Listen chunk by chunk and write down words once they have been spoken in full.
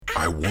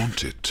I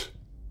want it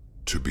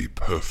to be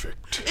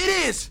perfect.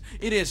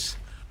 It is.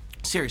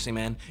 Seriously,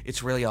 man,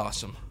 it's really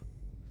awesome.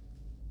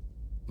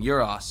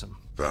 You're awesome.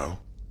 Val?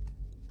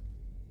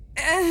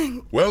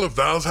 Well, if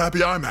Val's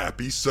happy, I'm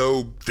happy,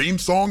 so theme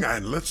song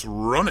and let's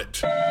run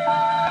it.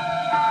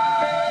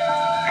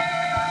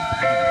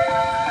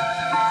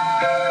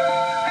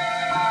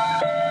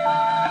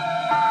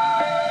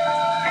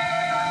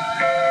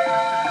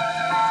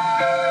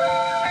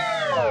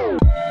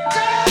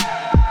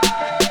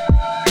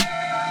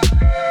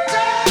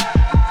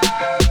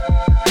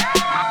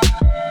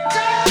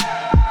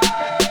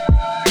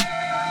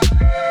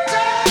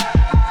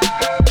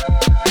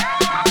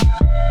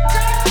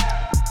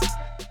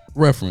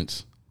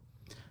 Reference.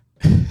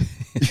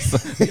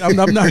 I'm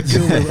not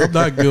good with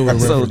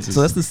references.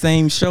 So that's the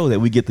same show that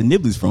we get the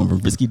Nibblies from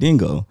Frisky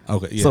Dingo.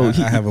 Okay, yeah, so I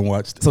haven't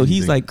watched. So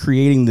he's like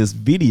creating this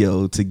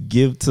video to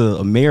give to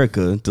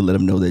America to let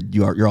them know that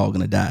you're all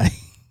gonna die.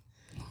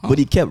 But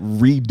he kept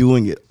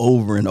redoing it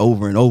over and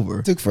over and over.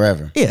 It took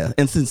forever. Yeah,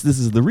 and since this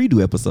is the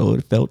redo episode,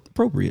 it felt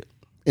appropriate.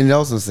 And it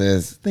also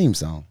says theme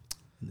song.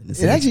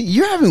 It actually,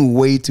 you're having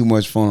way too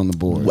much fun on the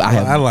board.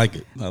 I like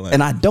it.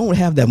 And I don't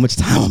have that much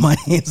time on my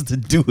hands to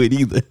do it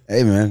either.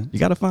 Hey, man. You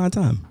got to find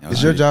time.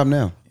 It's your job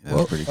now.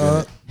 Well, pretty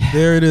good.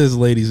 There it is,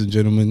 ladies and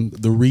gentlemen.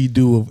 The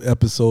redo of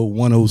episode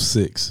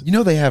 106. You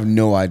know they have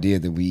no idea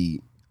that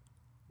we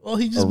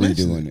he just are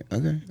mentioned redoing it.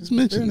 Okay. Just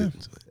mentioned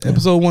it.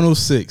 Episode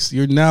 106.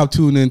 You're now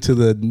tuned into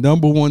the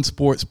 #1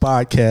 sports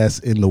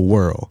podcast in the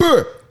world.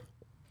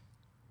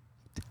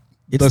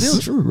 It's still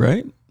true,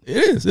 right? It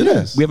is. It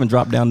is. We haven't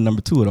dropped down to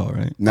number 2 at all,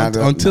 right?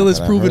 Until it's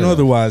proven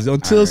otherwise.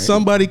 Until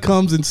somebody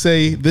comes and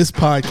say this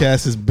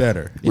podcast is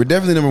better. We're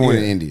definitely #1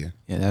 in India.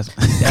 Yeah, that's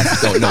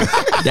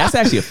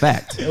actually a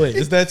fact. Wait,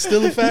 is that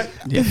still a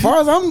fact? As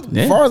far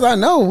as I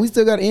know, we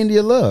still got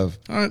India love.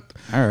 All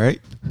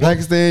right.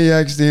 Pakistan,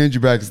 Yakistan,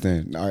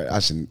 Jabakistan. All right, I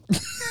shouldn't.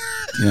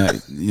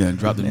 Yeah.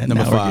 Drop the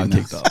number 5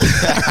 kicked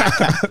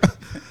off.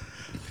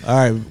 All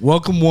right,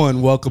 welcome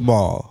one, welcome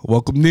all,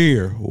 welcome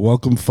near,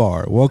 welcome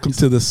far, welcome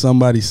to the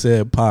Somebody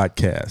Said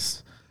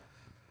podcast.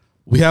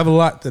 We have a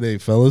lot today,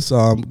 fellas.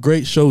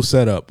 Great show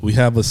setup. We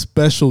have a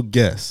special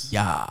guest.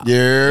 Yeah.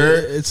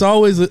 It's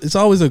always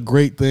a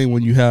great thing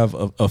when you have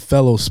a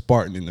fellow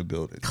Spartan in the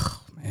building.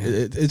 Oh, man.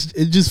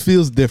 It just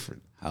feels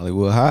different.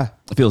 Hollywood High.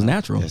 It feels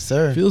natural. Yes,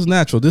 sir. It feels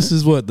natural. This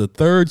is what the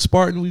third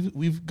Spartan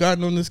we've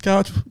gotten on this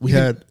couch. We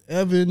had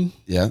Evan,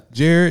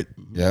 Jared,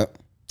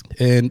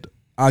 and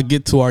I'll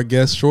get to our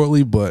guest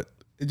shortly, but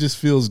it just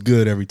feels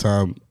good every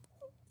time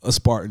a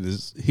Spartan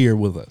is here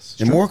with us.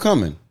 And more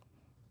coming.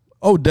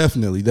 Oh,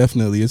 definitely.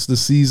 It's the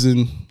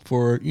season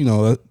for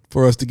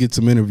us to get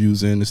some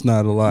interviews in. It's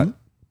not a lot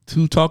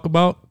to talk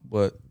about,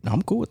 but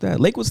I'm cool with that.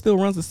 Lakewood still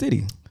runs the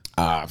city.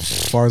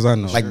 As far as I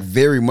know. Like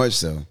very much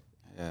so.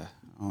 Yeah.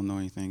 I don't know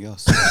anything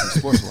else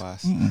sports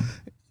wise.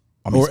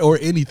 Or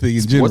anything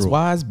in general. Sports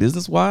wise,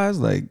 business wise,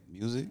 like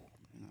music.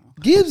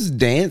 Gibbs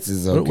dance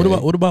is okay.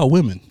 What about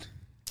women?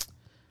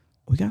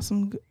 We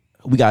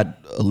got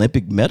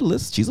Olympic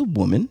medalists. She's a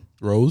woman.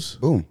 Rose.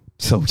 Boom.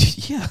 So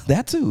yeah,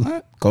 that too.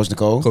 Right. Coach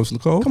Nicole.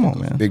 Come on,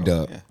 man. Big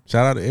dub.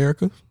 Shout out to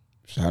Erica.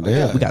 Shout out to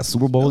her. We got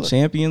Super Bowl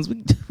champions.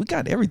 We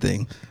got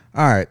everything.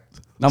 All right.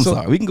 I'm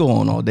sorry. We can go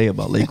on all day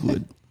about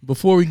Lakewood.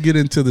 Before we get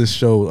into this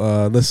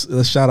show, let's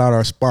shout out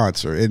our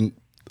sponsor. And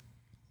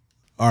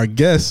our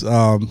guest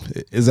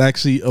is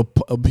actually a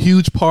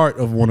huge part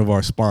of one of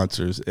our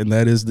sponsors, and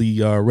that is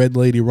the Red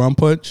Lady Rum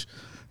Punch,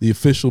 the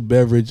official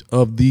beverage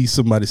of the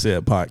Somebody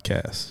Said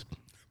podcast.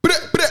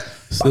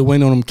 Still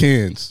waiting on them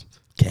cans.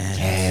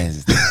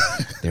 Cans.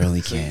 They're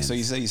only cans. So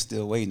you say you're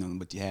still waiting on them,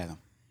 but you had them.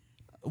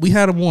 We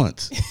had them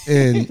once,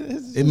 and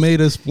it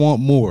made us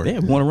want more. Yeah,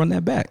 we want to run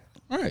that back.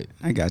 All right.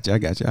 I got you.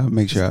 I'll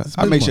make sure.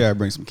 I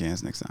bring some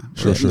cans next time.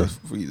 Sure.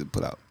 For you to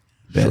put out.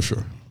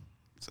 Sure.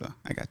 So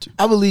I got you.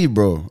 I believe,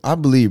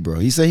 bro.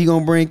 He said he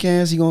gonna bring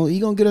cans. He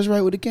gonna get us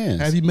right with the cans.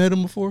 Have you met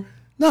him before?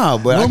 No,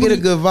 but Normally, I get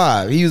a good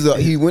vibe.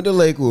 He went to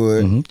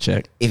Lakewood.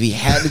 Check. If he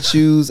had to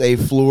choose a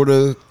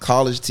Florida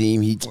college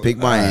team, he'd pick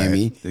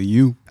Miami. The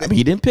U. I mean,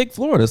 he didn't pick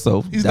Florida,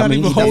 so He's not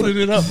even holding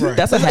it up right.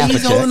 That's a half a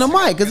He's check. holding the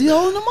mic because he's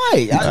holding the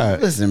mic.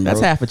 Listen, bro.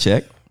 That's half a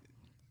check.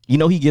 You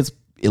know he gets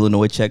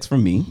Illinois checks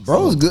from me.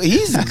 Bro's good.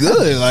 He's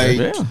good.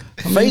 Like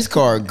face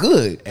card,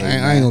 good. I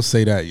ain't gonna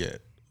say that yet.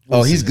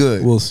 He's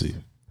good. We'll see.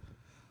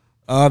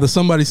 The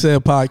Somebody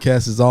Said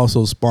podcast is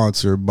also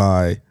sponsored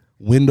by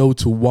Window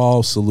to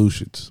Wall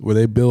Solutions, where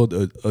they build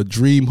a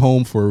dream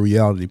home for a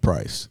reality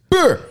price.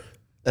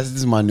 This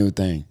is my new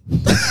thing.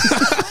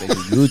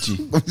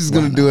 Gucci. I'm just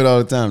gonna do it all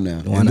the time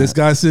now. And this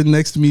guy sitting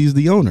next to me is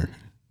the owner.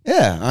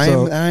 Yeah, I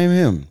am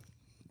him.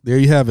 There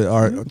you have it.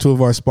 Our two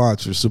of our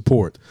sponsors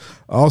support.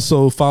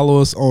 Also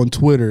follow us on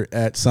Twitter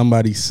at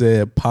Somebody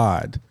Said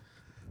Pod.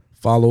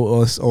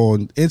 Follow us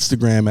on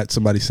Instagram at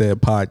Somebody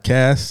Said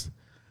Podcast.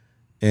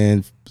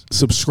 And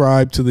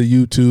subscribe to the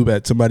YouTube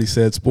at Somebody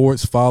Said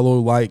Sports. Follow,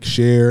 like,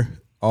 share,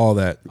 all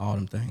that. All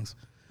them things.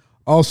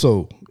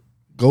 Also,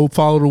 go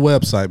follow the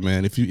website,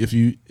 man. If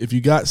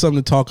you got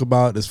something to talk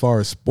about as far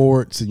as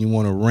sports and you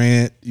want to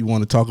rant, you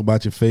want to talk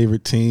about your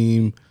favorite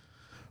team,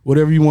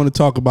 whatever you want to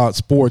talk about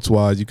sports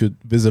wise, you could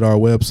visit our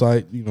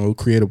website. You know,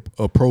 create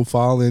a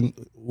profile, and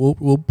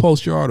we'll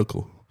post your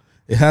article.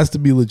 It has to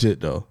be legit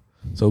though.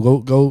 So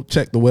go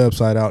check the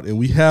website out, and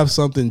we have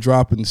something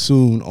dropping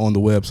soon on the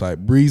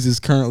website. Breeze is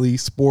currently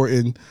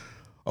sporting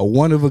a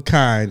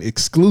one-of-a-kind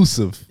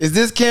exclusive. Is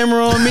this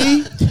camera on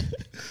me?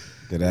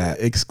 Look at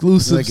that.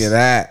 Exclusive. Look at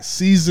that.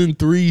 Season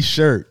 3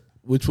 shirt,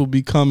 which will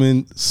be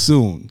coming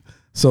soon.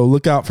 So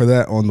look out for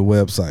that on the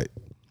website.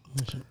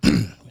 Wish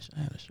I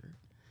had a shirt.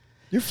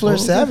 Your Fleur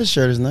Savage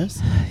shirt is nice.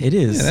 It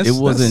is. Yeah,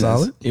 it wasn't. that's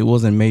solid. It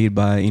wasn't made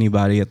by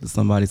anybody at the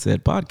Somebody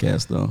Said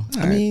podcast though.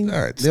 I mean,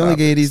 all right, they only stop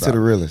gave it, these to stop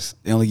the realists.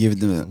 They only give it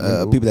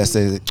to people that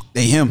say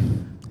they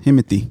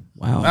Himothy.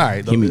 Wow. All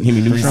right, Him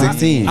Neutron.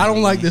 16. I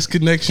don't like this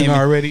connection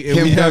already. And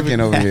Kim we Duncan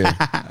haven't. over here.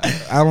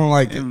 I don't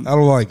like it. I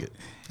don't like it.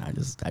 I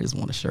just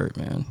want a shirt,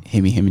 man.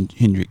 Him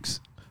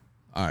Hendrix.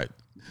 All right.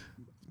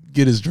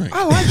 Get his drink.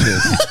 I like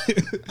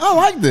this. I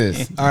like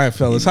this. All right,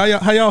 fellas. How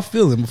y'all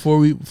feeling before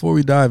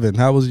we dive in?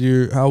 How was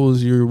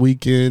your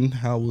weekend?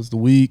 How was the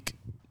week?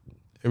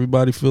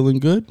 Everybody feeling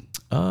good?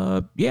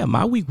 Yeah,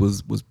 my week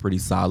was pretty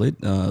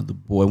solid. The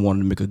boy wanted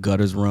to make a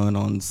Gutters run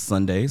on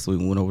Sunday, so we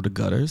went over to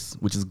Gutters,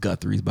 which is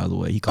Guthrie's, by the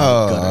way. He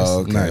called it Gutters.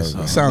 Okay, Nice.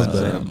 okay. Sounds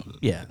better.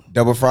 Yeah,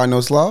 Double fry,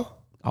 no slaw?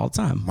 all the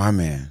time. My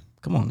man.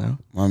 Come on now.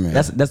 My man.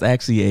 That's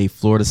actually a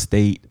Florida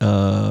State State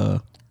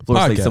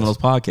Seminoles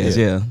podcast.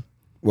 Yeah.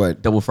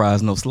 What? Double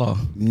fries, no slaw.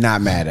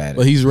 Not mad at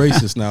But it. he's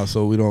racist now,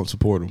 so we don't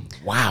support him.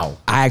 Wow.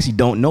 I actually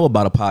don't know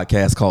about a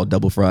podcast called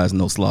Double Fries,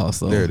 No Slaw.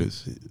 So There it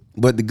is.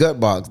 But the gut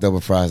box double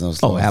fries, no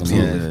slaw. Oh,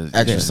 absolutely. Yeah,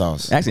 extra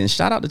sauce. Actually, and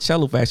shout out to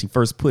Cello for actually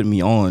first putting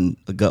me on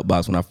the gut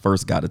box when I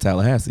first got to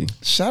Tallahassee.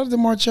 Shout out to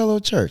Marcello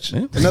Church.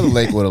 Another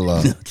Lakewood of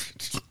love.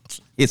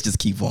 It's just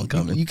keep on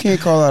coming. You can't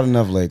call out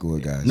enough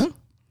Lakewood guys. No.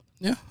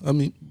 Yeah. I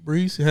mean,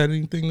 Breeze, you had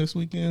anything this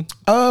weekend?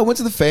 Went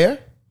to the fair.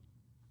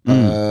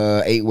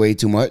 Ate way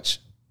too much.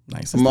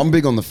 Nice. I'm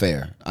big on the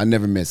fair. I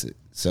never miss it.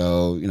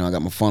 So, I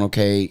got my funnel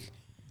cake.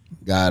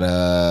 Got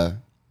I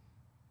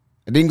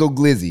didn't go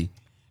glizzy.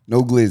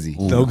 No glizzy.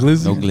 No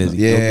glizzy? No glizzy.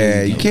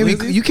 Yeah, you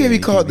can't be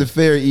caught at the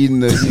fair eating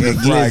the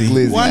fried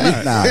glizzy. Why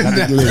not? Nah, not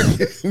the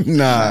glizzy.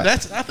 Nah.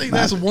 I think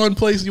that's one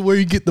place where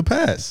you get the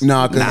pass.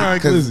 Nah,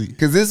 Fried glizzy.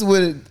 because this is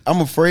what I'm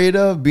afraid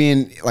of,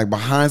 being like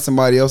behind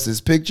somebody else's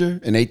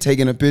picture and they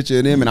taking a picture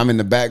of them and I'm in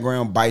the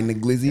background biting the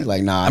glizzy.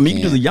 Like, nah, I mean,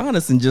 you can't. can do the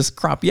Giannis and just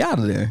crop you out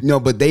of there. No,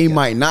 but they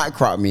might not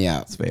crop me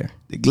out. It's fair.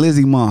 The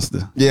glizzy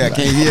monster. Yeah,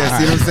 see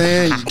what I'm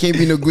saying? You can't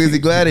be no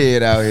glizzy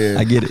gladiator out here.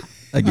 I get it.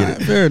 All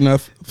right, fair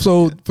enough.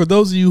 So, for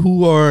those of you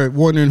who are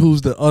wondering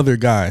who's the other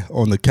guy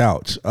on the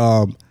couch,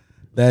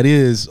 that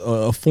is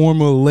a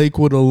former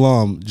Lakewood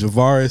alum,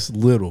 Javaris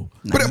Little.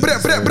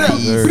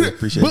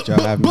 Appreciate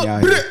y'all having me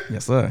out here.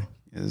 Yes, sir.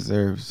 Yes,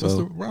 sir. Just a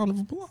So, round of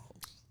applause.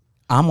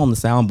 I'm on the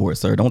soundboard,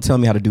 sir. Don't tell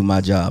me how to do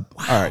my job.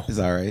 all right, it's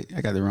all right.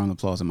 I got the round of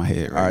applause in my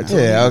head right now.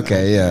 Yeah,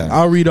 okay, yeah.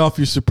 I'll read off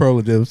your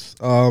superlatives.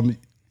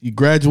 You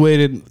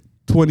graduated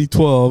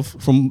 2012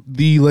 from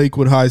the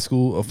Lakewood High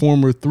School, a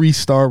former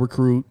 3-star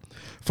recruit,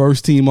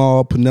 first team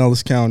all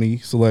Pinellas County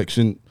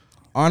selection,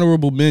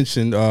 honorable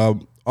mention,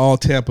 all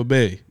Tampa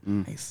Bay.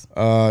 Nice.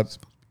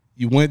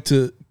 You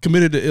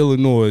committed to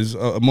Illinois.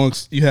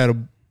 You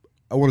had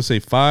I want to say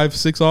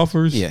 5-6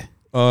 offers. Yeah.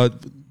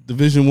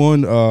 Division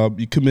I,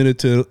 you committed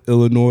to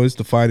Illinois,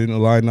 the Fighting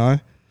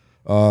Illini.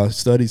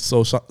 Studied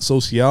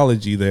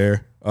sociology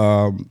there.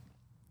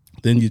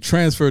 Then you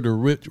transferred to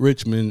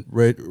Richmond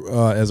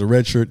as a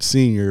redshirt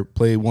senior.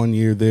 Played 1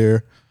 year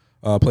there.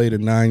 Played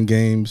in 9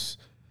 games.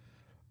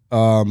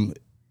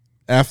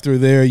 After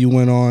there, you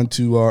went on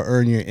to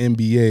earn your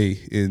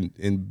MBA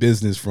in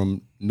business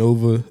from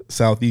Nova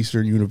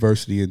Southeastern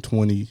University in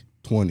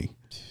 2020.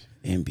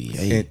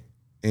 NBA.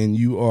 And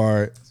you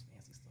are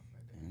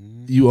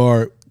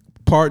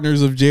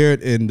partners of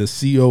Jared and the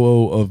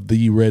COO of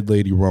the Red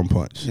Lady Rum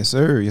Punch. Yes,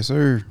 sir. Yes,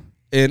 sir.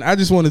 And I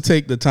just want to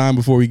take the time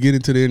before we get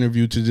into the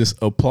interview to just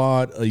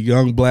applaud a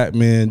young black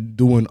man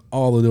doing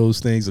all of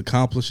those things,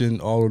 accomplishing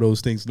all of those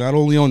things, not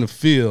only on the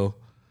field,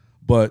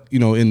 but,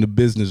 in the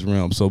business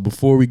realm. So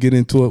before we get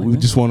into it, we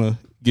just want to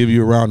give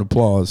you a round of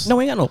applause. No,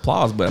 we ain't got no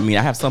applause, but I mean,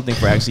 I have something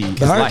for actually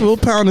his All right, life. we'll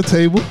pound the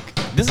table.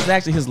 This is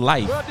actually his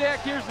life. Well,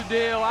 Dick, here's the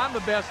deal. I'm the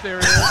best there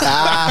is.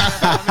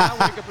 I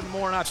wake up in the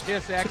morning, I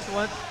piss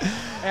excellence,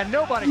 and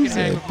nobody can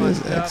hang with my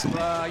stuff.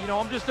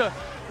 I'm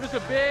just a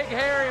big,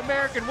 hairy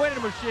American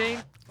winning machine.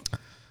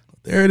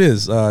 There it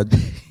is.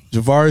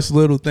 Javaris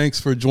Little, thanks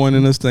for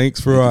joining us. Thanks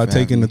for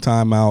taking the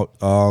time out.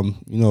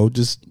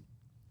 Just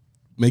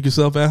make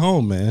yourself at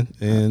home, man.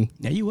 And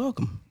Yeah, you're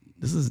welcome.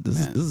 This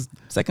is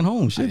second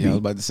home. Should Yeah, I was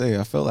be. about to say,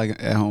 I felt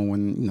like at home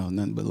when,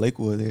 nothing but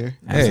Lakewood there.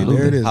 hey,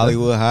 there it is.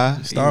 Hollywood High.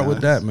 Start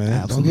with that,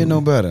 man. Don't get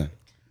no better.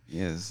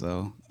 Yeah,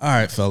 so. All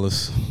right,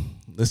 fellas.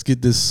 Let's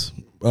get this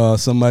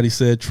Somebody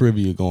Said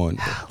trivia going.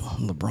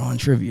 LeBron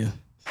trivia.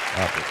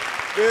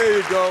 There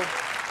you go.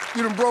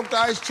 You done broke the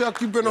ice,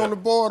 Chuck. You've been on the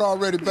board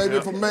already, baby.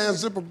 If a man's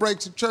zipper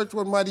breaks in church,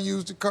 what might he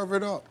use to cover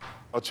it up?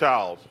 A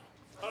child.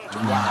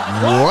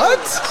 What?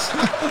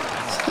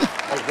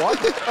 A what?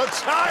 A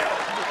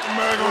child.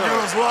 Man gonna get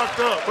us locked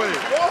up. Wait.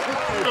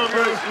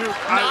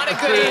 Not a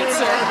good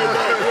answer.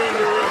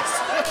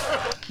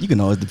 You can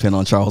always depend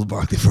on Charles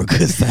Barkley for a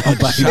good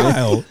soundbite.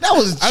 Child. That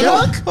was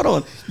Chuck. Hold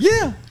on.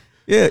 Yeah.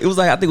 Yeah. It was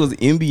like, I think it was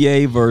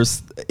NBA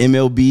versus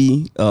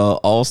MLB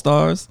All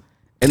Stars.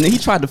 And then he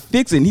tried to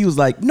fix it, and he was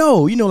like,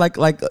 "No, like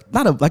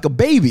not a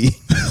baby,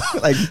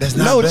 like That's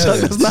not no, better.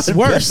 Chuck, that's not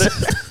worse.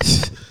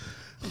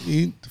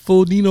 better."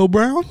 Full Nino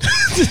Brown.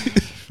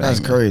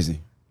 That's crazy.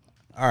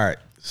 All right.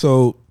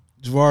 So,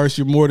 Javaris,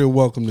 you're more than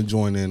welcome to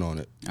join in on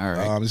it. All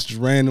right. It's just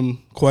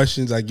random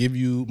questions. I give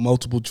you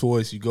multiple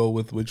choice. You go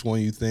with which one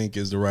you think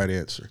is the right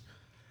answer.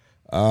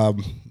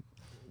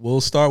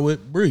 We'll start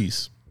with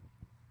Breeze.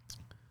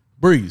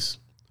 Breeze,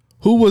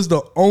 who was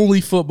the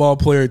only football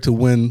player to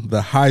win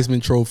the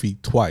Heisman Trophy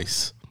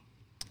twice?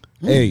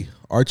 A.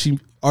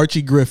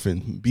 Archie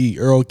Griffin. B.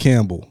 Earl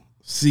Campbell.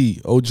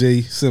 C.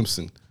 O.J.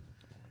 Simpson.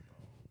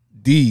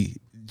 D.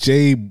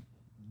 Jay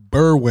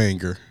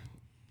Berwanger.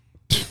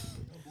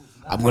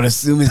 I'm gonna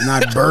assume it's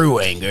not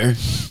Berwanger.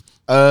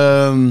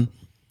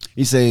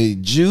 You say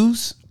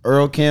Juice,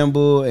 Earl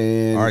Campbell,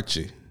 and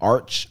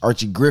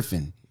Archie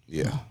Griffin.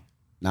 Yeah.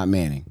 Not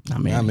Manning.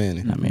 Not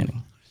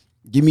Manning.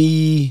 Give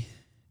me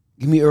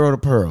Earl the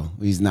Pearl.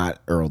 He's not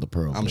Earl the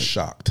Pearl. I'm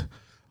shocked.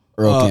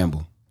 Earl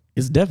Campbell.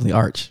 It's definitely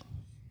Arch.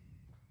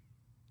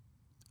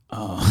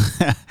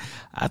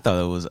 I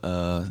thought it was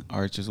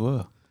Arch as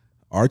well.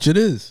 Arch it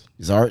is.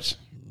 Is Arch?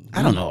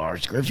 I don't know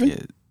Arch Griffin.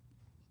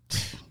 Yeah.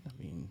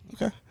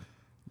 Okay.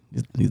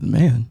 He's the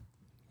man.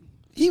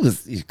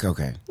 He's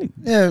okay.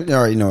 Yeah,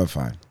 all right, you know what,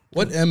 fine.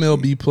 What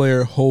MLB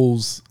player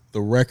holds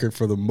the record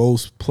for the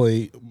most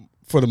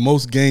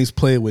games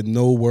played with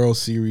no World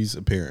Series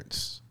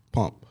appearance?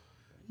 Pump.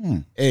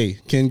 A.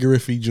 Ken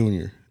Griffey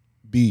Jr.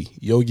 B.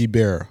 Yogi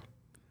Berra.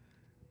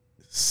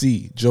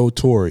 C. Joe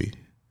Torre.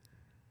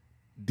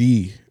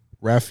 D.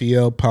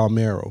 Rafael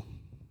Palmeiro.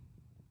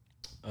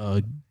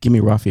 Give me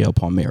Rafael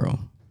Palmeiro.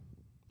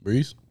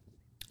 Breeze?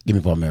 Give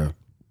me Palmeiro.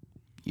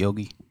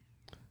 Yogi.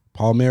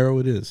 Palmeiro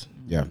it is.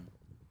 Yeah.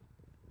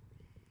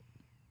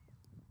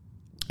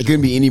 It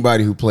couldn't be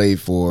anybody who played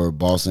for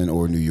Boston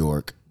or New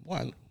York.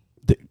 One.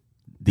 The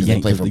They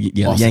play Yankees, for the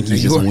Boston, Yankees New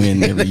just York.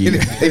 win every year.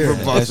 They play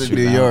for Boston,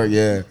 New York,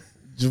 yeah.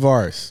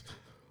 Javaris.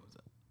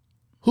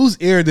 Whose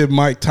ear did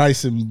Mike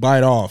Tyson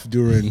bite off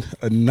during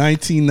a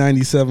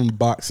 1997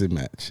 boxing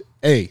match?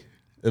 A.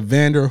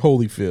 Evander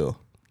Holyfield.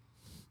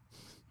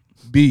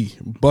 B.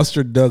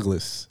 Buster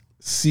Douglas.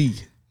 C.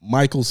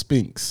 Michael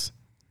Spinks.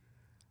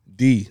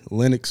 D.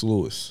 Lennox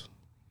Lewis.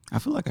 I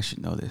feel like I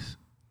should know this.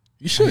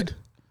 You should.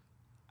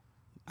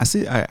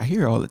 I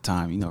hear all the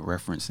time,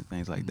 reference and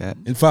things like that.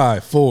 In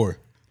 5, 4,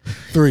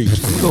 3.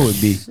 Let's go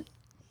with B.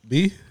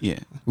 B. Yeah.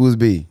 Who was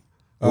B?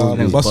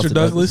 Buster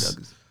Douglas.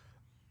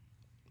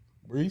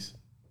 Breeze.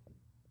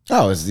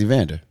 Oh, it's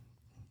Evander.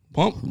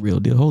 Pump. Real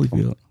deal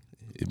Holyfield.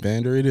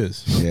 Evander it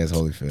is. Yeah, it's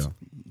Holyfield.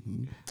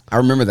 I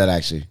remember that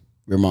actually.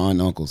 We're my aunt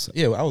and uncles.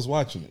 Yeah, I was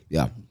watching it.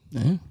 Yeah.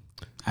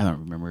 I don't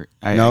remember it.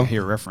 I No?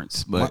 hear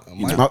reference, but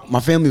My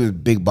family was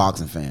big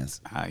boxing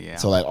fans. yeah.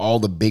 So like all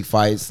the big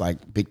fights,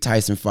 like big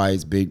Tyson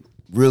fights,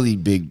 really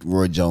big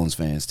Roy Jones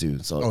fans too.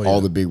 So Oh, all yeah.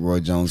 the big Roy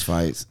Jones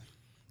fights.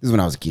 This is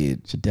when I was a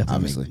kid. Should definitely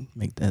obviously.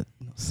 make that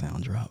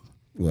sound drop.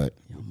 What?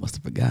 Y'all must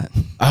have forgot.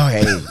 Oh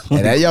hey,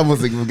 that y'all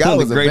must have forgot One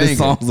was of the a greatest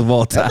banger. songs of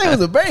all That thing time.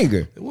 was a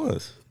banger. It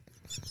was.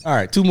 All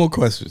right, 2 more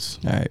questions.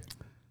 All right.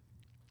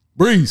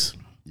 Breeze.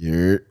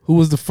 Yeah. Who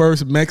was the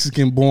first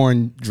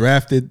Mexican-born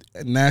drafted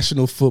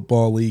National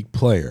Football League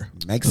player?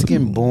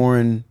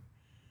 Mexican-born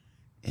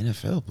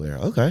NFL player.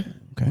 Okay.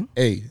 Okay.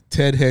 A.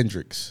 Ted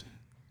Hendricks.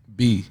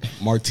 B.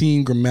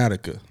 Martin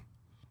Gramatica.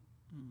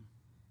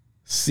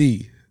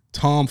 C.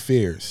 Tom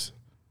Fears.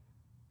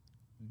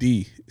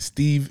 D.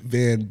 Steve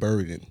Van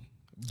Buren.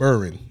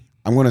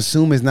 I'm gonna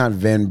assume it's not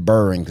Van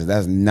Buren because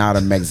that's not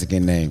a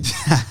Mexican name.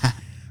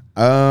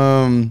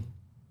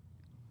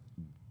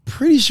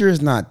 Pretty sure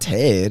it's not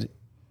Ted.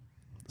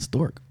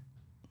 Stork.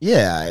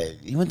 Yeah,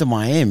 he went to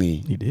Miami.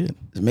 He did.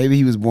 Maybe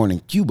he was born in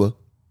Cuba,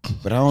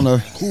 but I don't know.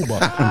 Cuba.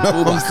 I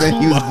don't know if I'm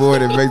saying he was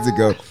born in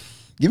Mexico.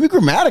 Give me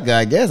Gramatica,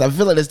 I guess. I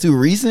feel like that's too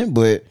recent,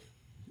 but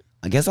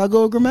I guess I'll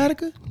go with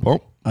Gramatica. Who?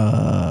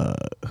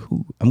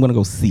 I'm gonna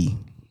go C.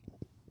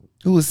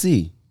 Who was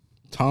C?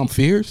 Tom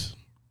Fears.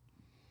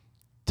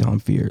 Tom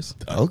Fears.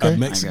 Okay. A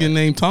Mexican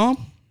named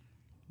Tom?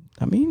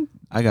 I mean,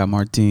 I got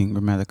Martin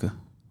Gramatica.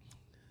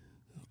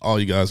 All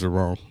you guys are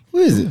wrong. Who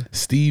is it?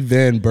 Steve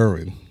Van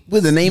Buren.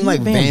 With a name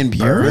like Van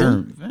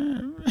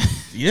Buren?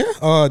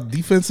 Yeah,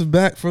 defensive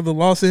back for the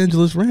Los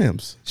Angeles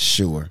Rams.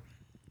 Sure.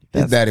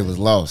 His daddy was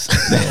lost.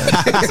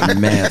 that's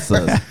mad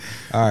sus.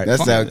 All right, That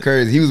sounds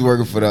crazy. He was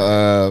working for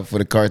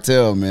the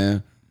cartel,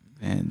 man.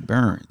 Van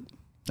Buren.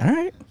 All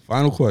right.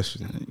 Final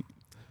question.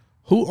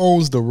 Who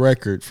owns the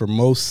record for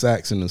most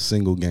sacks in a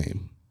single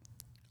game?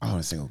 Oh,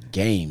 a single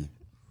game.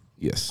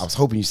 Yes. I was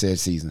hoping you said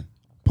season.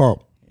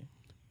 Pump.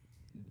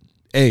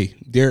 A.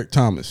 Derek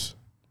Thomas.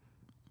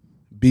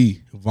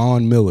 B.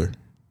 Von Miller.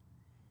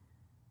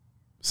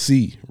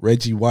 C.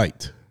 Reggie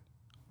White.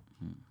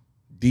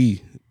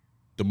 D.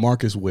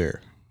 DeMarcus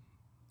Ware.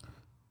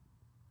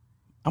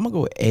 I'm gonna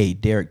go with A.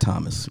 Derek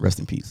Thomas. Rest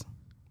in peace.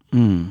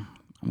 I'm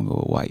gonna go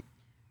with White.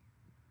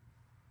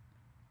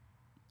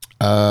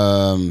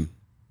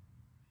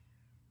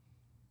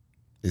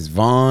 It's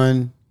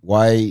Vaughn,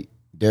 White,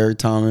 Derek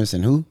Thomas,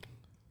 and who?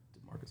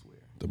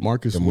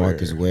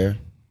 DeMarcus Ware.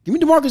 Give me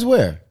DeMarcus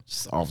Ware.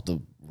 Just off the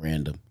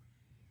random.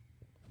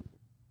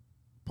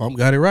 Pump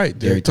got it right.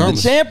 Derek The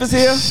Thomas. Champ is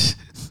here.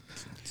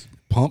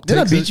 Pump Did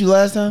I takes beat it. you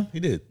last time? He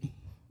did.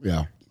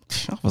 Yeah.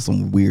 That was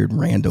some weird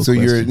rando. So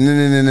you're question.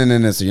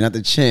 no. So you're not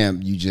the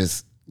champ.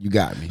 You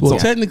got me. Well, So-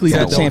 technically so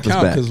that don't champ is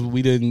count back. because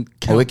we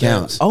didn't count. Oh, it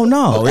counts. Oh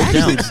no! Oh, it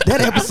Actually, counts.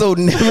 that episode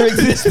never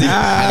existed.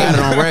 I got it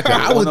on record.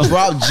 I would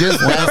drop just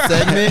that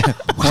segment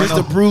just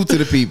to prove to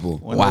the people.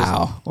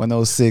 Wow.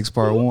 106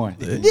 part 1.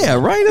 Yeah,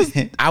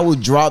 right. I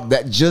would drop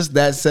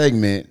that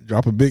segment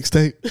Drop a big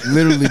steak.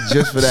 literally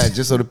just for that,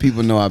 just so the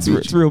people know I beat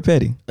It's you real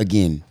petty.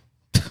 again.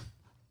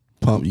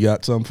 Pump, you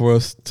got something for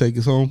us? Take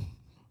us home.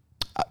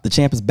 The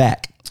champ is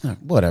back.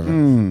 Whatever.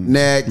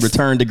 Next.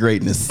 Return to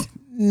greatness.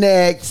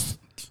 Next.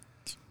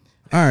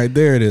 All right,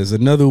 there it is.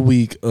 Another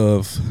week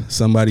of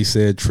Somebody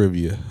Said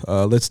Trivia.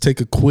 Let's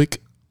take a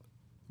quick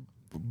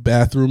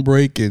bathroom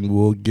break and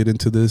we'll get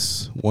into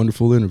this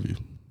wonderful interview.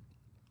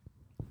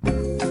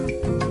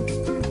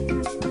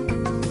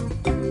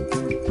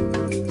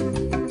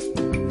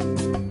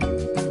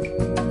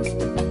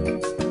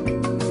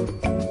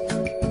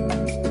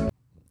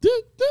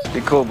 Be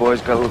cool,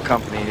 boys. Got a little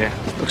company here.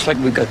 Looks like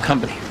we got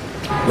company.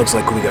 Looks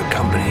like we got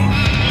company.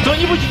 Don't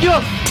you what you do?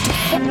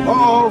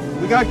 Uh-oh,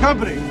 we got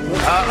company.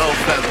 Uh-oh,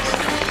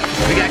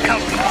 fellas. We got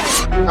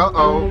company.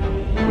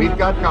 Uh-oh, we've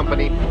got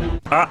company.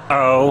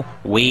 Uh-oh,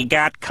 we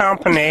got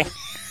company.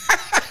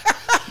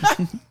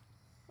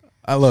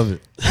 I love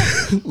it.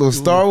 Little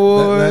Star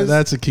Wars.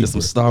 That's a keeper. There's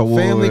some Star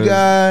Wars. Family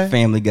Guy.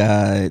 Family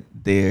Guy.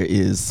 There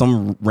is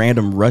some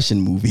random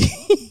Russian movie.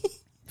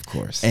 Of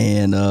course.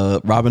 And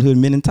Robin Hood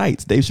Men in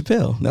Tights. Dave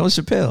Chappelle. That was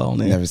Chappelle on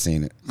there. Never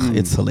seen it.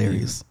 It's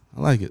hilarious.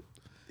 I like it.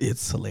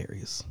 It's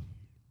hilarious.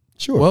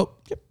 Sure. Well,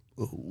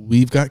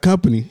 we've got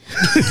company.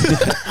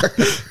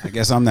 I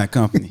guess I'm that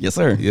company. Yes,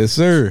 sir. Yes,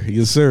 sir.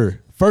 Yes, sir.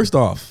 First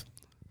off,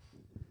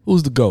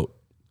 who's the GOAT?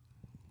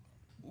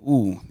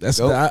 Ooh, That's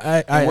goat? I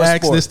In what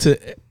asked sport? this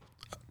to.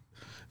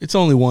 It's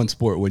only one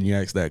sport when you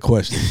ask that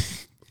question.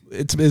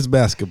 it's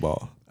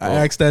basketball. I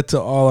asked that to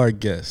all our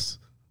guests.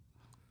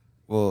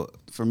 Well,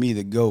 for me,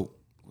 the GOAT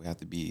would have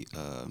to be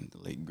the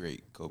late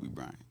great Kobe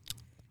Bryant.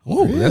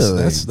 Oh, Really?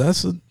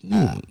 that's a.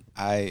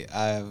 I've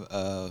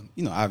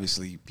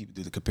obviously people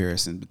do the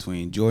comparison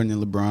between Jordan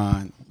and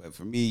LeBron, but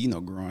for me,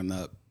 growing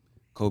up,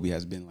 Kobe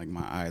has been like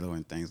my idol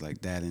and things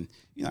like that. And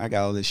I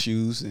got all his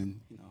shoes, and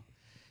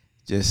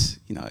just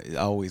I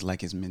always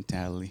like his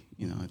mentality,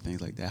 and things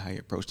like that. How he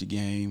approached the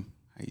game,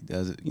 how he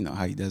does it,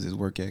 how he does his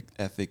work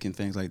ethic and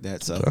things like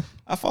that. So Okay.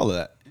 I follow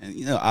that,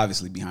 and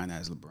obviously behind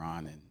that is LeBron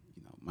and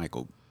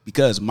Michael.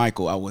 Because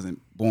Michael, I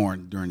wasn't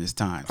born during this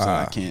time, so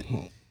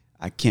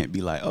I can't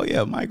be like, oh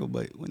yeah, Michael.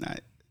 But when I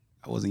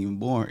wasn't even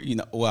born,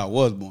 well, I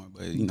was born,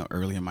 but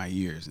early in my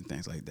years and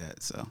things like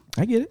that. So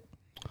I get it.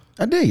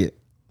 I dig it.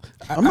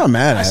 I'm not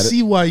mad I at it.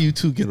 see why you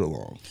two get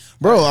along.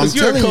 Bro, I'm 'Cause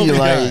you're a telling you, Kobe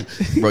like,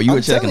 Bro, you were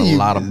I'm checking telling a you.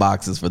 lot of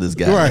boxes for this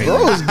guy. Right.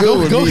 Bro, it's good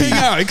with Go me. hang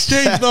out.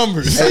 Exchange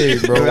numbers. Hey,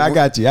 bro. I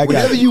got you.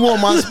 Whenever you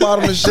want my spot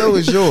on the show,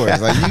 is yours.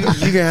 Like,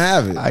 you can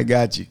have it. I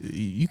got you.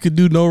 You could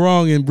do no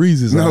wrong in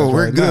Breeze's No, eyes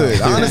we're right good.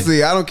 now.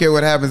 Honestly, I don't care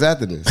what happens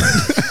after this.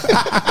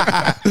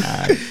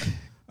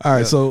 All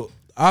right, so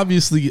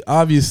obviously,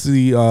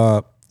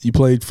 you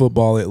played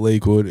football at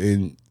Lakewood,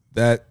 and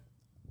that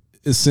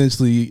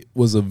essentially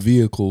was a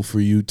vehicle for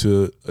you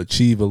to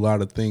achieve a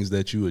lot of things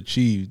that you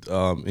achieved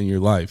in your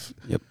life.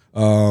 Yep.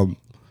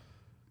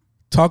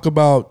 Talk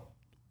about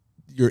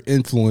your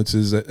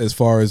influences as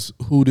far as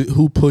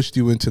who pushed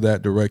you into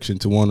that direction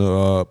to want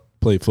to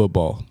play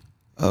football.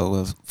 Oh,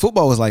 well,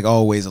 football was like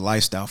always a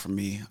lifestyle for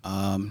me.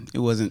 It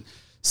wasn't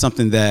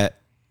something that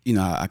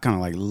I kind of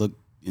like looked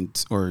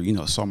into, or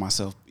saw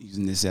myself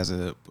using this as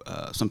a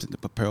something to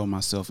propel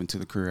myself into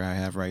the career I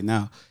have right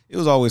now. It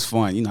was always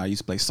fun. I used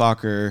to play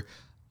soccer,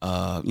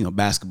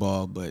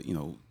 basketball, but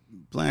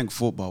playing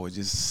football was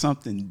just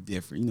something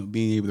different.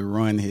 Being able to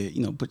run, hit,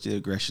 put your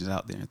aggressions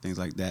out there and things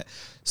like that.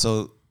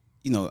 So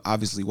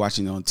obviously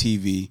watching it on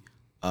TV.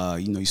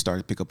 You start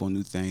to pick up on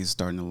new things,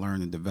 starting to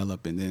learn and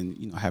develop, and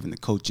then having the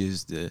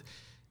coaches, the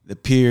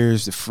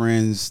peers, the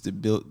friends, to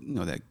build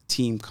that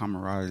team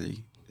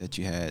camaraderie that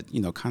you had,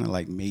 kind of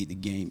like made the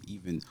game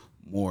even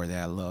more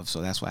that I love. So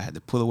that's why I had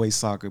to put away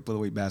soccer, put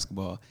away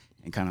basketball,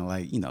 and kind of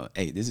like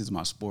hey, this is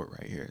my sport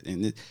right here.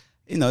 And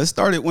it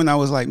started when I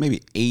was like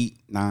maybe 8,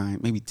 9,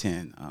 maybe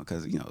 10,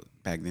 because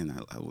back then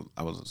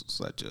I was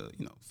such a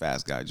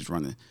fast guy, just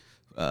running.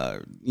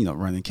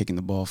 Running, kicking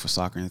the ball for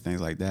soccer and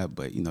things like that.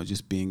 But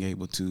just being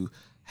able to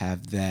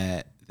have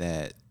that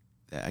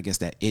I guess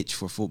that itch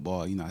for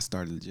football. I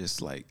started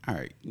just like, all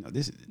right, let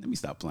me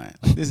stop playing.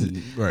 Like this is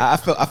Right. I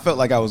felt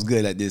like I was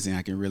good at this and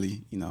I can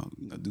really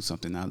do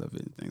something out of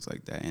it and things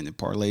like that. And it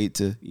parlayed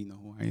to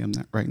who I am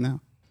right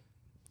now.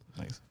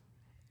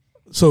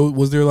 So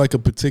was there like a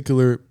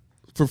particular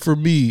For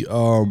me,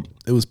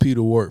 it was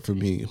Peter Ward for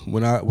me.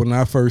 When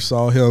I first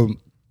saw him,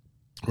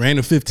 ran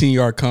a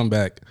 15-yard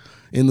comeback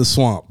in the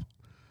swamp,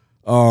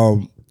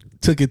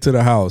 took it to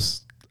the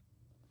house.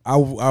 I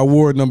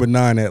wore number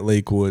 9 at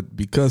Lakewood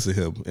because of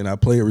him, and I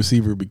played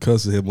receiver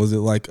because of him. Was it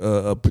like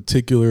a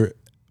particular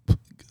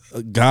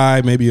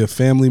guy, maybe a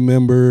family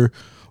member,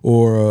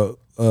 or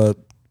a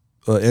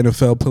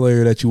NFL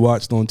player that you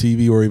watched on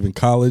TV or even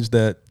college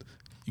that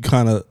you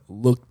kind of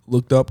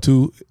looked up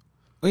to?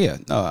 Oh yeah,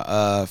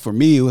 no. For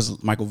me, it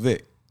was Michael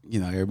Vick. You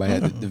know, everybody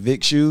had the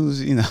Vick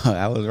shoes. You know,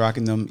 I was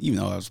rocking them, even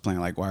though I was playing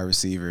like wide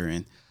receiver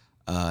and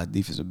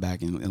defensive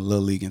back in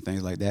little league and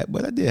things like that.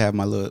 But I did have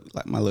my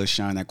little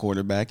shine at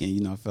quarterback, and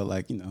you know, I felt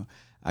like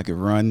I could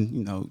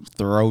run,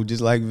 throw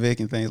just like Vick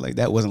and things like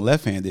that. Wasn't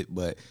left-handed,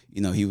 but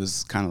he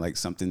was kind of like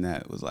something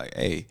that was like,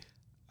 hey,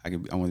 I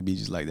want to be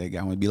just like that guy.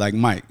 I want to be like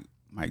Mike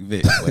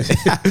Vick.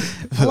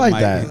 I like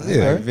that.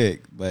 Yeah. Mike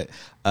Vick. But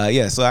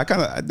so I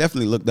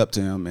definitely looked up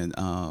to him, and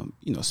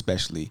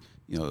especially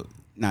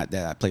not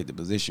that I played the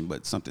position,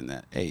 but something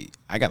that, hey,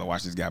 I got to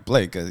watch this guy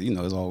play because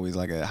it's always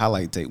like a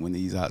highlight tape when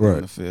he's out there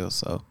on the field.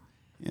 So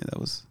yeah, that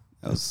was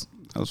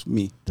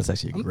me. That's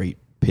actually a great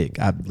pick.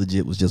 I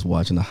legit was just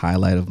watching a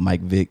highlight of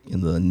Mike Vick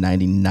in the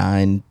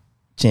 '99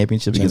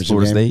 championship against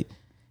Florida State.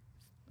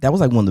 That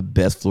was like one of the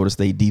best Florida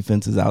State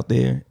defenses out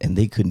there, and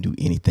they couldn't do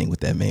anything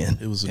with that man.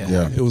 It was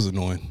annoying. It was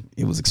annoying.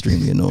 It was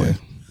extremely annoying.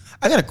 Yeah.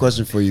 I got a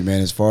question for you,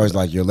 man. As far as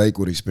like your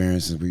Lakewood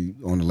experience, since we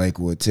on the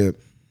Lakewood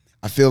tip,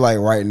 I feel like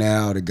right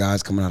now the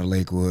guys coming out of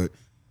Lakewood,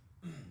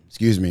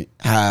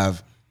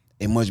 have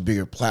a much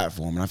bigger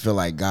platform, and I feel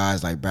like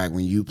guys like back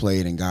when you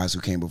played and guys who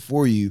came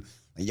before you,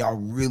 like y'all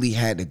really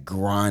had to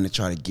grind to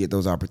try to get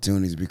those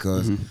opportunities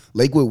because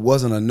Lakewood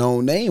wasn't a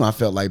known name. I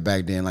felt like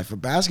back then, like for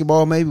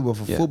basketball maybe, but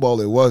for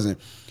football it wasn't.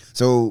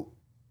 So,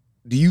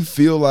 do you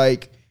feel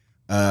like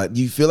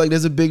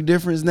there's a big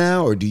difference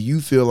now, or do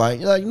you feel like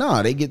you're like,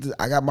 nah,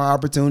 I got my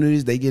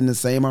opportunities, they getting the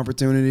same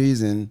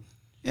opportunities, and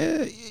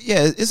yeah,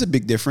 it's a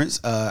big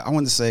difference. I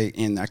want to say,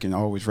 and I can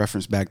always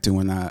reference back to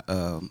when I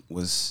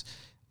was,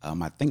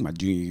 I think my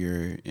junior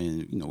year,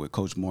 and with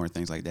Coach Moore and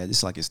things like that. This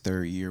is like his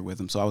third year with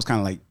him, so I was kind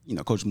of like,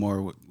 Coach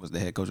Moore was the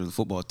head coach of the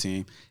football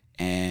team,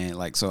 and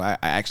like so I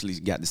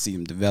actually got to see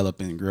him develop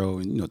and grow,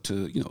 and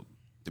to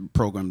the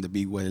program to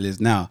be what it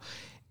is now.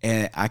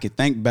 And I could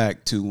think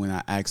back to when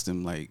I asked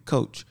him, like,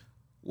 Coach,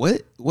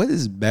 what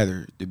is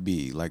better to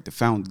be, like the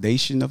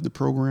foundation of the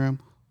program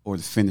or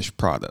the finished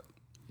product?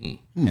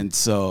 And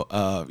so,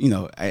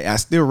 I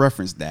still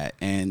reference that.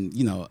 And,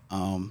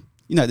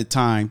 at the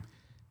time,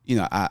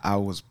 I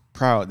was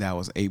proud that I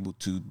was able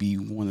to be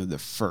one of the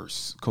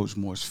first, Coach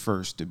Moore's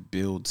first, to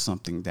build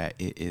something that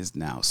it is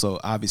now. So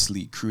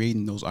obviously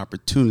creating those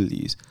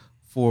opportunities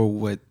for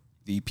what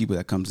the people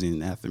that comes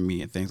in after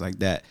me and things like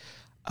that,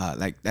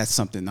 like that's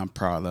something I'm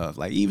proud of.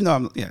 Like even though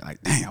I'm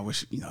like, dang, I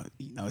wish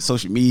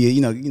social media,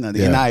 the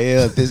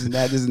NIL, this and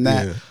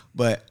that. Yeah.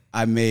 But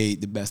I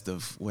made the best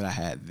of what I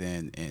had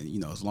then,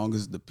 and as long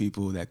as the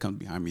people that come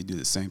behind me do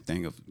the same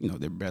thing of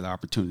there are better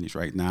opportunities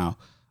right now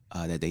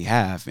that they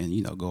have,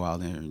 and go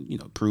out there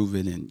and prove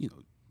it and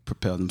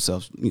propel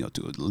themselves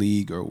to a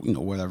league or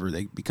whatever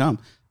they become,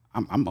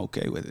 I'm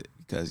okay with it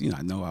because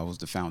I know I was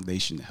the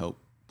foundation to help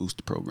boost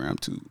the program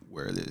to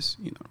where it is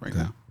right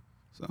now.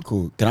 So.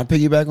 Cool. Can I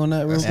piggyback on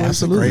that real quick?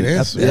 That's a great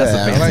answer. That's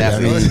a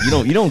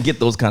fantastic. You don't get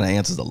those kind of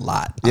answers a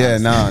lot. Yeah,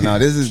 no.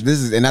 This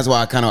is, and that's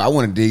why I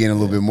want to dig in a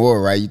little bit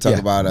more, right? You talk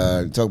about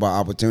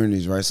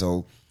opportunities, right?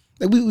 So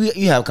like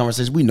we have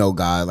conversations. We know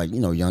guys like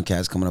young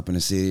cats coming up in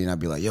the city, and I'd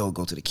be like, yo,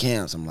 go to the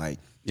camps. I'm like,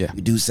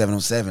 we do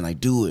 707,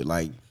 like do it.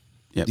 Like,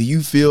 do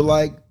you feel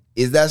like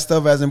is that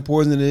stuff as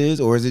important as it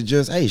is, or is it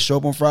just hey, show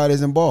up on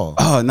Fridays and ball?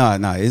 Oh no,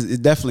 it's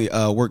definitely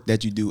work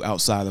that you do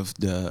outside of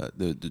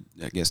the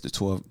I guess the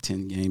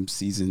 12-10 game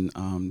season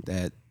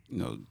that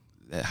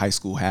that high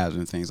school has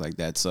and things like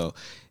that. So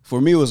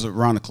for me, it was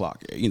around the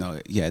clock. You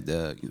had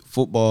the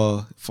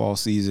football fall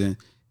season,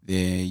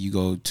 then you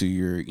go to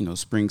your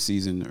spring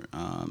season,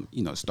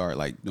 start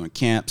like doing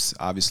camps.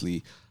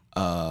 Obviously,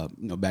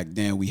 back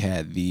then we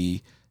had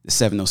the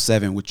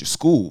 707 with your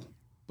school.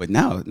 But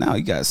now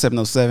you got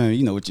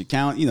 707, with your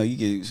count, you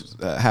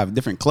can have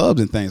different clubs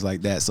and things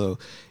like that. So,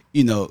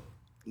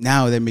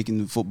 now they're making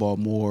the football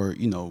more,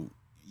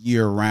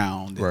 year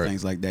round and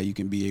things like that. You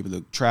can be able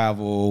to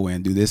travel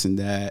and do this and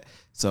that.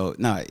 So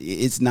no,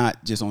 it's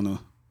not just on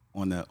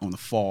the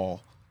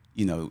fall,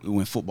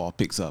 when football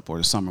picks up, or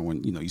the summer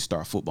when you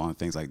start football and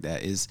things like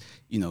that. Is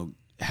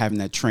having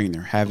that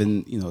trainer,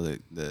 having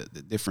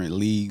the different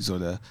leagues or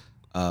the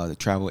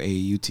travel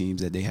AAU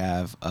teams that they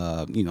have,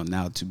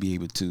 now to be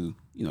able to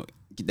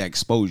get that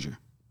exposure,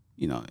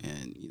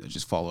 and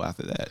just follow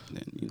after that.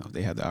 And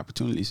they have the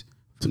opportunities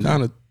to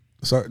kind of,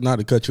 sorry not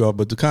to cut you off,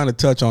 but to kind of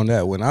touch on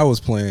that. When I was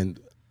playing,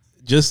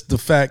 just the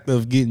fact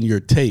of getting your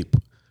tape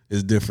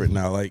is different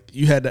now. Like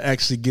you had to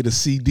actually get a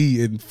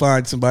CD and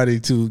find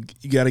somebody you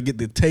got to get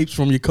the tapes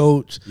from your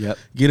coach. Yep.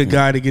 Get a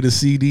guy to get a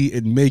CD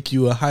and make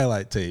you a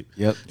highlight tape.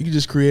 Yep. You can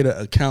just create an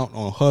account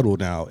on Huddle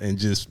now and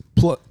just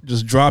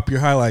drop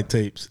your highlight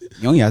tapes.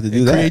 You only have to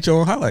do that. Create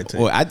your own highlight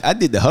tape. Well, I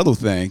did the Huddle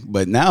thing,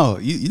 but now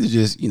you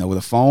just with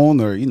a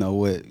phone or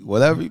with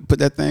whatever, you put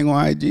that thing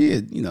on IG.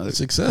 And, it's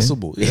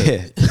accessible.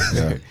 Yeah.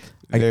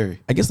 I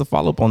guess to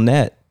follow up on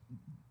that,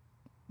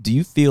 do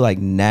you feel like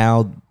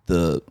now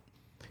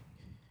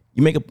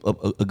you make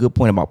a good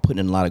point about putting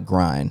in a lot of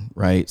grind,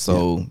 right?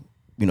 So,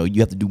 you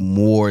have to do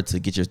more to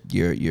get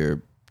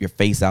your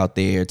face out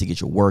there, to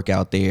get your work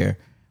out there.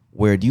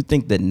 Where do you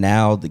think that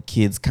now the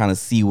kids kind of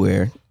see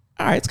where,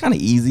 all right, it's kind of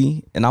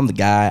easy and I'm the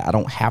guy, I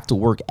don't have to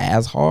work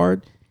as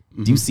hard.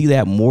 Mm-hmm. Do you see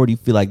that more? Do you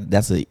feel like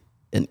that's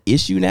an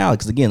issue now?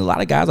 Because again, a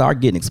lot of guys are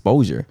getting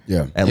exposure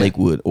at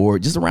Lakewood or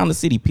just around the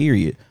city,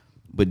 period.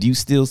 But do you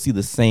still see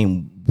the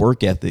same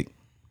work ethic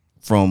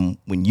from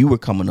when you were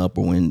coming up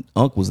or when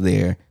Unc was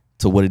there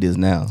to what it is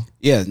now?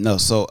 Yeah, no.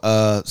 So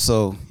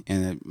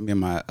and me and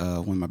my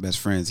one of my best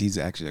friends, he's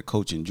actually a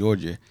coach in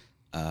Georgia,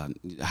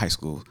 high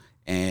school,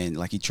 and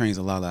like he trains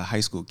a lot of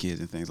high school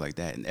kids and things like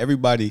that. And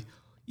everybody,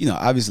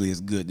 obviously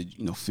it's good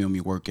to film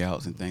your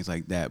workouts and things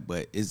like that,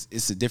 but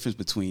it's a difference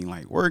between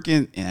like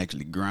working and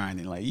actually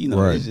grinding. Like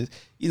right. It's just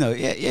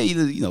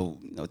either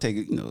take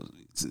it,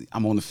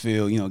 I'm on the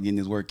field, getting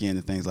this work in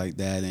and things like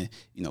that, and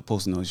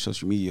posting on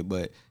social media.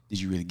 But did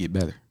you really get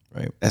better?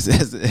 Right. That's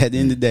at the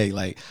end of the day.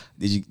 Like,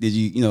 did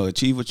you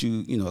achieve what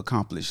you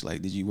accomplished?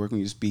 Like, did you work on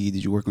your speed?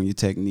 Did you work on your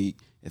technique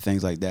and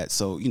things like that?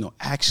 So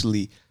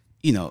actually,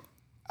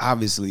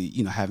 obviously,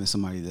 having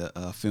somebody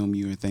to film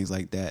you and things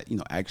like that.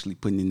 Actually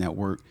putting in that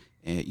work,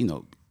 and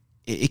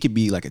it could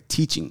be like a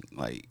teaching,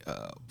 like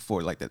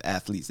for like the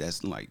athletes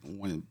that's like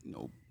want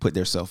to put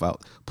their stuff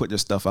out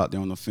there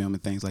on the film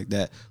and things like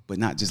that, but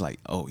not just like,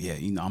 oh yeah,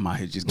 I'm out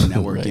here just getting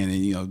that work right. in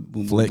and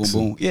boom, boom, boom,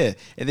 boom, yeah,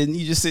 and then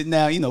you just sitting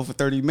down for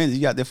 30 minutes,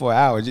 you got there for an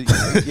hour, just,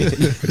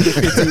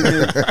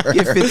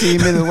 get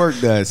 15 minutes work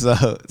done.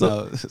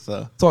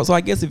 So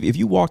I guess if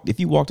you walked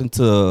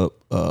into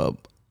a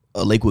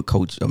Lakewood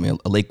coach,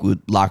 a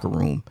Lakewood locker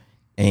room,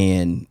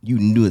 and you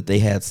knew that they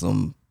had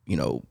some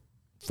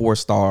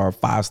 4-star,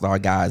 5-star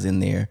guys in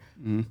there,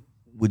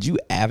 would you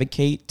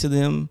advocate to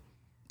them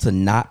to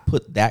not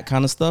put that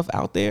kind of stuff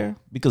out there?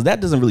 Because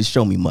that doesn't really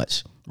show me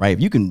much, right? If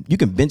you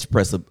can bench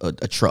press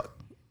a truck,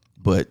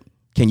 but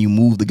can you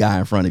move the guy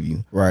in front of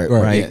you? Right.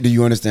 Right. Yeah. Do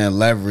you understand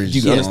leverage?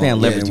 You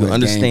understand leverage. You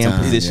understand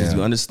positions. Yeah.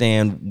 You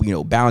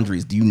understand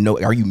boundaries. Do you know?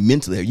 Are you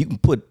mentally there? You can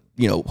put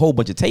a whole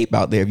bunch of tape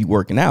out there if you're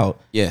working out.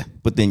 Yeah.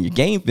 But then your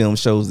game film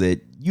shows that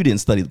you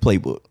didn't study the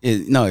playbook.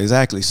 No,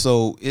 exactly.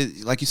 So,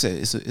 like you said,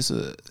 it's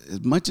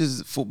as much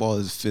as football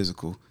is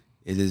physical,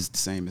 it is the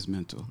same as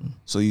mental.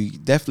 So you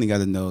definitely got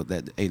to know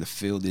that the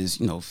field is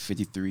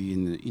 53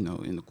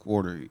 in the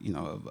quarter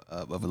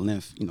of a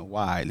length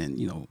wide, and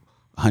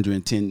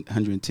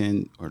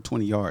 110 or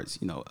 20 yards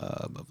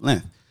of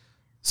length.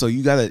 So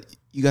you gotta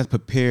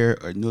prepare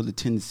or know the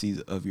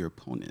tendencies of your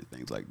opponent and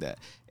things like that.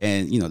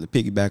 And to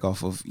piggyback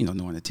off of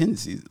knowing the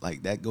tendencies,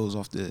 like that goes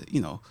off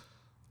the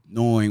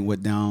knowing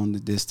what down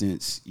the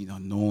distance,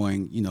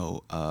 knowing,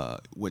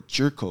 what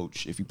your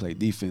coach, if you play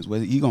defense,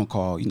 whether he gonna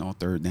call,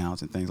 third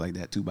downs and things like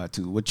that,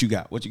 2x2, what you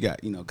got,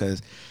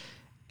 because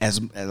as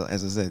I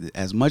said,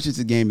 as much as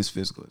the game is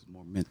physical, it's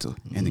more mental,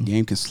 and the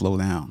game can slow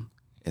down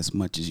as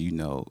much as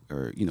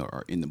or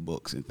are in the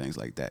books and things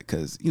like that,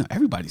 because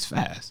everybody's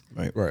fast.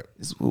 Right.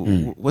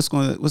 What's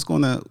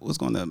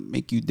gonna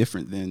make you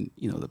different than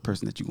the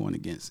person that you're going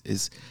against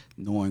is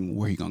knowing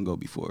where he's gonna go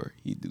before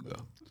he do go.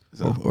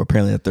 So. Or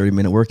apparently a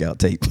 30-minute workout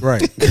tape.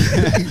 Right.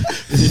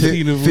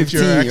 15 of which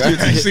you're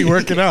actually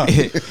working out.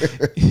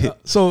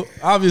 So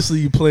obviously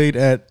you played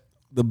at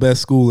the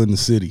best school in the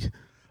city.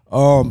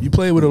 You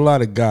played with a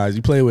lot of guys.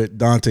 You played with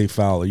Dante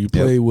Fowler. You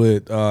played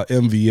with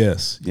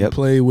MVS. You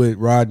played with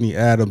Rodney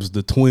Adams,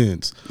 the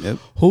twins. Yep.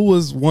 Who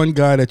was one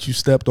guy that you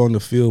stepped on the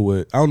field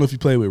with? I don't know if you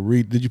played with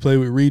Reed. Did you play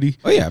with Reedy?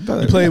 Oh yeah,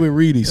 you played with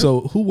Reedy. Yep. So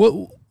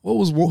who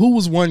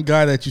was one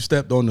guy that you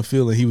stepped on the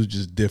field and he was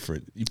just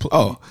different?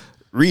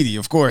 Reedy,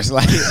 of course.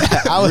 Like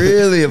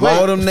really, of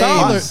all them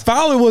names,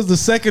 Fowler was the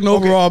second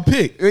overall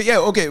pick. Yeah,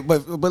 okay,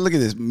 but look at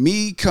this.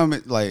 Me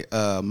coming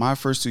my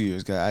first 2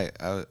 years,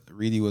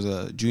 Reedy was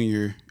a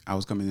junior. I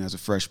was coming in as a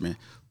freshman,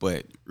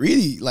 but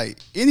Reedy, like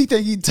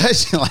anything he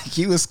touched, like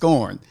he was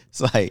scoring.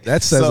 It's like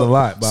that says a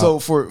lot. Bob. So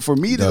for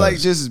me to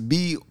just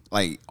be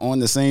like on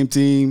the same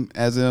team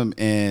as him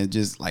and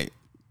just like.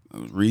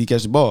 Reedy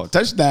catch the ball,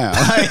 touchdown.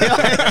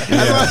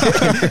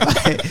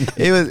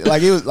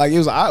 It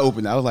was eye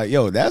opening. I was like,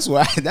 yo, that's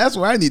where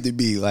I need to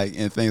be, like,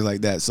 and things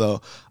like that.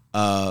 So,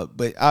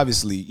 but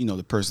obviously,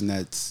 the person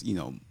that's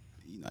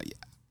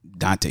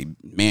Dante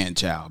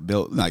man-child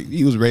built, like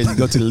he was ready to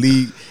go to the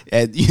league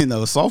at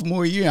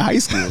sophomore year in high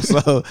school.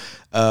 So,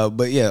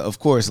 but yeah, of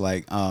course,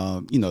 like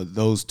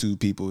those two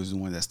people is the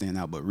one that stand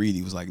out. But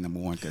Reedy was like number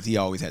one because he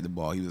always had the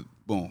ball. He was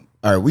boom.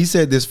 All right, we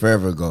said this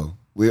forever ago.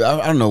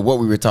 I don't know what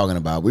we were talking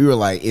about. We were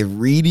like, if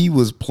Reedy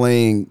was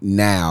playing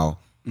now,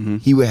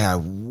 he would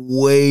have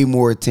way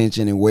more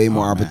attention and way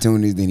more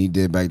opportunities than he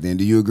did back then.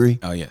 Do you agree?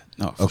 Oh yeah,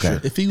 no, for Okay.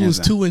 sure. If he was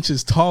 2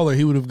 inches taller,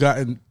 he would have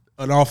gotten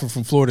an offer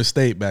from Florida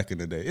State back in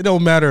the day. It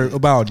don't matter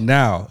about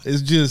now.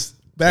 It's just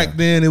back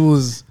then it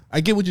was. I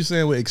get what you're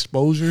saying with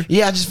exposure.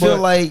 Yeah, I just feel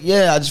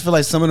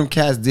like some of them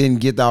cats didn't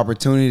get the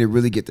opportunity to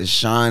really get to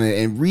shine.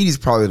 And Reedy's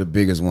probably the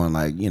biggest one.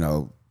 Like,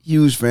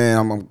 huge fan.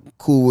 I'm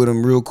cool with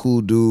him, real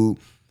cool dude.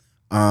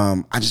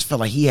 I just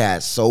felt like he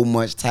had so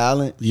much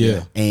talent.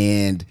 Yeah.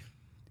 And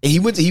he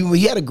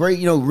had a great,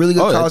 really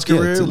good college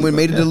career.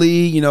 Made it to the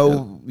league,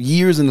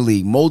 years in the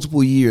league,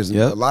 multiple years.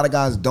 Yep. A lot of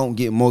guys don't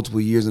get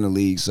multiple years in the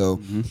league. So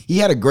he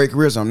had a great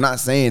career. So I'm not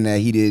saying that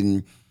he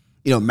didn't,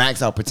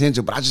 max out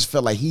potential, but I just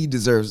felt like he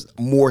deserves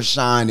more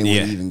shine than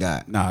what he even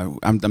got. Nah,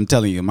 I'm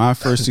telling you, my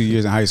first 2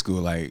 years in high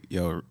school, like,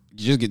 you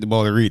just get the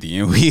ball to Reedy,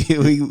 and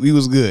we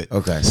was good.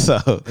 Okay.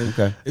 So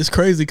It's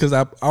crazy because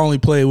I only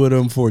played with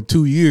him for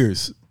 2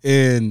 years,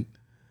 and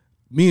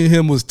me and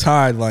him was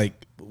tied like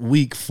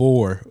week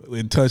 4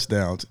 in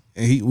touchdowns.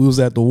 And we was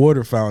at the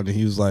water fountain, and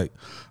he was like,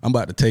 "I'm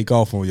about to take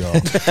off on y'all."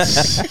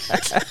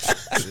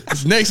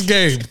 Next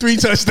game, 3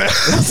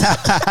 touchdowns.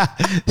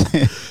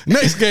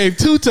 Next game,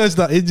 2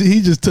 touchdowns.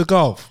 He just took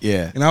off.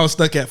 Yeah. And I was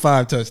stuck at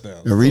 5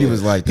 touchdowns. And Reedy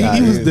was like that.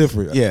 He was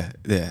different. yeah,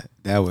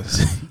 that was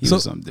he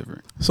was something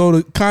different. So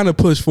to kind of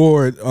push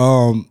forward,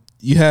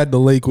 you had the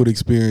Lakewood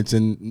experience,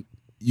 and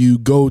you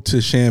go to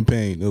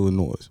Champaign,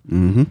 Illinois.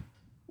 Mm-hmm.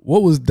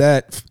 What was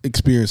that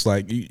experience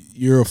like?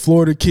 You're a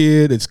Florida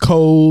kid. It's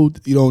cold.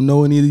 You don't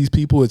know any of these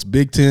people. It's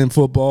Big Ten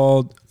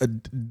football, a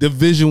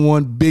Division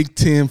I Big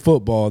Ten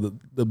football,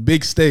 the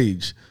big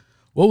stage.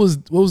 What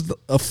was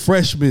a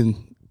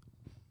freshman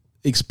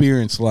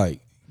experience like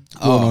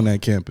going on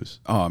that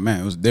campus? Oh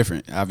man, it was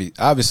different.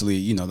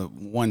 Obviously, the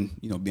one,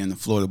 being the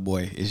Florida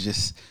boy is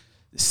just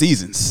the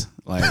seasons.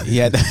 Like he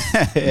had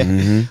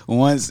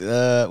once,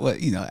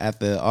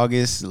 after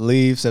August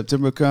leave,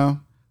 September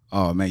come.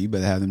 Oh man, you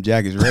better have them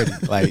jackets ready.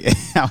 Like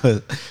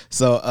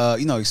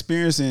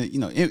experiencing,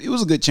 it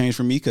was a good change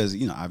for me because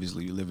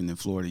obviously you're living in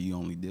Florida, you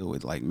only deal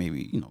with like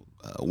maybe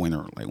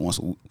winter like once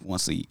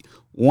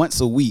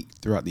a week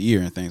throughout the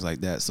year and things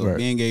like that. So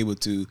being able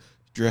to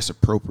dress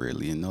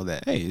appropriately and know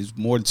that hey, there's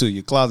more to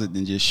your closet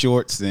than just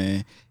shorts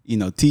and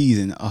tees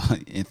and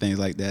things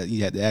like that.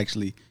 You had to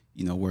actually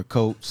wear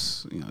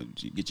coats,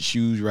 get your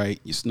shoes right,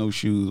 your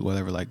snowshoes,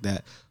 whatever like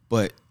that.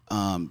 But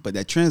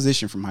that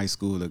transition from high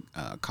school to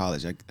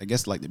college, I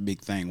guess like the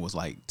big thing was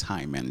like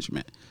time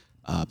management,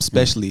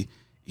 especially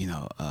you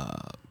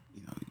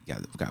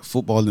got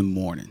football in the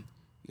morning,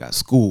 you got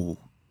school,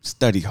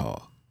 study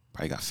hall,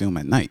 probably got film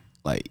at night.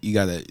 Like you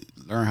got to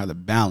learn how to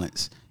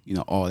balance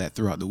all that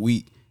throughout the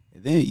week.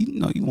 And then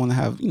you want to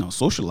have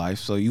social life,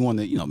 so you want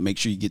to make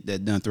sure you get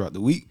that done throughout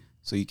the week,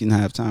 so you can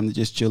have time to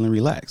just chill and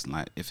relax.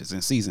 Like if it's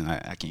in season,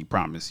 I can't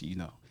promise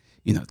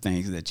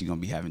things that you're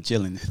gonna be having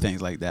chilling and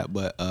things like that,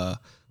 but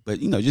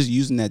just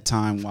using that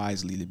time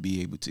wisely to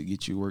be able to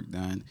get your work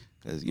done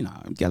because you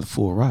got a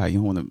full ride. You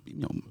don't want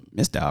to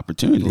miss the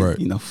opportunity, right.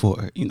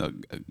 For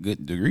a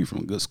good degree from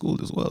a good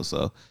school as well.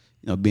 So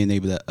being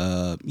able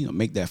to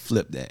make that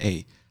flip that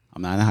hey,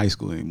 I'm not in high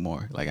school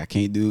anymore. Like I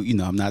can't do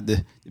I'm not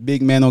the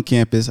big man on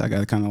campus. I got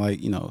to kind of like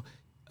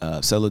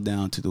settle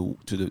down to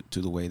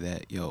the way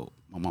that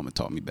my mama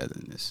taught me better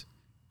than this,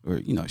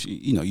 or she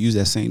use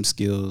that same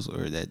skills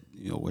or that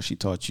what she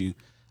taught you.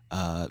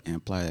 And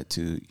apply that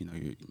to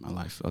my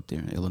life up there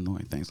in Illinois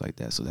and things like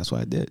that. So that's what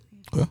I did.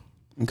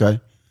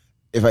 Okay.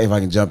 If I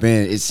can jump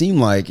in, it seemed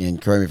like,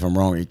 and correct me if I'm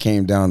wrong, it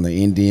came down to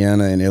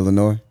Indiana and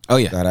Illinois. Oh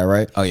yeah, got that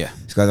right? Oh yeah,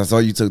 because I saw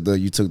you took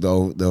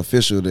the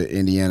official to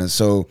Indiana.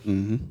 So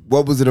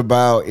what was it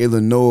about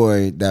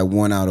Illinois that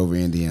won out over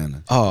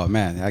Indiana? Oh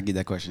man, I get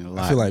that question a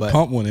lot. I feel like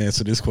Pump want to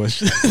answer this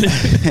question.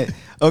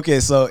 Okay,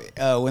 so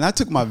when I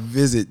took my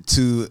visit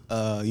to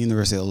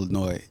University of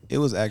Illinois, it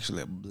was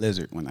actually a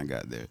blizzard when I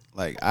got there.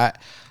 Like I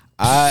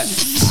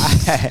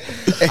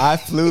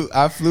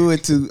flew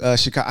into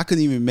Chicago. I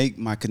couldn't even make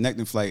my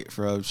connecting flight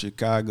from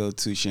Chicago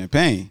to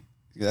Champaign.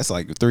 That's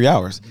like 3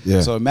 hours.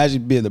 Yeah. So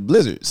imagine being a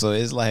blizzard. So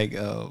it's like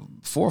a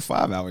 4 or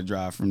 5 hour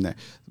drive from there.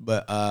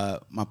 But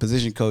my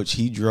position coach,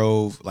 he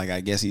drove. Like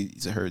I guess he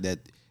heard that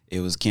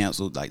it was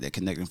canceled, like that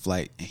connecting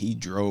flight, and he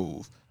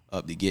drove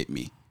up to get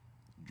me,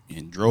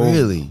 and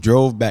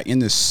drove back in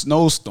the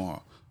snowstorm.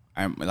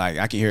 I'm like,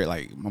 I can hear it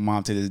like my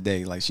mom to this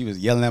day. Like she was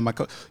yelling at my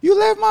coach, "You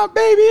left my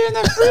baby in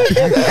the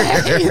freezer."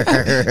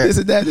 This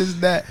and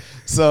that.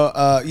 So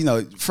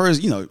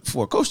first,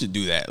 for a coach to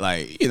do that,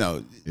 like,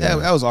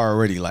 that was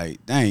already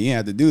like, dang, you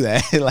have to do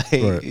that. Like,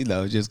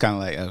 right. Just kind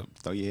of like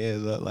throw your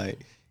heads up, like,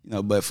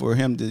 but for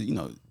him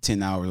to,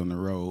 10 hours on the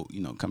road,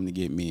 coming to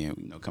get me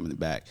and, coming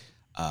back,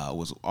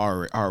 was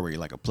already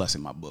like a plus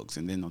in my books.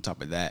 And then on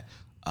top of that,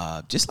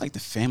 just like the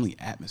family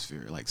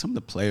atmosphere, like some of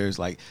the players,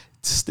 like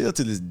still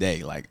to this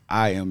day, like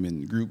I am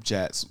in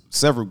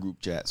several group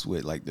chats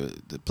with like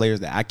the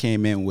players that I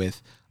came in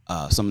with,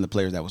 some of the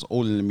players that was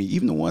older than me,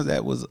 even the ones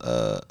that was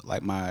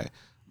like my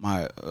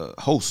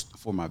host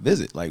for my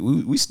visit. Like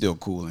we still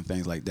cool and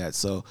things like that.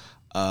 So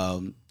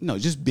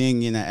just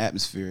being in that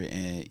atmosphere,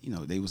 and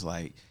they was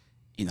like,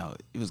 it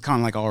was kind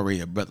of like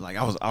already, but like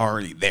I was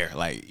already there,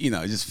 like it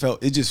just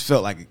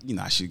felt like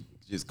I should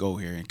just go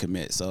here and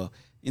commit. So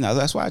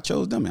that's why I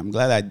chose them. I'm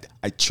glad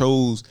I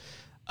chose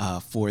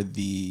for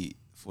the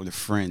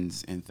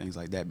friends and things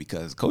like that,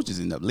 because coaches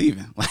end up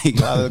leaving. Like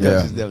a lot of the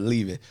coaches end up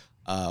leaving.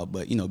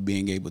 But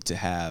being able to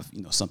have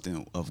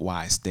something of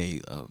why I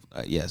stayed.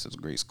 Yes, it's a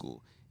great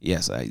school.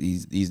 Yes,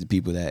 these are the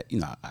people that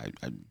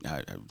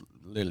I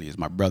literally is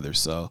my brother.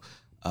 So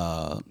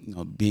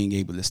being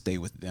able to stay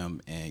with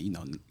them,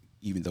 and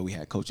even though we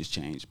had coaches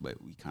change, but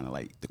we kind of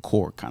like the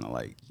core, kind of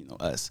like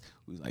us.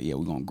 We was like, yeah,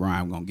 we're gonna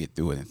grind, we're gonna get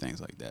through it, and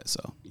things like that.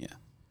 So yeah.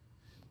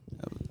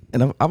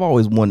 And I've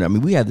always wondered. I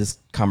mean, we had this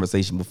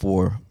conversation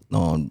before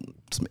on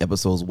some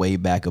episodes way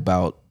back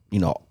about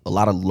a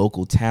lot of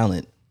local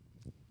talent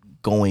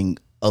going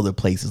other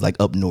places, like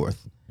up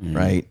north,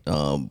 right?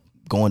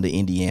 Going to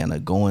Indiana,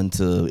 going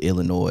to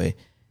Illinois,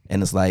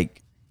 and it's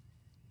like,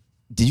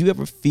 did you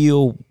ever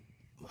feel,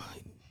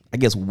 I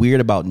guess,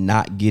 weird about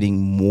not getting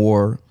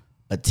more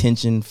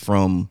attention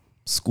from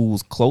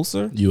schools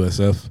closer?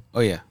 USF. Oh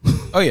yeah.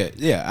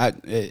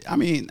 I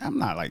mean, I'm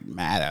not like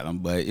mad at them,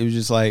 but it was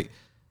just like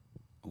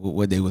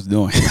what they was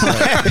doing.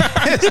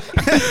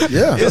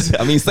 Yeah,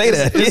 I mean, say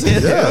that.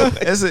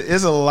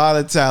 It's a lot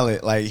of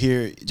talent like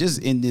here,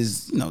 just in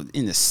this,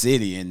 in the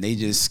city, and they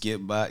just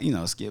skip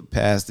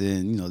past it,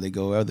 and they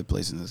go other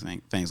places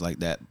and things like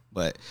that.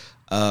 But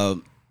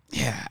I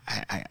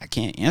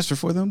can't answer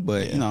for them,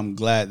 but I'm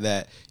glad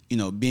that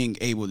being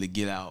able to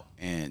get out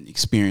and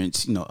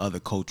experience other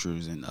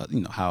cultures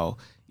and how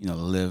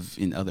live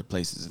in other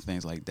places and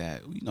things like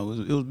that. It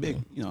was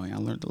big. And I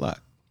learned a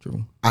lot.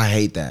 True. I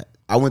hate that.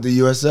 I went to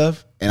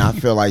USF, and I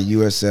feel like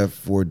USF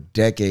for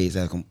decades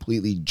has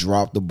completely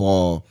dropped the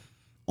ball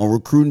on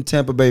recruiting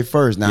Tampa Bay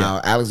first. Now,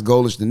 Alex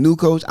Golesh, the new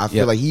coach, I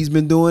feel like he's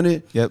been doing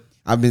it. Yep.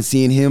 I've been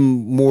seeing him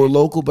more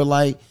local, but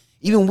like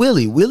even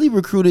Willie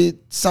recruited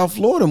South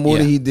Florida more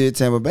than he did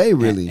Tampa Bay,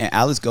 really. And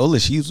Alex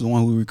Golesh, he was the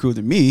one who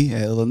recruited me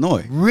at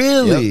Illinois.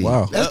 Really? Yep.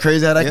 Wow. That's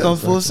crazy how that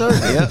comes full circle.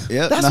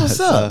 Yep. That's what's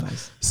up.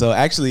 So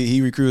actually,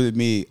 he recruited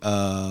me.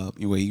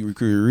 He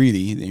recruited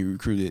Reedy. Then he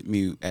recruited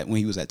me when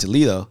he was at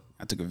Toledo.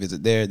 I took a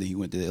visit there. Then he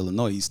went to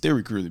Illinois. He still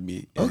recruited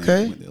me.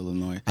 Okay. Went to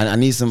Illinois. I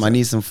need some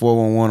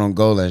 411 on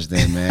Golesh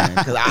then, man.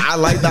 Because I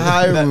like the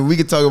hire. We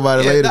can talk about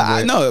it later.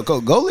 I know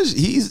Golesh.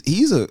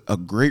 He's a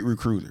great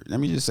recruiter. Let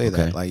me just say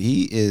that. Like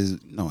he is,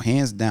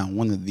 hands down,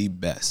 one of the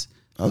best.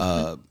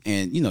 Okay.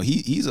 And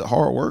he's a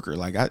hard worker.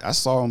 Like I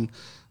saw him,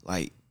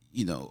 like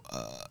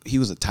he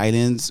was a tight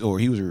ends, or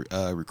he was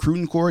a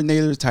recruiting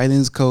coordinator, tight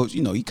ends coach.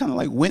 He kind of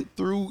like went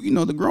through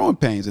the growing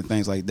pains and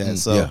things like that.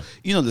 So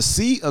to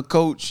see a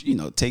coach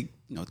take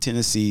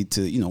Tennessee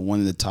to one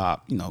of the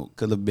top,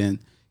 could have been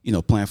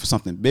playing for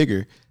something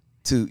bigger,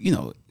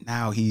 to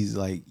now he's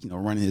like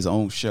running his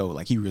own show.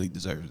 Like he really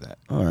deserves that.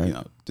 All right,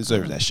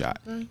 deserves that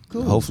shot.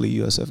 Cool. Hopefully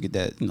USF get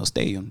that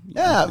stadium.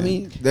 Yeah, I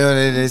mean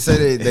they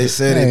said they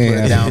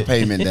put a down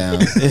payment down.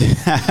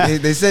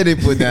 they said they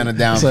put down a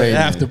down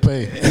payment.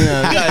 Afterpay.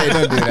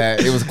 Don't do that.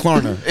 It was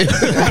Klarna.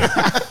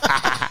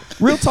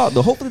 Real talk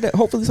though.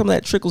 Hopefully some of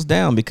that trickles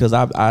down, because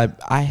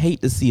I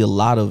hate to see a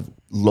lot of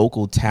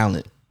local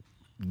talent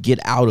get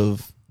out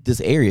of this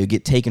area,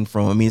 get taken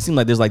from. I mean, it seems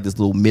like there's like this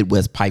little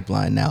Midwest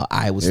pipeline now.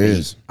 Iowa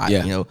State,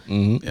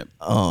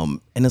 and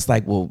it's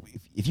like, well,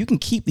 if you can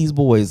keep these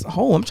boys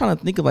home, I'm trying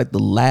to think of like the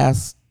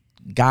last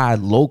guy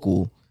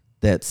local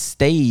that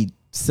stayed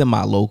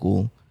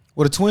semi-local.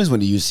 Well, the Twins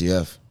went to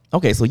UCF.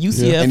 Okay, so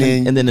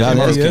UCF and then the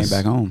Valdez came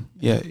back home.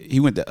 Yeah, he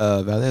went to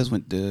Valdez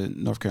went to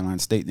North Carolina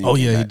State. Then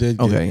he did.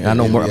 Okay, I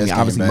know.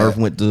 Obviously Murph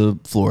went to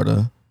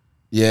Florida.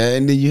 Yeah,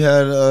 and then you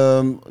had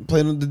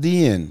playing on the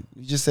DN.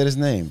 You just said his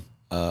name.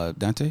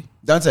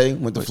 Dante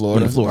went to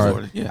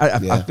Florida. Yeah.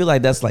 I feel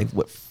like that's like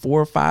what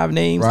 4 or 5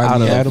 names Rodney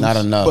out of Adams. Not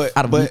enough.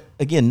 But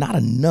again, not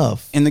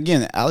enough. And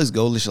again, Alex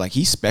Golesh, like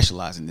he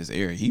specialized in this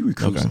area. He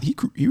recruits.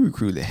 He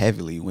recruited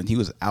heavily when he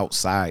was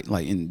outside,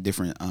 like in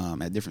different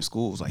at different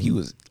schools. Like he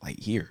was like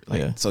here,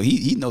 like so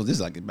he knows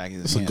this like back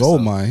in his hand. It's a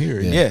gold mine here.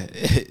 Yeah,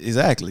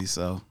 exactly.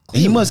 So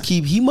he must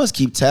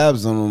keep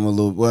tabs on him a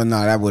little. Well,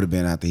 no, that would have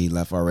been after he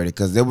left already,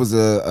 because there was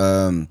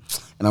a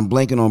and I'm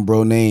blanking on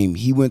bro name.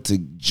 He went to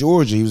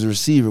Georgia. He was a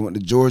receiver. Went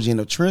to Georgia,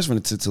 ended up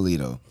transferring to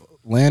Toledo.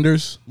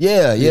 Landers.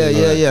 Yeah.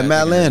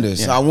 Matt Landers.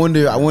 Yeah. So I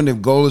wonder if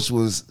Golesh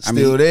was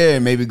still there,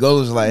 and maybe Golesh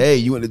was like, "Hey,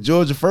 you went to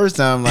Georgia first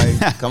time.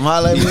 Like, come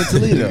holler at me in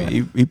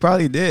Toledo." He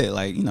probably did.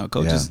 Like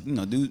coaches,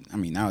 do. I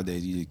mean,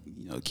 nowadays you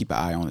keep an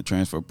eye on the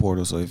transfer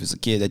portal. So if it's a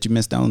kid that you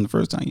missed out on the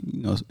first time,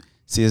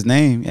 see his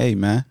name. Hey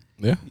man,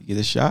 you get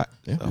a shot.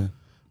 Yeah. So.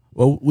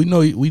 Well, we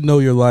know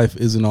your life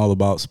isn't all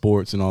about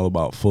sports and all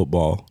about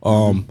football.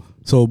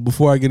 So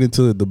before I get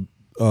into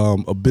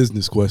a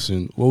business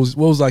question, what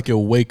was like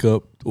your wake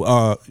up,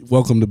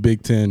 welcome to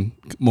Big Ten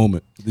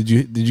moment? Did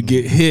you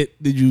get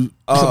hit? Did you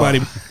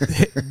somebody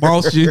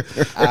boss you?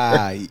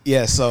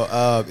 Yeah.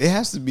 So it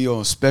has to be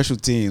on special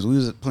teams. We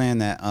was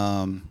playing at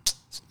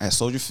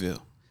Soldier Field.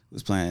 We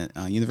was playing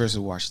University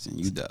of Washington,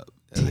 UW.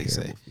 as they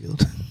say.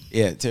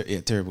 Yeah,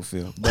 terrible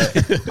field. But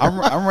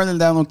I'm running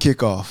down on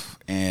kickoff,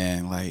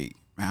 and like,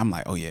 man, I'm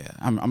like, oh yeah,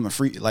 I'm a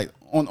free. Like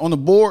on the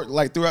board,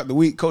 like throughout the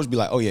week, coach be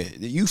like, oh yeah,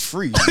 you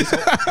free.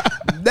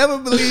 Never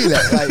believe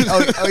that. Like,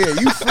 oh yeah,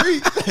 you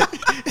free.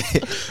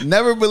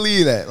 Never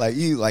believe that. Like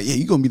yeah,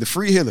 you gonna be the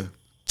free hitter.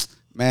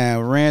 Man,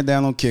 ran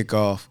down on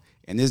kickoff.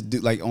 And this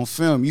dude, like on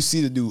film, you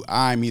see the dude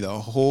eyeing me the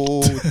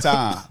whole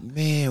time.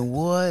 Man,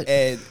 what?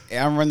 And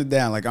I'm running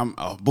down like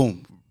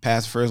boom,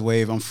 pass first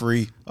wave, I'm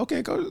free.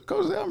 Okay, coach,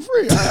 I'm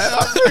free. All right,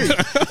 I'm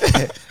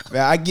free.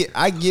 Man,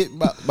 I get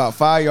about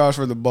 5 yards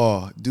from the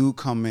ball. Dude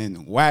come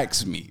in,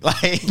 whacks me,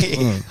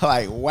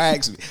 like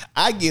whacks me.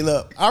 I get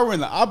up, I run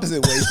the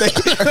opposite way,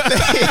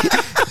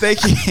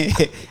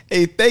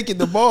 thinking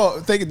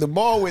the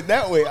ball went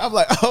that way. I'm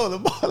like, oh, the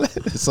ball.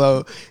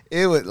 So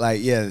it was like,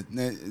 yeah.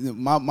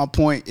 My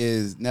point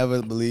is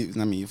never believe.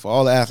 I mean, for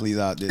all the athletes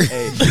out there,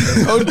 hey,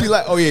 coach be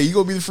like, oh yeah, you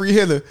gonna be the free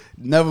hitter.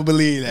 Never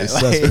believe that.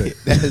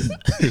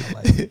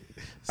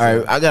 All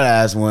right, I gotta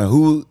ask one.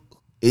 Who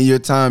in your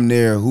time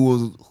there?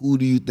 Who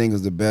do you think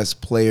is the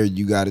best player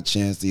you got a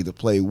chance to either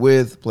play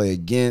with, play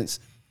against?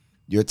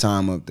 Your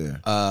time up there.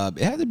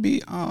 It had to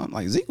be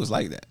like Zeke was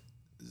like that.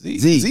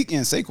 Zeke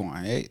and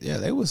Saquon, yeah,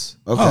 they was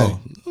okay.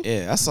 Oh,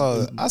 yeah, I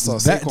saw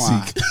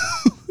Saquon.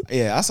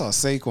 Yeah, I saw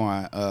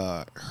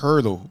Saquon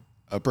hurdle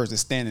a person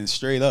standing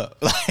straight up.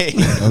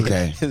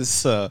 Okay.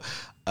 So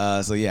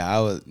yeah,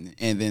 I was,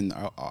 and then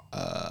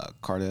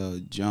Cardell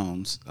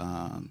Jones,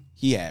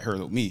 he had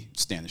hurdled me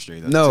standing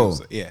straight up. No. Too,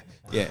 so yeah.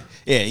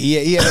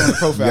 He had on the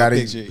profile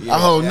picture. Yeah,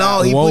 oh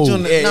no, he put you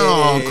on the.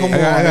 No, come on,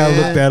 I gotta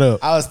look that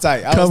up. I was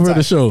tight. Cover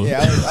the show.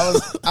 Yeah,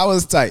 I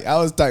was tight. I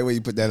was tight when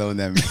you put that on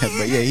that, man.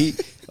 But yeah, he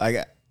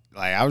like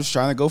I was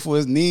trying to go for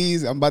his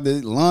knees. I'm about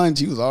to lunge.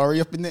 He was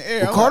already up in the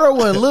air. Well, Carter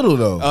wasn't little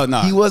though. Oh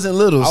no, he wasn't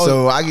little.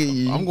 So I get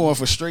you. I'm going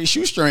for straight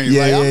shoestrings.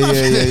 Yeah.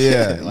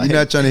 Like, you're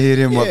not trying to hit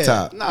him up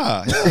top.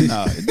 Nah.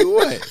 Do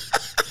what?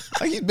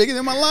 Like he's bigger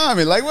than my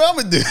lineman. Like what I'm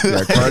gonna do?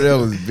 Yeah, Cardell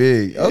was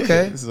big.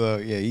 Okay. So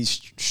yeah, he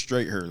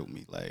straight hurdled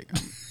me. Like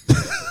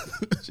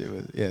shit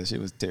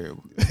was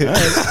terrible.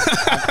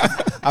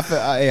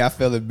 I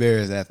felt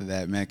embarrassed after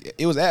that, man.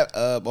 It was at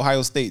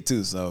Ohio State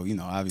too, so you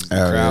know, obviously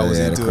the crowd was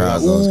into it. The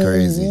crowd was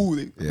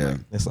crazy. Yeah,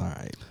 that's all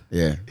right.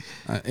 Yeah,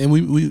 and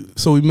we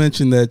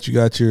mentioned that you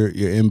got your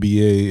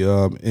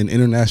MBA in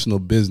international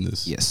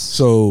business. Yes.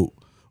 So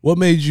what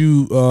made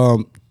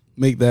you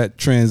make that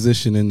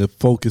transition into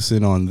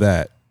focusing on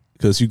that?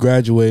 Because you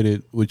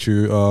graduated with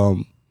your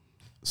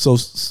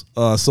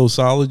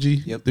sociology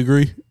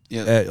degree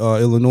at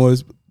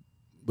Illinois,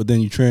 but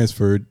then you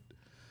transferred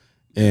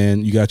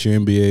and you got your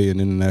MBA in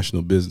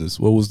international business.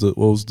 What was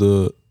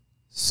the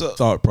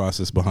thought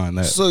process behind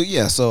that?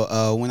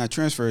 So when I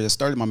transferred, I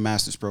started my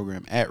master's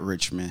program at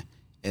Richmond,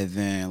 and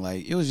then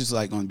like it was just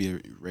like going to be a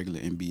regular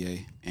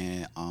MBA,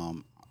 and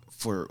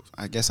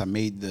I guess I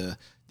made the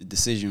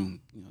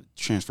decision, you know,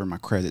 to transfer my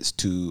credits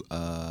to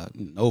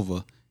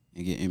Nova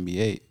and get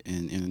MBA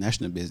in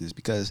international business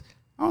because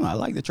I don't know, I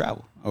like to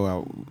travel.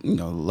 Or you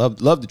know,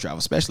 love to travel,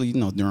 especially, you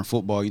know, during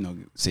football, you know,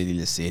 city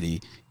to city,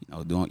 you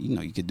know, doing, you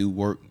know, you could do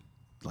work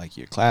like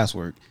your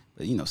classwork,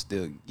 but you know,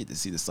 still get to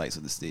see the sights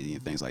of the city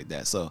and things like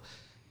that. So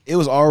it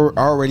was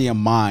already in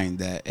mind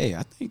that, hey,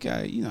 I think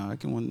I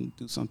can want to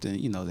do something,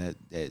 you know,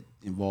 that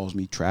involves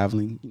me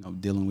traveling, you know,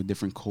 dealing with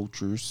different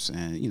cultures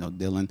and, you know,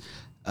 dealing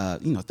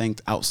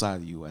things outside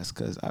of the US,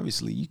 because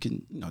obviously you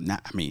can, you know,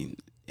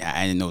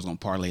 I didn't know it was gonna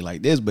parlay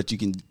like this, but you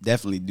can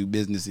definitely do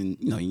business in,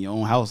 you know, in your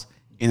own house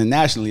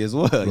internationally as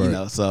well, right. You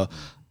know. So,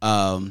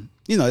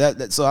 you know,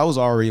 that so I was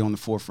already on the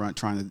forefront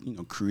trying to, you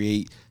know,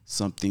 create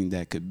something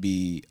that could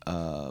be,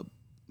 an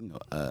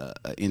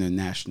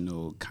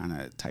international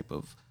kind of type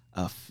of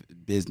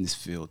business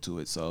feel to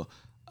it. So,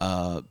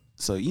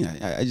 you know,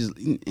 I just,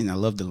 and I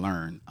love to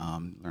learn.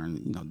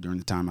 You know, during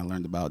the time I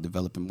learned about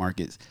developing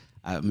markets,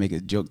 I make a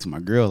joke to my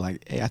girl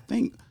like, hey, I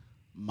think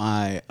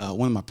my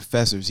one of my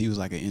professors, he was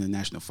like an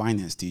international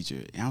finance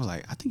teacher, and I was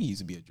like, I think he used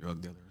to be a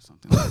drug dealer or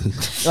something.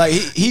 Like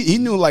he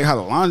knew like how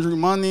to launder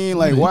money,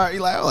 like why?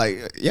 Like I was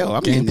like, yo,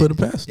 I can't put it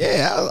past.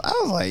 Yeah, I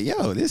was like,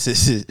 yo, this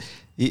is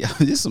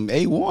some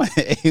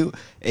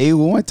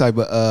A1 type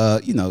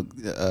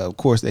of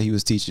course that he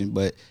was teaching,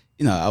 but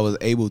you know, I was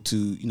able to,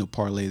 you know,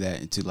 parlay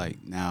that into like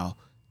now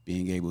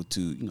being able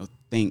to, you know,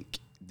 think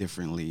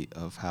differently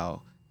of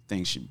how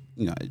things should,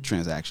 you know,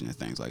 transaction and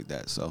things like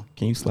that. So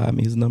can you slide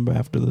me his number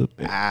after the?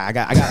 I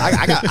got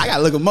to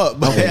look him up,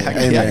 but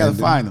I gotta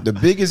find him. The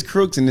biggest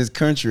crooks in this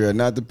country are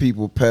not the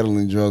people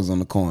peddling drugs on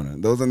the corner.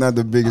 Those are not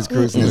the biggest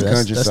crooks in this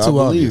country. That's so too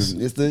I believe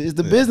obvious. it's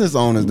the business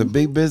owners, the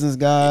big business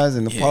guys,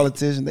 and the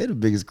politicians. They the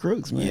biggest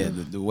crooks, man. Yeah,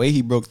 the way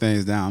he broke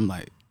things down, I'm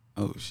like,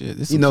 oh shit,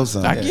 this you know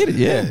something. I get it.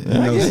 Yeah,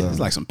 I get it. It's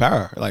like some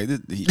power. Like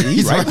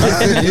he's right.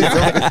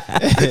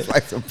 It's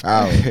like some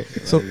power.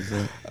 So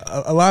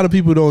a lot of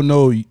people don't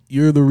know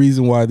you're the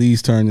reason why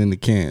these turned into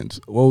cans.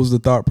 What was the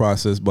thought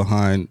process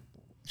behind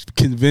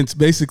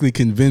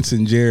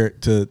convincing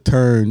Jared to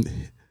turn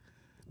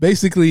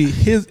basically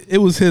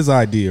it was his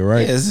idea,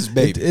 right? Yeah, this is his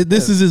baby.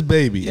 This is his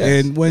baby.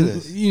 Yes, and when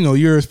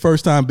you're a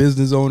first time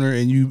business owner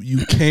and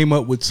you came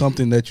up with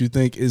something that you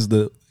think is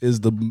the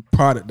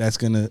product that's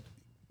gonna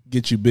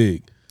get you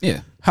big.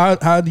 Yeah.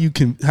 How did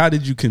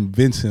you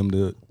convince him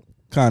to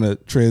kind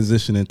of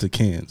transition into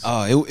cans?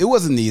 It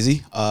wasn't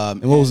easy.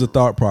 And what was the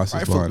thought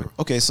process behind it?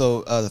 Okay,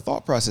 so the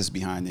thought process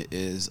behind it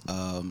is,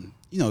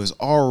 it's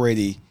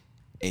already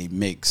a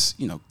mix,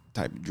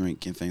 type of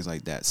drink and things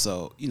like that.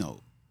 So,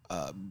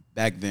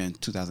 back then,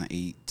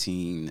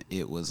 2018,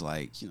 it was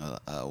like,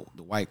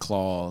 the White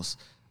Claws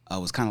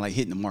was kind of like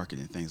hitting the market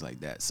and things like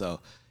that. So,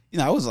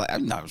 I was like,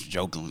 I was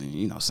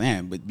joking,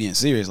 saying, but being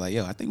serious, like,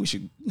 yo, I think we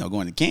should, go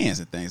into cans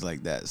and things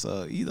like that.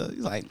 So, he's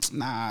like,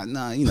 nah,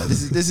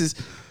 this is.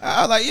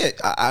 I was like, yeah,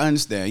 I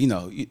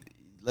understand,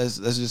 let's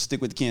just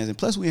stick with the cans, and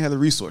plus we have the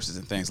resources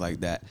and things like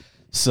that.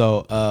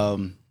 So,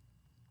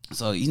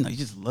 you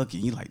just look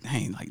and you're like,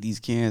 dang, like these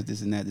cans,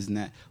 this and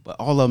that, but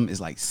all of them is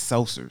like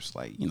seltzers,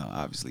 like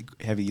obviously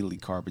heavily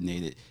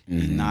carbonated,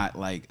 and not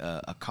like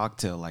a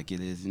cocktail like it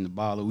is in the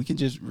bottle. We can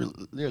just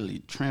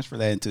literally transfer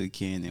that into a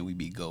can and we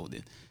be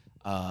golden.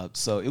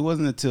 So it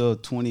wasn't until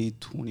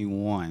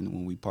 2021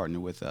 when we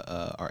partnered with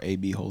our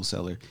AB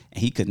wholesaler,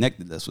 and he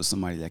connected us with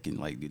somebody that can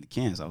like do the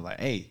cans. I was like,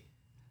 hey,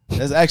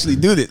 let's actually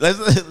do this.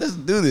 Let's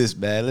do this,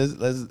 man.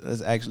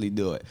 Let's actually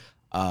do it.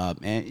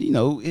 And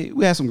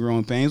we had some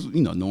growing pains,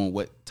 knowing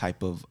what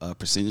type of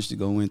percentage to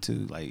go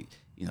into. Like,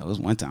 it was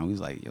one time we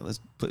was like, yo, let's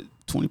put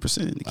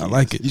 20% in the cans. I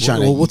like it. You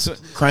trying to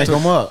crank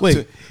them up?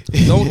 Wait,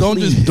 don't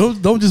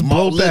just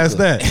blow past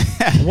that.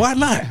 Why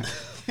not?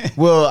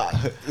 Well,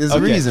 there's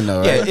a reason though,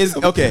 right? Yeah, it's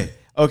okay.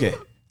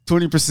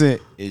 20%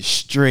 is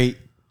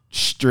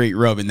straight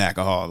rubbing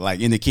alcohol, like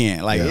in the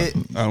can. Like I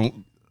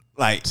don't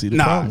like see the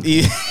nah.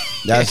 problem.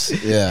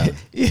 That's yeah.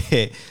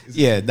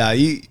 Nah,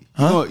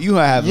 you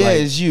have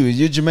it's you.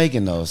 You're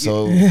Jamaican though,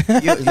 so you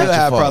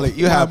have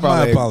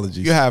My apologies.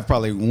 You have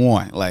probably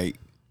one, like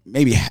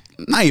maybe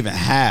not even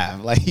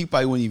half. Like you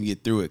probably wouldn't even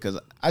get through it because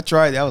I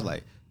tried it. I was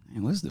like,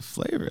 man, what's the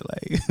flavor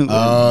like?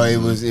 Oh, it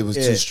was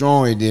too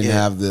strong. It didn't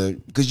have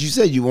because you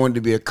said you wanted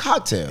to be a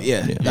cocktail.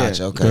 Yeah.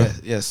 Gotcha. Okay.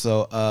 Yeah.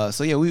 So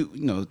yeah, we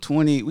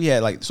 20. We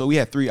had we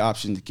had three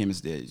options. The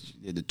chemist did. She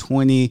did the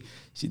 20.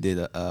 She did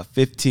a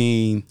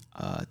 15,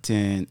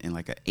 10, and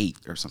like an 8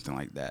 or something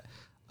like that.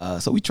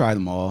 So we tried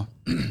them all,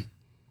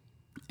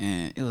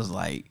 and it was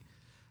like,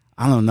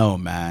 I don't know,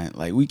 man.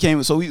 Like we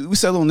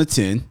settled on the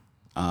 10,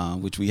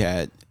 which we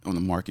had on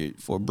the market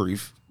for a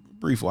brief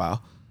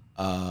while.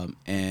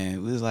 And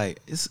it was like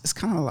it's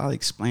kind of a lot of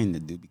explaining to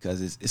do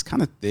because it's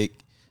kind of thick,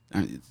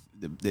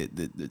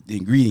 the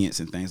ingredients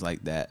and things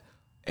like that,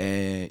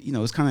 and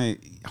it's kind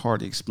of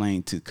hard to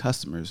explain to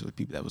customers or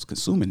people that was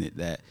consuming it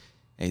that,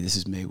 hey, this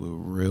is made with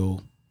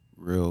real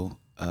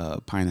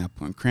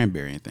pineapple and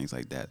cranberry and things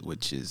like that,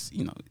 which is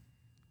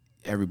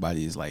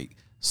everybody is like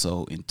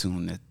so in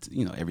tune that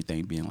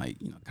everything being like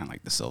kind of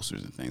like the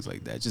seltzers and things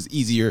like that, it's just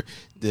easier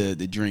to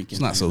drink. It's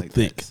not so like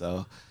thick.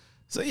 That.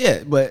 So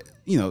yeah, but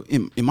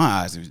in my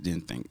eyes, I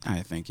didn't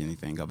think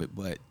anything of it.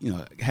 But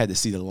I had to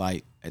see the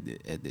light at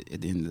the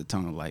end of the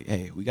tunnel. Like,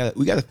 hey, we got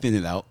to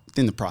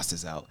thin the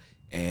process out,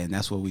 and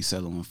that's what we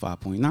settled on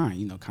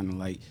 5.9. Kind of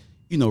like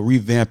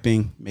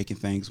revamping, making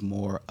things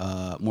more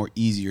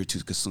easier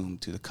to consume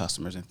to the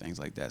customers and things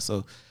like that.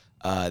 So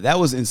that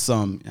was in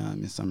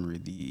summary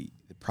the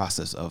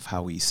process of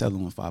how we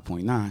settled on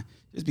 5.9.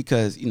 Just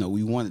because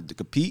we wanted to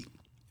compete,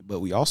 but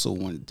we also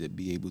wanted to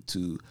be able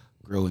to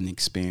grow and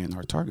expand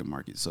our target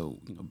market. So,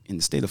 in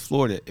the state of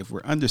Florida, if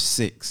we're under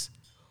 6,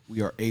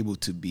 we are able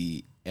to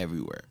be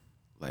everywhere.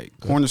 Like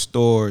corner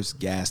stores,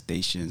 gas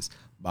stations,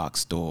 box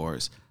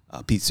stores,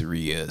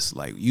 pizzerias,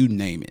 like you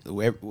name it.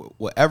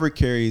 Whatever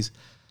carries,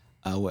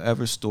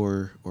 whatever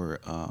store or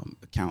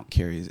account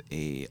carries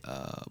a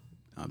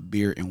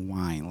beer and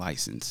wine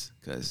license,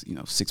 because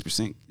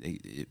 6%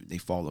 they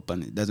fall up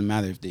under it. Doesn't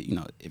matter if they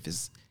if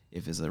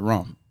it's a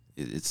rum.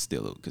 It's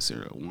still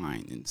considered a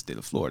wine in the state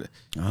of Florida.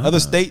 Other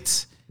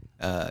states,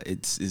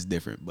 it's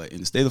different. But in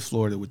the state of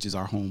Florida, which is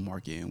our home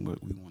market and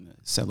what we want to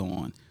settle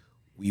on,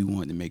 we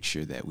want to make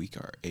sure that we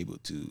are able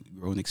to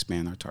grow and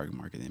expand our target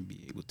market and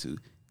be able to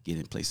get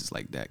in places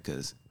like that.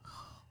 Because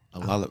a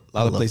lot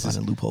of places,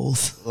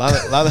 loopholes. a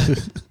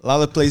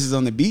lot of places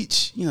on the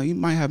beach, you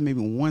might have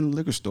maybe one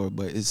liquor store,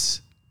 but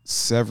it's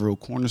several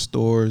corner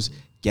stores,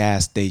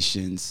 gas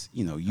stations,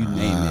 you name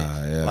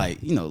it. Yeah.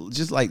 Like,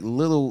 just like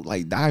little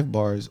like dive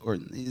bars, or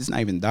it's not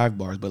even dive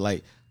bars, but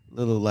like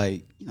little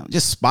like,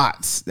 just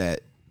spots that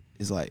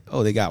is like,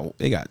 oh, they got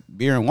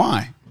beer and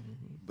wine.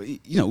 But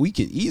we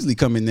can easily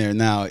come in there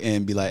now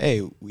and be like,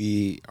 hey,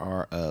 we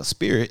are a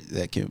spirit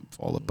that can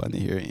fall up under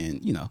here,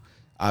 and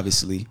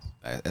obviously,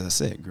 as I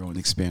said, grow and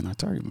expand our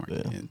target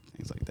market and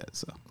things like that.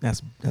 So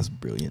that's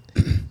brilliant.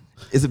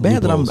 Is it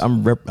bad that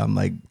I'm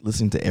like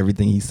listening to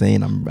everything he's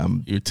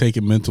saying? You're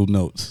taking mental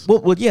notes.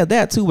 Well, yeah,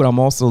 that too. But I'm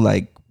also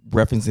like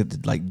referencing to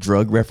like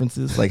drug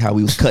references, like how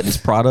he was cutting his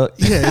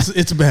product. Yeah,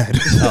 it's bad.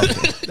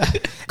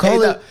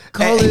 Call it.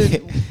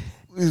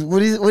 What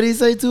did he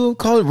say to him?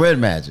 Call it red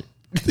magic.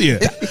 Yeah,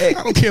 I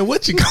don't care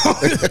what you call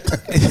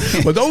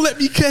it, but don't let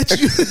me catch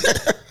you.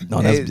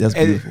 No, that's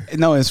beautiful.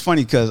 No, it's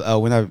funny because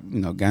when I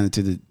got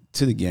into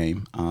the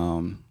game,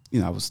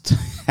 I was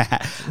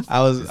I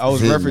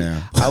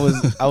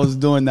was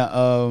doing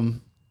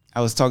the I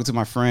was talking to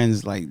my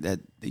friends like that,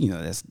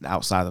 that's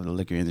outside of the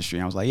liquor industry.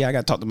 And I was like, yeah, I got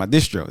to talk to my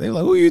distro. They were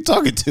like, who are you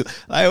talking to?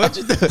 Like, what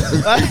you doing?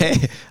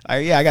 like,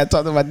 yeah, I got to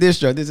talk to my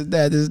distro. This is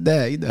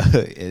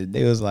that. And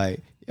they was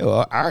like, yo,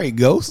 all right,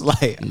 Ghost.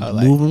 Like, I was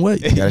like, moving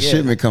weight. Got a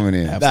shipment coming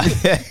in.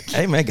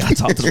 Hey man, gotta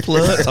talk to the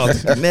plug, talk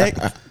to the neck.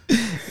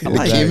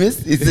 The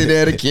chemist. Is it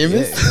at a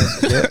chemist?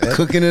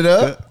 Cooking it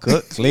up.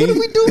 Cook, clean. What are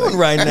we doing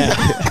right now?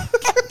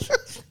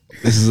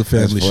 This is a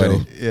family show.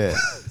 yeah.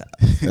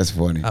 That's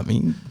funny. I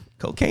mean,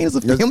 cocaine is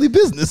a family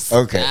business.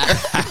 Okay.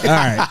 All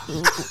right.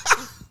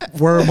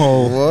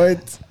 Wormhole.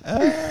 What?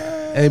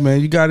 Hey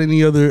man, you got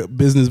any other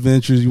business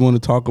ventures you want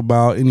to talk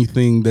about?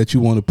 Anything that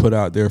you want to put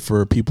out there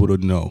for people to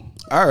know?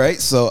 All right.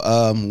 So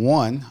me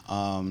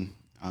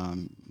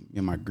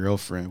and my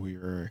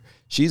girlfriend,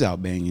 she's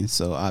out banging.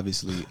 So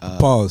obviously,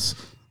 Pause.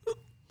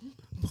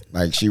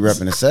 Like she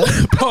repping the set?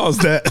 Pause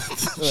that.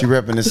 She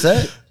repping the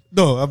set?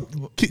 No,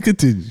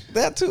 continue.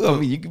 That too. I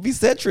mean, you could be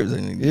set trips.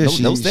 Yeah,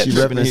 No set she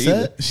tripping repping the here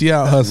either. set? She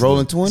out hustling.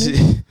 Rolling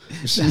 20?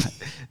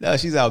 No,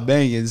 she's out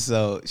banging.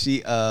 So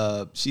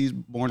she's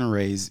born and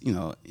raised,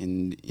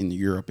 in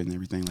Europe and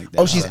everything like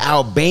that. Oh, she's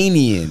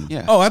Albanian.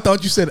 Yeah. Oh, I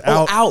thought you said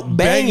Out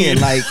banging.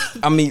 Like,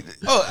 I mean,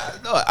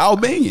 out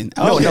banging.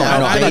 No,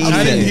 I didn't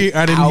hear it.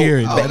 I didn't hear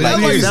It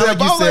it. sounded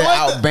like you said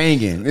out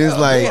banging. It's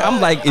like I'm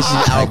like, is she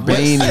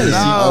Albanian.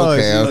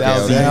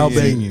 Okay.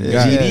 Albanian.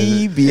 Got it.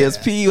 GD,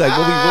 BSP, like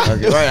what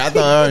we Okay, right, I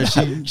thought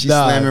she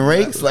slamming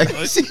rakes like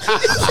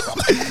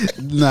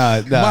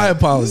Nah. My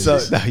apologies. So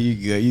no,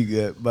 you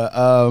good. But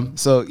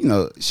so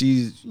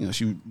she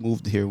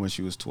moved here when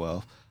she was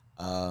 12,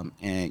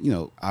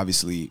 and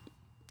obviously,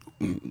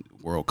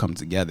 world come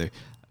together.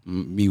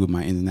 Me with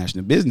my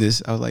international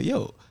business, I was like,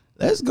 yo,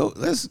 let's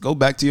go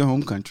back to your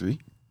home country,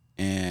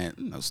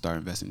 and start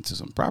investing into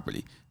some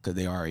property because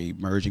they are an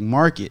emerging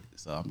market.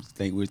 So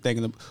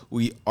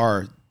we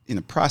are in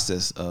the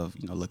process of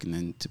looking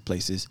into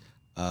places,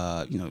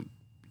 trying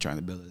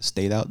to build a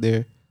estate out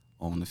there,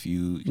 own a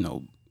few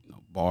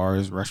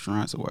bars,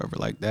 restaurants, or whatever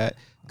like that.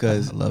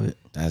 Because I love it.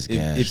 That's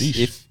gas.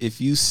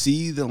 If you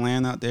see the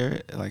land out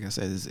there, like I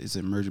said, it's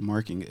an emerging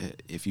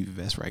market. If you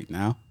invest right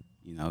now,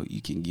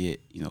 you can get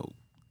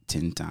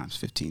 10 times,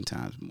 15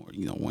 times more.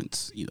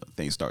 Once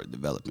things start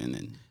developing,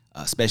 and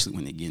especially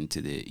when they get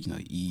into the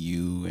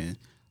EU and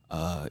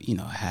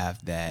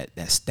have that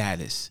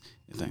status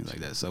and things like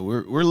that. So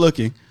we're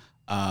looking.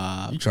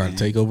 You trying to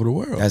take over the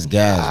world? That's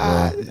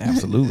gas, bro.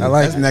 Absolutely. I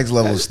like That's next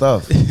level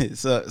stuff.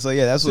 so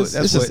yeah, that's what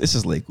It's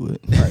just Lakewood.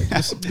 Right.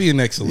 Just being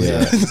excellent.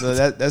 Yeah. So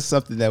that's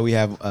something that we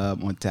have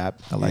on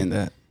tap. I like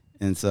that.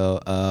 And so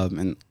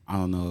and I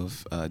don't know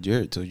if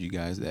Jared told you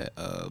guys that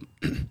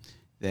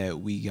that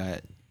we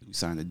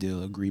signed a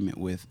deal agreement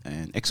with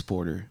an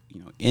exporter,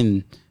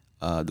 in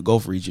the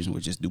Gulf region,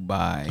 which is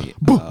Dubai,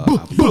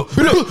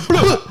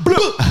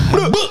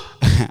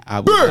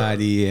 Abu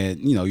Dhabi,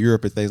 and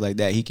Europe and things like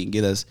that. He can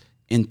get us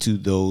into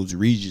those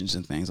regions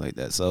and things like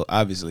that. So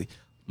obviously,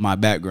 my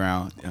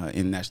background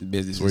international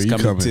business is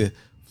coming to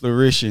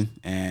fruition,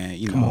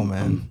 and Come on,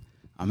 man.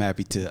 I'm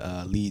happy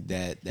to lead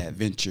that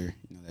venture,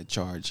 that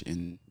charge,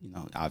 and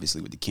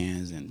obviously with the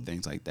cans and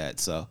things like that.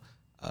 So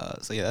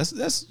yeah,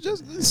 that's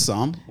just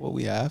some what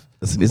we have.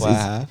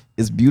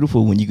 It's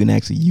beautiful when you can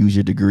actually use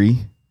your degree.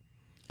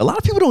 A lot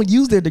of people don't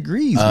use their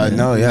degrees. Man.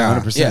 No, yeah,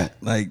 100%. Yeah,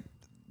 like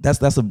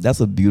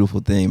that's a beautiful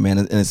thing, man,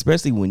 and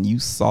especially when you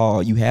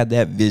had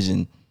that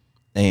vision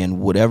and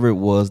whatever it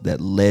was that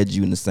led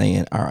you into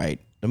saying, all right,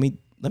 let me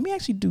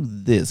actually do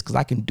this because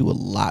I can do a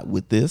lot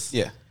with this.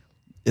 Yeah.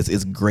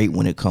 It's great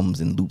when it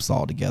comes and loops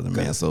all together,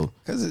 man. So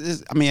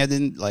because I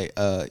didn't like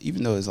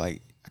even though it's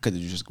like I could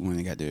have just went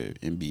and got the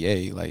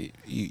MBA. Like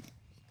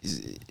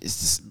it's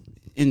just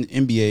in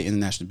MBA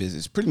international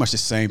business, pretty much the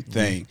same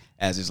thing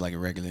as it's like a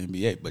regular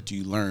MBA, but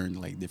you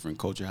learn like different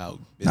culture how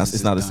business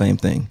it's not the same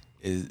thing.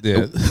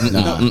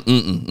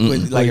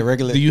 Like a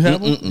regular. Do you have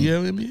one? Do you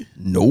have MBA?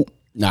 Nope.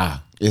 Nah,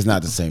 it's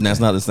not the same. That's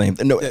not the same.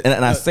 No,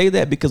 and I say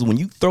that because when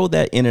you throw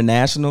that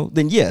international,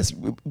 then yes,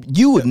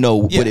 you would know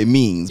what it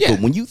means. Yeah.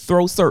 But when you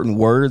throw certain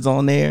words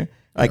on there,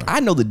 like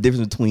I know the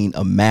difference between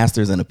a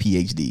master's and a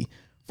PhD.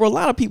 For a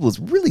lot of people, it's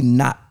really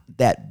not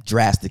that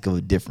drastic of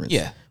a difference.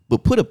 Yeah.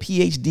 But put a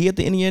PhD at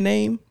the end of your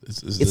name,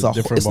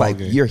 it's like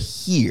you're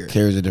here.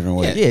 Carries a different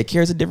weight. Yeah, it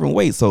carries a different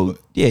weight. So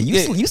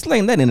you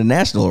slang that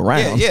international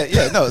around.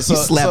 Yeah. No, so you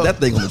slap that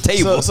thing on the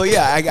table. So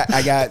yeah,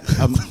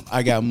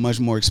 I got much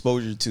more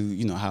exposure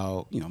to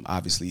how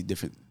obviously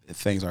different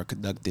things are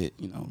conducted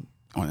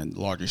on a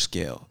larger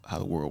scale, how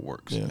the world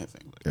works. Yeah. And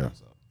things like that.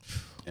 So,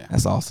 yeah.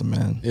 That's awesome,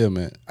 man. Yeah,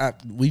 man.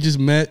 We just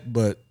met,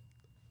 but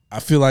I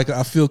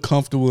feel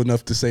comfortable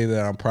enough to say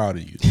that I'm proud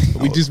of you.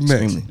 We just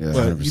met, Yeah,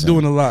 but 100%. you're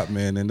doing a lot,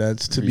 man, and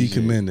that's to be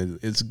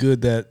commended. It's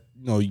good that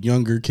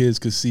younger kids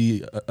could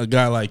see a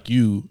guy like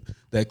you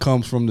that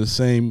comes from the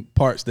same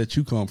parts that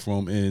you come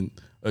from, and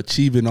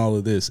achieving all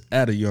of this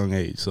at a young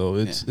age. So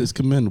it's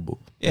commendable.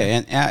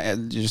 Yeah,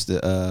 and just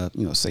to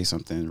say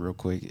something real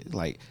quick,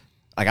 like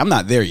I'm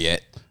not there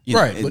yet.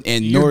 But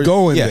you're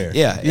going there.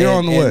 Yeah, you're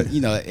on the way.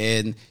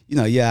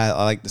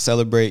 I like to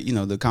celebrate,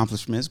 the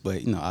accomplishments,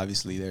 but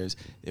obviously there's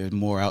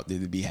more out there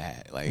to be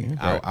had. Like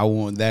I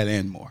want that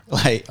and more.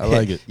 Like I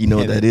like it. You know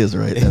what that is,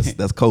 right?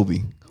 That's Kobe.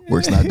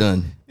 Work's not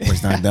done.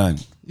 Work's not done.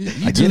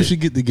 You two should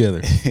get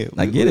together.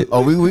 I get it.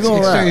 Oh, we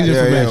gonna rap.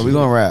 Yeah, we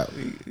gonna rap.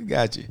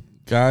 Got you.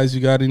 Guys,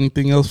 you got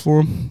anything else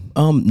for them?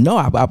 No,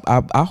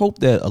 I hope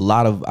that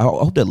I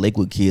hope that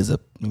Lakewood kids, I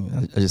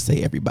just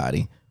say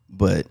everybody.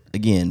 But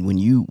again, when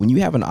you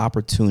have an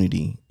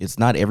opportunity, it's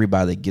not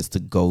everybody that gets to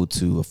go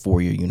to a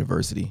 4-year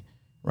university,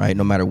 right?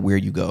 No matter where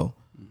you go,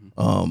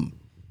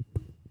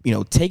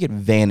 take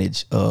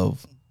advantage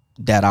of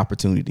that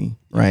opportunity,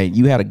 right?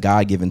 You had a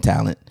God-given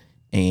talent,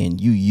 and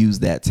you use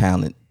that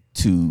talent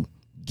to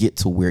get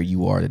to where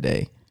you are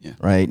today. Yeah.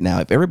 Right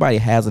now, if everybody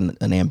has an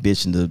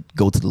ambition to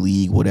go to the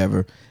league,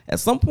 whatever, at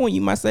some point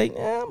you might say,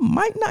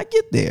 might not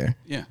get there.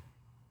 Yeah.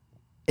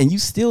 And you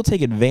still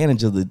take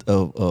advantage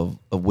of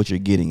what you're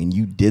getting, and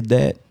you did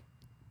that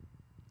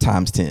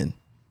times 10.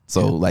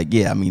 So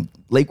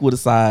Lakewood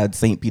aside,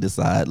 St. Pete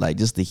aside, like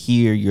just to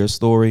hear your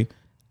story,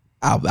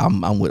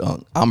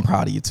 I'm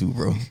proud of you too,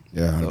 bro.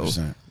 Yeah,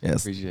 100%.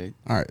 Yes. Appreciate it.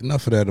 All right,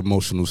 enough of that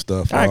emotional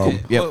stuff. All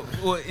right, cool.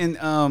 Well, and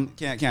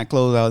can I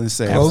close out and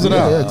say close it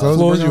out? Yeah, close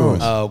Floor is it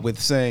yours. with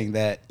saying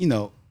that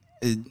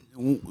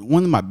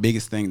one of my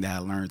biggest things that I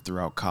learned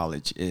throughout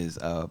college is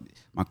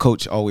my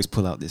coach always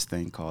put out this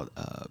thing called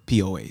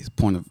POAs,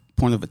 point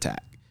of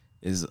attack.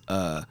 Is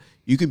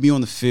you could be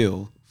on the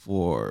field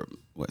for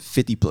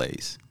 50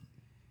 plays.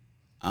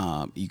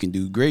 You can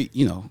do great,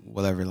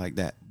 whatever like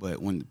that.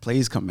 But when the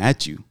plays come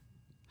at you,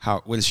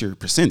 what is your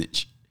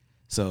percentage?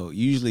 So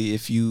usually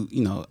if you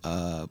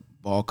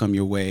ball come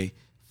your way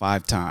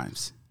 5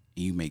 times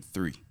and you make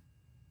 3,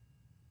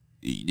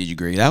 did you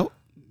grade out?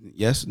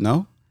 Yes,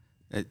 no,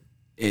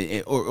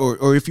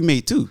 or if you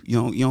made 2,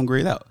 you don't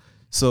grade out.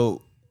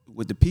 So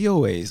with the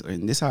POAs,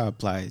 and this is how I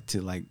apply it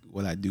to like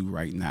what I do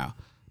right now.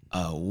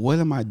 What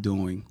am I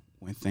doing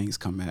when things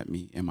come at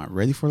me? Am I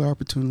ready for the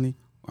opportunity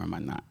or am I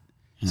not?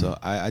 So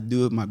I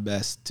do it my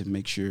best to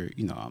make sure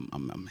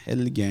I'm ahead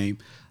of the game.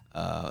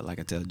 Like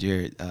I tell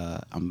Jared,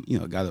 I'm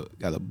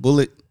got a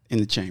bullet in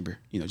the chamber,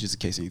 just in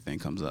case anything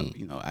comes up.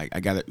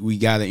 We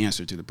got an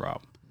answer to the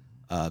problem.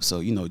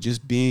 So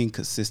just being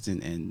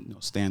consistent and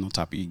staying on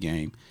top of your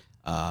game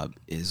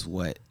is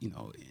what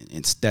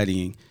and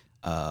studying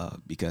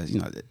because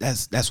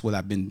that's what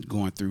I've been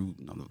going through.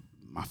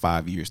 My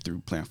 5 years through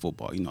playing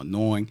football,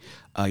 knowing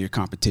your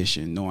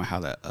competition, knowing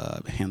how to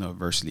handle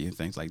adversity and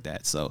things like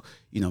that. So,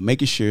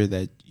 making sure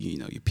that,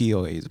 your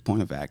POA is a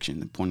point of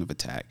action, a point of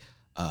attack,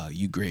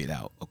 you grade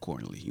out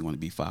accordingly. You want to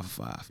be 5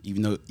 for 5,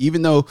 even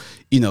though,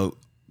 the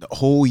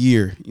whole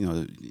year,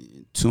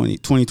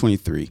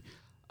 2023,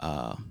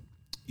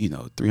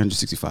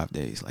 365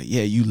 days, like,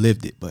 yeah, you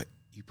lived it, but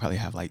you probably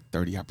have like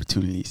 30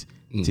 opportunities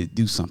to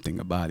do something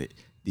about it.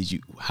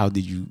 What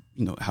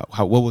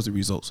was the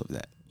results of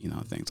that?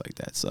 Things like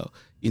that. So,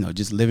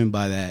 just living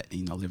by that,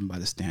 living by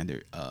the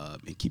standard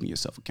and keeping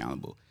yourself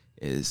accountable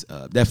is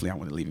definitely, I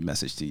want to leave a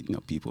message to,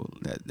 people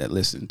that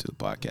listen to the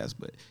podcast.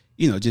 But,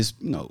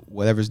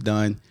 whatever's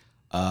done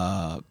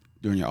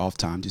during your off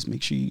time, just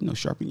make sure,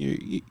 sharpen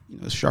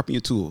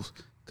your tools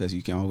because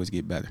you can always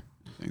get better.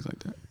 Things like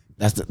that.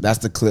 That's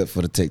the clip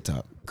for the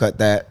TikTok. Cut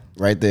that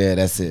right there.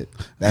 That's it.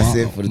 That's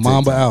it for the TikTok.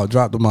 Mamba out.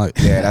 Drop the mic.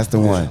 Yeah, that's the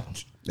one.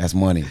 That's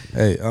money.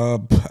 Hey,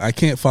 I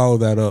can't follow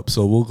that up,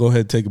 so we'll go ahead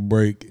and take a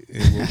break,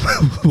 and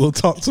we'll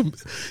talk some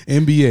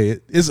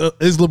NBA. Is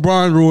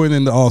LeBron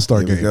ruining the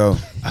All-Star game? Here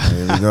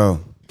we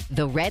go.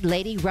 The Red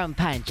Lady Rum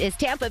Punch is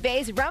Tampa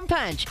Bay's rum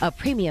punch, a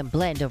premium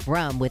blend of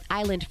rum with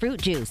island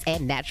fruit juice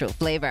and natural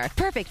flavor.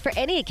 Perfect for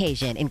any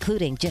occasion,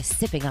 including just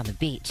sipping on the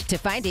beach. To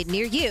find it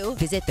near you,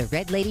 visit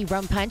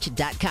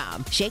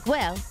theredladyrumpunch.com. Shake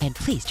well, and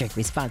please drink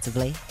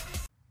responsibly.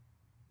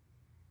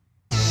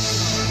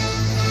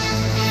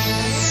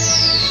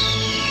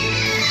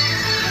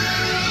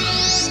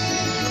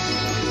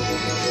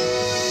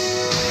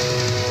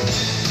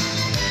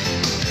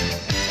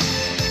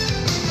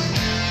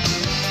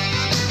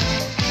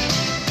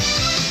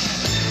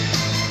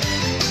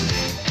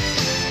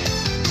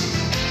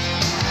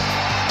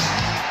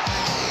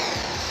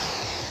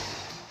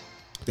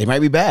 They might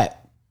be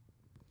back.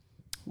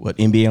 What,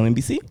 NBA on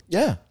NBC?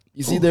 Yeah.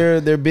 You see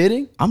their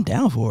bidding? I'm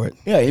down for it.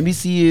 Yeah,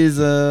 NBC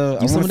is I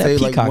want to say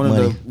like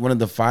one of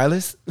the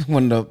finalists.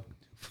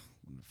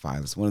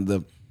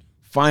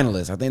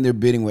 I think they're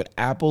bidding with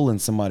Apple and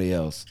somebody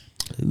else.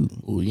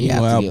 Ooh, you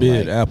know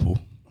outbid Apple.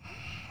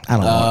 I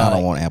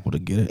don't want Apple to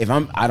get it.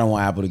 I don't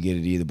want Apple to get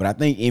it either, but I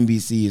think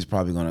NBC is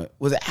probably gonna.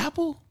 Was it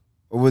Apple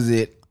or was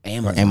it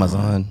Amazon? Or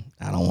Amazon.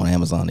 I don't want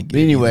Amazon to get it. But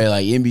anyway,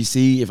 like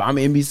NBC, if I'm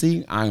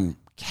NBC, I'm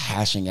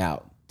cashing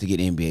out to get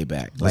NBA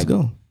back. Let's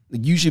go.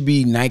 You should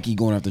be Nike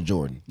going after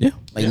Jordan. Yeah.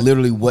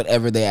 Literally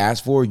whatever they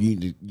ask for,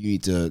 you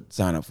need to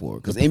sign up for.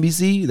 Because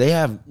NBC, they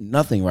have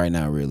nothing right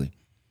now, really.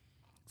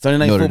 Sunday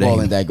Night Notre Football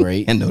Dame. ain't that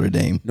great. And Notre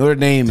Dame. Notre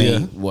Dame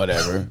ain't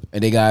whatever.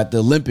 And they got the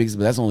Olympics,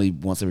 but that's only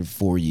once every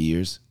 4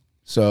 years.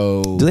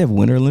 So Do they have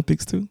Winter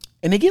Olympics too?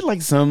 and they get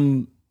like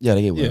some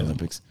they get Winter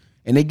Olympics.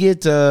 And they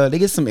get some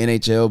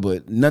NHL,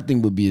 but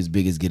nothing would be as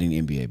big as getting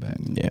the NBA back.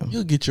 Yeah.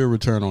 You'll get your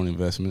return on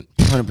investment.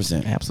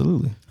 100%.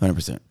 Absolutely.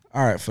 100%.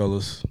 All right,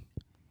 fellas.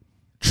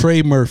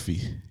 Trey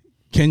Murphy,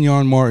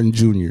 Kenyon Martin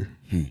Jr.,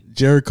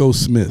 Jericho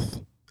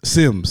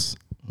Sims,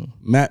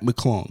 Matt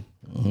McClung.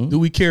 Do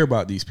we care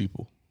about these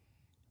people?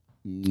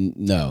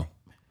 No.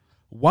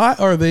 Why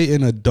are they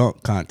in a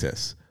dunk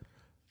contest?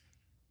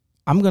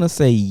 I'm gonna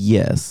say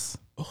yes.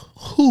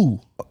 Who?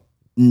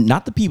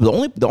 Not the people.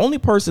 The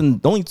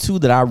only two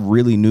that I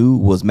really knew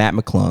was Matt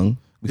McClung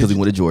because he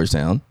went to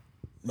Georgetown.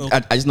 I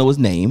just know his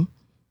name,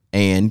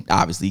 and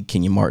obviously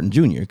Kenyon Martin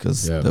Jr.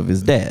 because of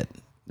his dad,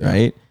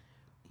 right?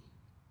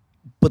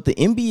 But the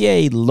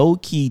NBA low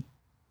key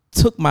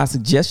took my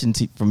suggestion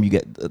from you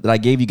guys that I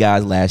gave you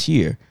guys last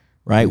year,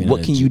 right?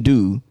 What can you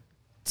do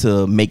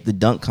to make the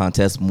dunk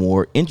contest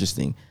more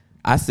interesting?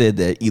 I said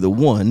that either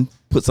one,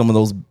 put some of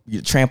those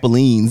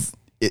trampolines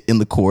in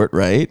the court,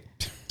 right?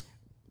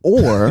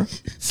 Or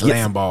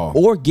slam ball,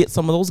 or get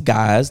some of those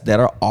guys that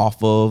are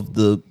off of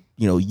the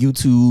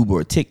YouTube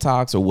or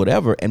TikToks or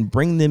whatever and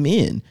bring them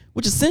in,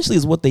 which essentially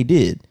is what they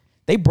did.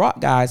 They brought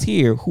guys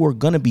here who are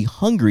going to be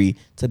hungry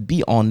to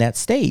be on that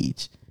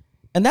stage.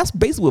 And that's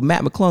basically what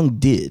Matt McClung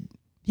did.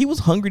 He was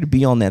hungry to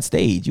be on that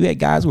stage. You had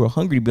guys who were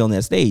hungry to be on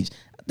that stage.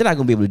 They're not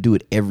going to be able to do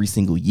it every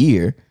single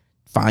year.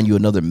 Find you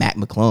another Matt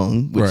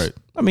McClung. Which, right.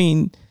 I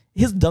mean,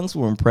 his dunks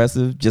were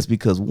impressive just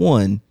because,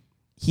 one,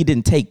 he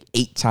didn't take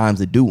 8 times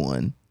to do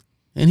one.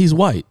 And he's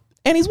white.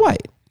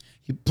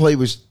 He played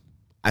with,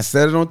 I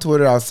said it on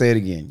Twitter, I'll say it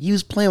again. He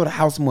was playing with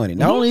house money.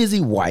 Not only is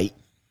he white,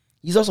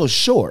 he's also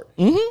short.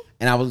 Mm-hmm.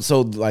 And I was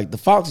the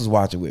Fox was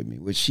watching with me,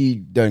 which she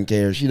doesn't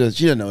care. She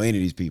doesn't know any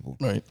of these people.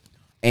 Right.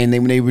 And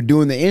then when they were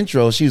doing the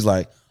intro, she was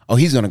like, "Oh,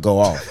 he's gonna go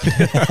off."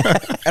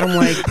 And I'm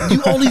like,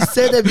 "You only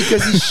said that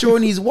because he's short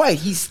and he's white.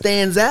 He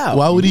stands out.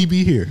 Why would he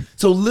be here?"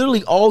 So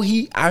literally,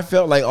 I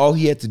felt like all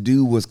he had to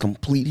do was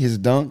complete his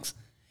dunks,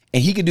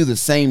 and he could do the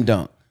same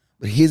dunk,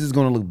 but his is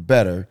gonna look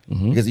better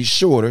because he's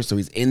shorter, so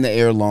he's in the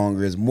air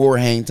longer. There's more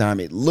hang time.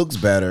 It looks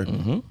better,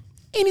 and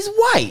he's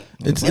white.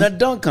 It's in a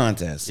dunk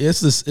contest. It's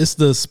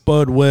the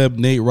Spud Webb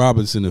Nate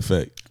Robinson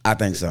effect. I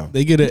think so.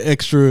 They get an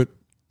extra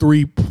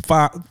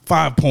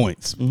 5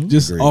 points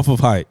just off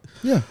of height.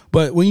 Yeah.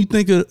 But when you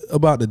think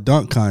about the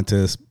dunk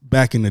contest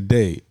back in the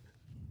day,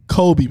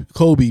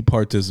 Kobe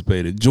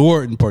participated,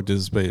 Jordan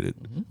participated,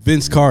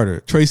 Vince Carter,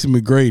 Tracy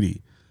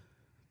McGrady.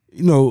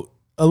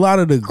 A lot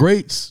of the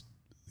greats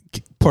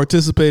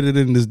participated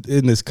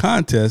in this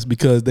contest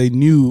because they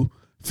knew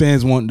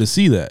fans wanted to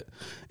see that.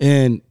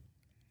 And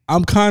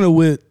I'm kind of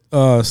with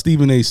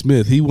Stephen A.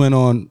 Smith. He went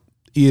on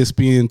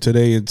ESPN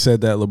today and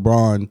said that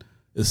LeBron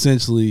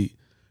essentially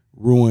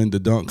ruined the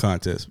dunk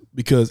contest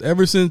because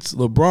ever since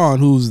LeBron,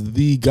 who's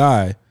the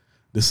guy,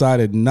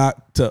 decided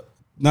not to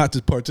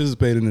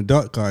participate in the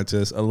dunk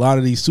contest, a lot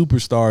of these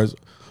superstars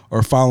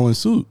are following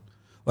suit.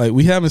 Like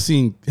have we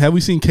seen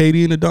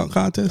KD in the dunk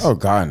contest? Oh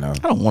God, no.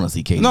 I don't want to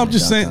see KD. No, in I'm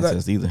just the saying dunk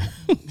contest either.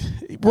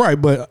 Right,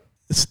 but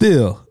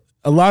still,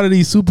 a lot of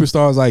these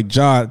superstars like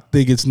Ja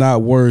think it's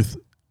not worth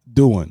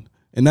doing,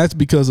 and that's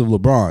because of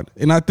LeBron.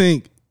 And I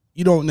think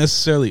you don't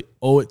necessarily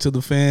owe it to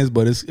the fans,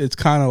 but it's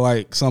kind of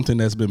like something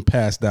that's been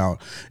passed down.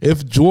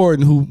 If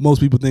Jordan, who most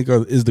people think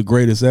is the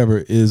greatest ever,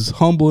 is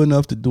humble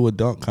enough to do a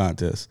dunk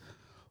contest,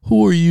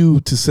 who are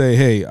you to say,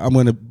 hey, I'm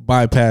going to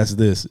bypass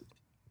this?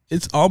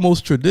 It's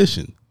almost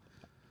tradition.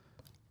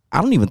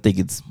 I don't even think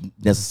it's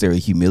necessarily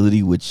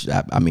humility, which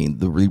I mean,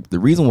 the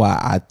reason why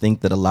I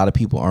think that a lot of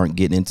people aren't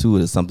getting into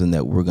it is something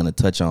that we're going to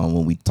touch on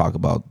when we talk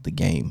about the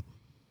game.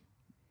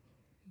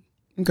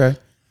 Okay.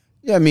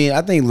 Yeah, I mean,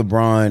 I think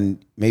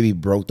LeBron maybe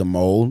broke the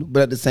mold,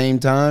 but at the same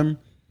time,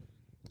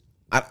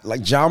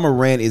 Ja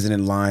Morant isn't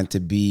in line to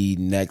be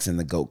next in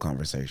the GOAT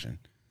conversation.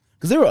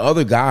 Because there were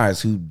other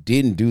guys who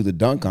didn't do the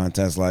dunk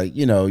contest. Like,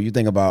 you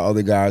think about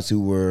other guys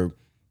who were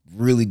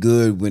really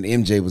good when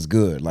MJ was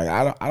good. Like,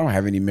 I don't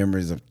have any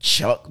memories of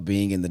Chuck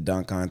being in the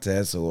dunk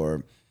contest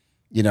or,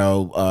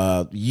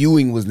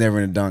 Ewing was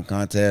never in a dunk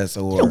contest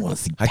or you don't want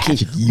to see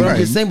Patrick Ewing. But I'm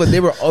just saying, but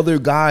there were other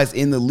guys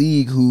in the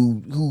league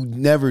who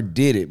never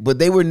did it, but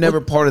they were never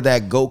part of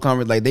that GOAT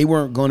conversation. Like, they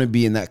weren't going to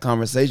be in that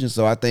conversation.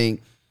 So I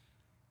think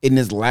in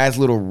this last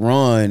little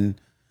run,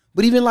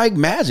 but even like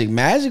Magic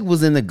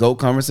was in the GOAT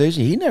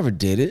conversation. He never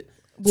did it.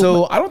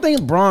 So I don't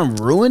think LeBron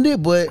ruined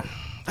it, but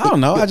I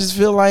don't know. I just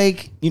feel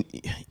like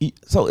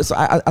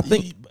I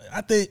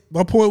think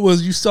my point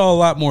was you saw a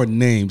lot more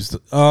names.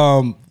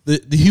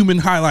 The human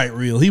highlight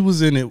reel. He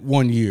was in it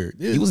 1 year.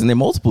 He was in there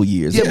multiple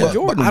years. Yeah, but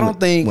Jordan I don't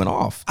think went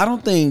off. I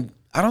don't think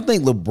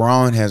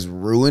LeBron has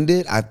ruined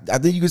it. I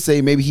think you could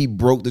say maybe he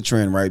broke the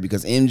trend, right?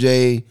 Because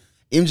MJ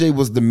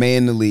was the man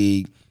in the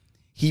league.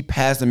 He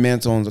passed the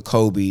mantle on to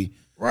Kobe,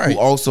 right, who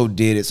also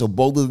did it. So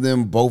both of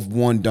them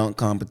won dunk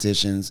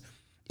competitions.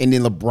 And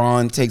then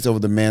LeBron takes over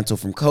the mantle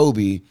from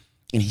Kobe,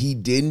 and he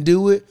didn't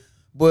do it.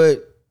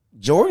 But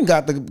Jordan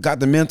got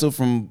the mental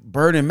from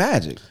Bird and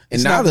Magic,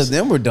 and neither of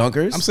them were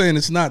dunkers. I'm saying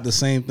it's not the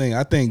same thing.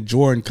 I think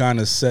Jordan kind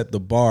of set the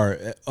bar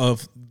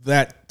of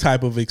that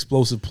type of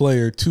explosive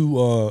player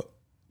to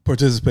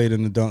participate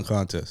in the dunk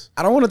contest.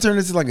 I don't want to turn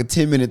this into like a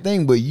 10-minute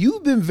thing, but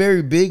you've been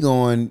very big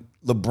on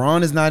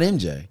LeBron is not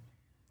MJ.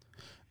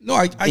 No,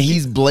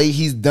 he's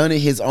done it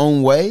his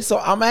own way. So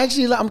I'm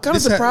kind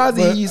of surprised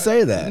to hear you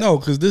say that. No,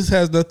 because this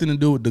has nothing to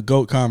do with the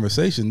GOAT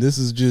conversation. This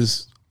is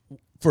just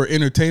for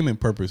entertainment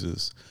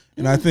purposes.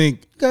 And I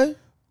think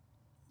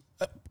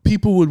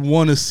people would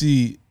want to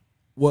see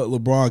what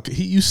LeBron.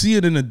 You see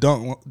it in the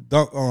dunk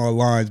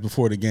lines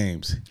before the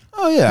games.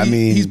 Oh yeah,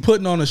 he's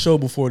putting on a show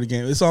before the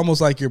game. It's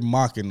almost like you're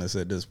mocking us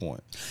at this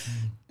point.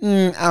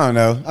 I don't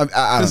know,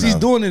 because he's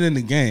doing it in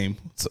the game.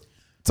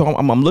 So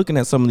I'm looking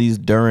at some of these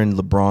during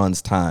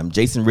LeBron's time.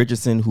 Jason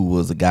Richardson, who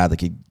was a guy that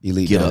could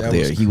get up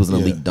there. He was an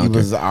elite dunker. He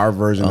was our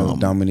version of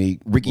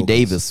Dominique. Ricky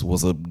Davis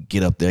was a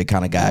get up there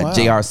kind of guy. Wow.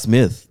 J.R.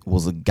 Smith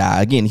was a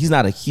guy. Again, he's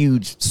not a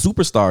huge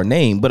superstar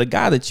name, but a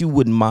guy that you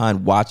wouldn't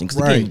mind watching.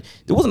 Because again,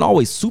 there wasn't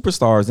always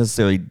superstars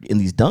necessarily in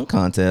these dunk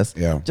contests.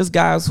 Yeah. Just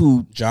guys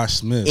who Josh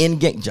Smith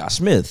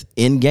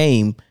in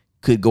game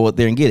could go up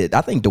there and get it.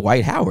 I think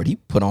Dwight Howard, he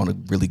put on a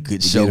really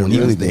good show when he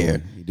was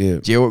there. He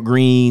did. Gerald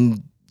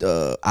Green,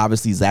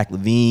 obviously Zach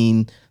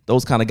LaVine,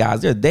 those kind of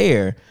guys, they're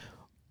there.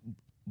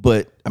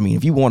 But I mean,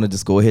 if you want to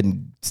just go ahead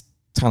and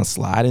kind of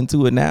slide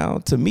into it now,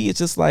 to me, it's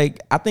just like,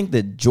 I think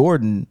that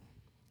Jordan,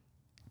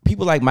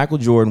 people like Michael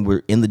Jordan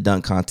were in the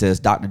dunk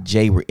contest, Dr.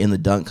 J were in the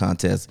dunk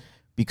contest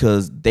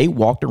because they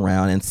walked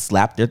around and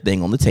slapped their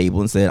thing on the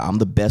table and said, I'm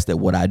the best at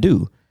what I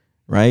do,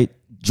 right?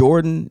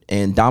 Jordan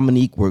and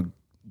Dominique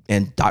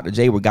and Dr.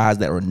 J were guys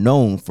that were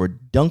known for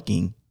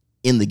dunking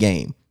in the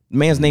game. The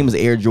man's name is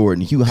Air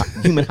Jordan,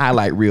 human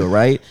highlight reel,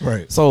 right?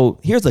 Right. So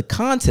here's a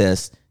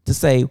contest to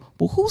say,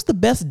 well, who's the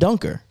best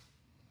dunker?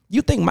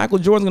 You think Michael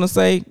Jordan's going to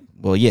say,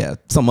 well, yeah,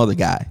 some other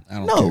guy.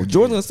 No,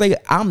 Jordan's going to say,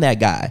 I'm that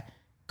guy.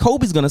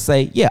 Kobe's going to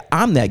say, yeah,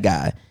 I'm that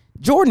guy.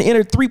 Jordan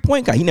entered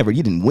three-point guy. He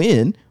didn't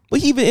win, but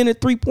he even entered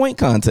three-point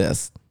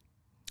contests,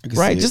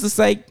 right? Just to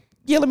say,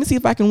 yeah, let me see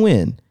if I can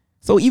win.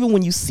 So even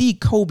when you see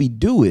Kobe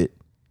do it,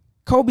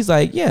 Kobe's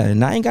like, yeah,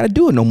 and I ain't got to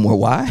do it no more.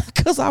 Why?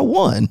 Because I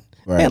won,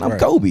 and I'm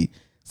Kobe.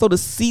 So to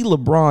see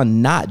LeBron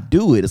not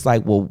do it, it's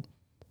like, well,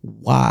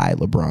 why,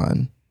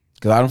 LeBron?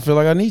 Because I don't feel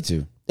like I need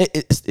to.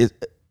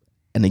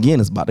 And again,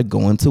 it's about to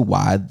go into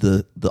why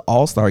the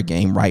All-Star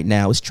game right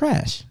now is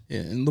trash. Yeah,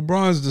 and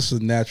LeBron's just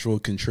a natural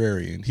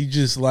contrarian. He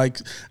just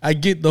likes, I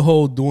get the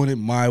whole doing it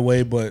my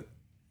way, but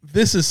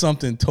this is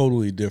something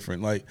totally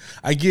different. Like,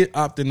 I get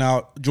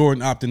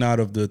Jordan opting out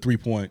of the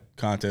three-point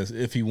contest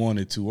if he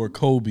wanted to, or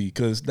Kobe,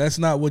 because that's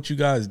not what you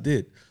guys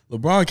did.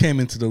 LeBron came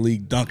into the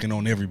league dunking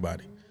on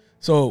everybody.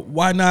 So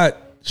why not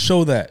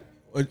show that?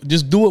 Or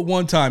just do it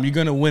one time. You're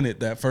going to win it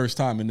that first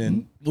time and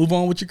then move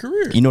on with your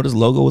career. You know what his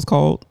logo is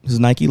called? His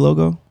Nike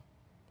logo?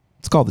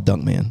 It's called the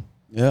Dunk Man.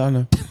 Yeah, I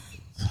know.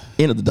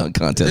 End of the dunk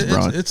contest,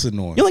 bro. It's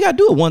annoying. You only got to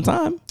do it one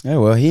time. Yeah,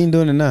 well, he ain't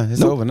doing it now.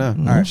 It's over now.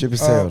 All right, ship is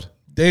sailed.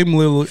 Dame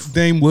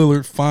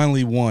Lillard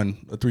finally won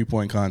a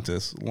three-point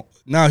contest.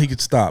 Now he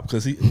could stop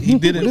because he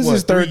did it. This is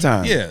his third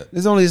time. Yeah, this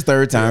is only his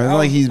third time. It's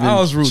like he's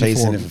been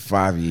chasing it for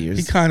 5 years.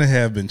 He kind of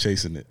have been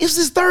chasing it. It's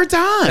his third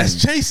time.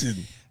 That's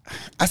chasing.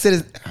 I said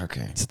it's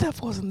okay.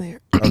 Steph wasn't there.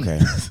 Okay.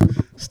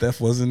 Steph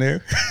wasn't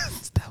there.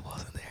 Steph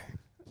wasn't there.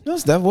 No,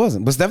 Steph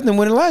wasn't. But Steph didn't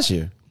win it last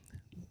year.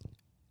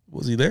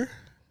 Was he there?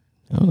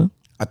 I don't know.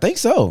 I think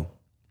so.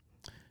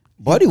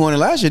 Buddy won it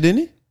last year, didn't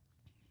he?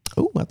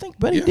 Oh, I think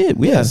Buddy did.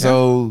 Yeah.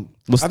 So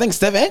I think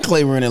Steph and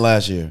Clay were in it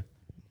last year.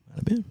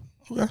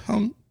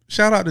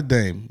 Shout out to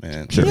Dame,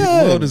 man. Sure.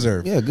 Yeah, well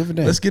deserved. Yeah, good for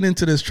Dame. Let's get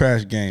into this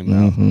trash game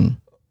now. Mm-hmm.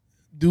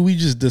 Do we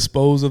just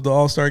dispose of the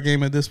All-Star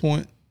game at this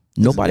point?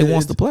 Nobody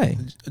wants to play.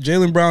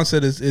 Jaylen Brown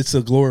said it's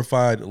a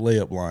glorified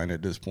layup line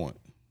at this point.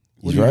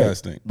 What do you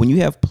guys think? When you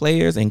have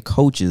players and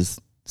coaches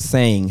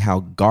saying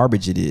how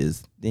garbage it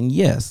is, then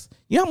yes.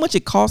 You know how much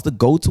it costs to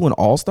go to an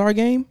All-Star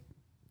game?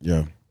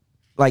 Yeah.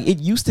 Like, it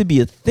used to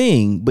be a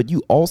thing, but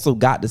you also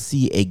got to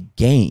see a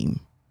game.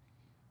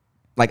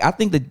 Like, I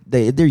think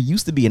that there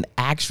used to be an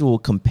actual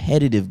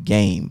competitive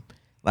game.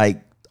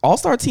 Like,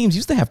 All-Star teams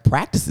used to have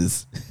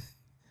practices.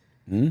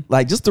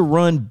 Like, just to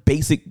run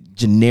basic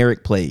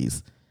generic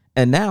plays.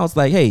 And now it's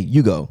like, hey,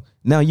 you go.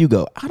 Now you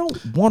go. I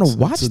don't want to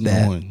watch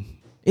that.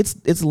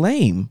 It's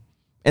lame.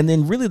 And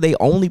then really they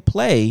only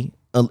play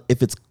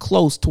if it's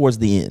close towards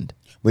the end.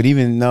 But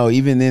even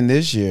then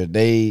this year,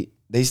 they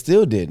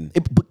still didn't.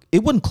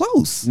 It wasn't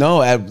close. No,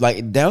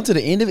 like down to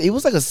the end of it, it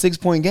was like a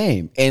 6-point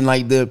game. And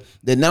like the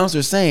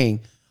announcer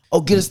saying,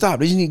 oh, get a stop.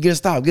 They just need to get a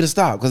stop.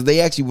 Because they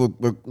actually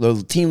were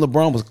the team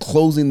LeBron was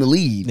closing the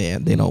lead. Yeah,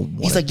 they don't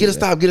want He's like, get a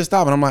stop.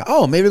 And I'm like,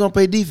 oh, maybe they're going to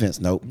play defense.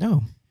 Nope.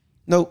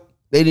 Nope.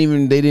 They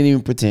didn't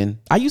even pretend.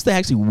 I used to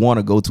actually want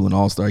to go to an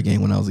All-Star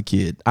game when I was a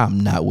kid. I'm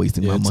not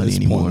wasting my money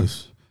anymore.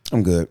 Pointless.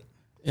 I'm good.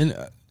 And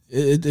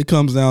it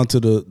comes down to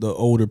the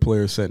older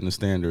players setting the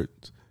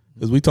standards.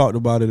 Because we talked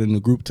about it in the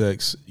group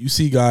text. You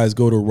see guys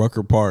go to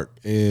Rucker Park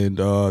and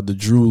the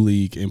Drew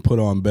League and put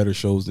on better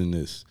shows than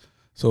this.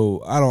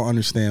 So I don't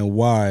understand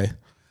why.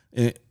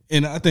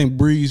 And I think,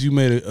 Breeze, you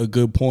made a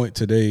good point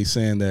today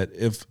saying that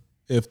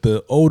if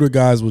the older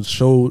guys would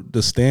show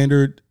the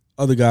standard,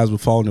 other guys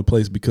would fall into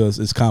place because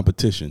it's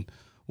competition.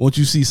 Once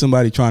you see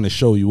somebody trying to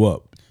show you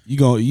up,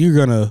 you're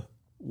gonna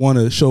want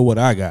to show what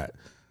I got.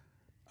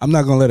 I'm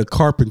not gonna let a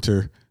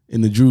carpenter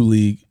in the Drew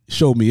League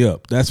show me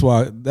up. That's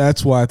why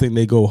I think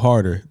they go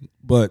harder.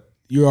 But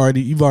you've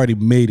already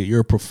made it.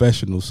 You're a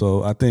professional.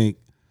 So I think,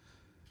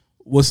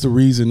 what's the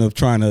reason of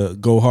trying to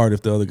go hard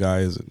if the other guy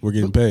isn't? We're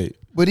getting paid.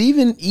 But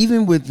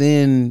even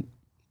within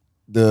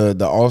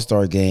the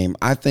All-Star game,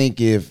 I think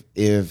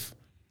if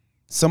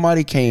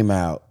somebody came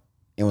out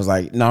and was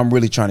like, no, I'm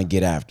really trying to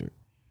get after it.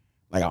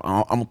 Like,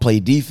 I'm gonna play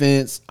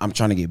defense. I'm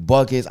trying to get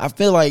buckets. I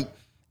feel like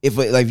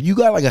if you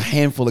got like a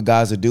handful of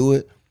guys to do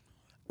it,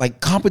 like,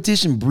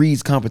 competition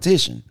breeds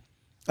competition.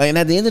 Like, and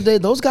at the end of the day,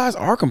 those guys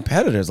are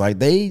competitors. Like,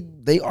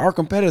 they are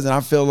competitors, and I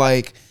feel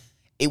like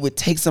it would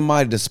take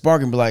somebody to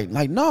spark and be like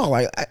no,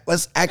 like,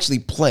 let's actually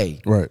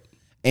play. Right.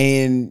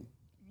 And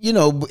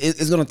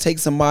it's gonna take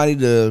somebody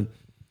to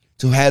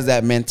has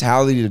that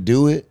mentality to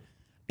do it,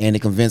 and to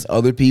convince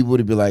other people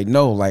to be like,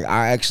 no, like,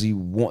 I actually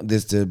want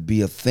this to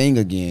be a thing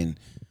again.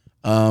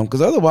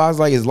 Because otherwise,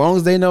 like, as long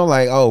as they know,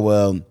 like, oh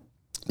well,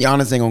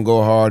 Giannis ain't gonna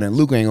go hard and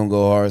Luka ain't gonna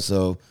go hard,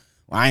 so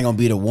I ain't gonna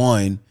be the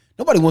one.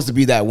 Nobody wants to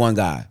be that one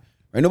guy,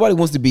 right? Nobody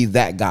wants to be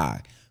that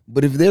guy.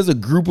 But if there's a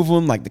group of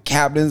them, like the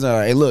captains, are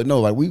like, hey, look,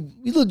 no, like, we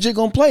legit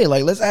gonna play.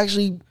 Like, let's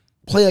actually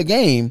play a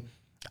game.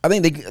 I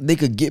think they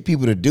could get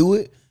people to do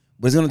it,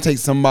 but it's gonna take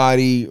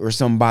somebody or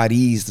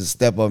somebodies to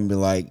step up and be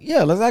like,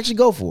 yeah, let's actually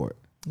go for it.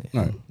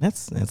 Yeah, right.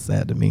 That's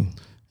sad to me.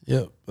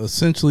 Yep.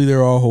 Essentially,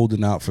 they're all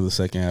holding out for the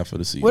second half of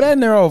the season. Well,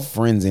 and they're all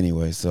friends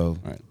anyway, so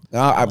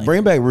I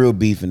bring back real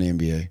beef in the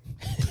NBA.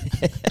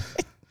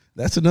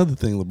 That's another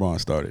thing LeBron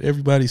started.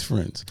 Everybody's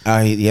friends.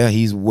 Yeah,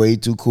 he's way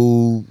too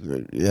cool.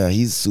 Yeah,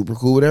 he's super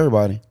cool with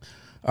everybody.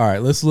 All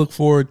right, let's look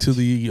forward to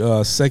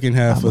the second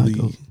half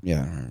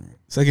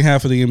second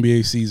half of the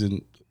NBA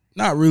season.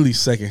 Not really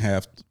second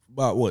half.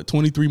 About what,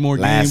 23 more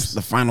games?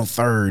 The final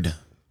third.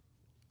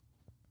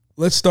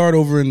 Let's start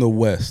over in the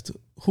West.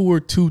 Who are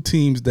two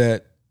teams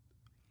that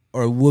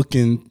are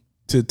looking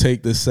to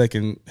take the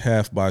second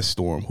half by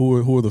storm?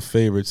 Who are the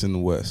favorites in the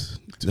West?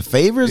 The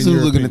favorites who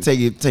looking to take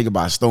it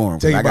by storm?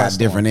 I got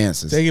different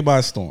answers. Take it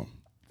by storm.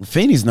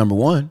 Phoenix number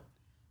one,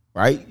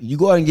 right? You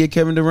go out and get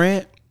Kevin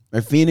Durant.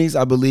 At Phoenix,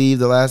 I believe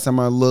the last time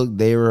I looked,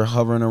 they were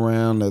hovering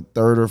around the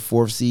 3rd or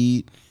 4th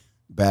seed.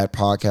 Bad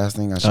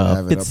podcasting. I should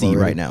have it up 5th seed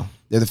already. right now.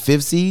 They're the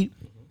 5th seed.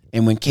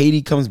 And when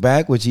KD comes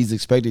back, which he's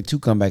expected to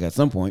come back at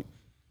some point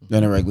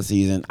during the regular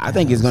season, I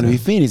think it's going to be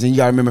Phoenix. And you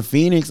got to remember,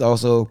 Phoenix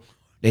also,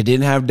 they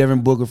didn't have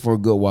Devin Booker for a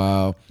good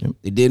while. Yep.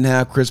 They didn't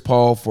have Chris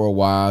Paul for a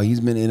while. He's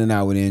been in and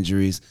out with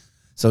injuries.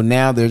 So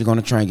now they're going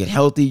to try and get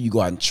healthy. You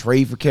go out and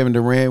trade for Kevin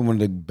Durant, one of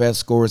the best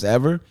scorers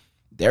ever.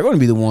 They're going to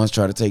be the ones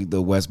trying to take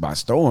the West by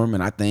storm.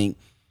 And I think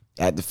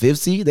at the 5th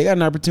seed, they got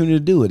an opportunity to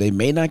do it. They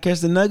may not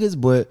catch the Nuggets,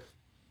 but,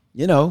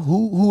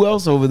 who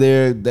else over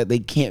there that they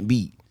can't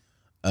beat?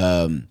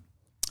 And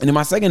in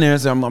my second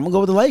answer, I'm going to go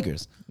with the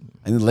Lakers.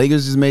 And the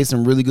Lakers just made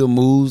some really good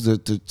moves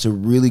to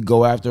really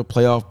go after a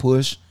playoff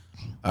push.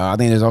 I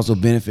think there's also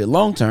benefit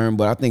long term,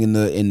 but I think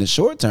in the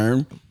short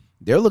term,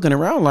 they're looking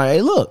around like,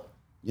 hey, look,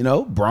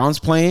 Bron's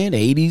playing,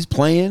 AD's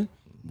playing.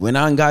 Went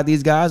out and got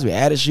these guys. We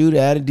added shooter,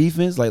 added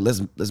defense. Like,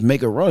 let's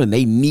make a run. And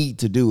they need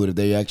to do it if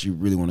they actually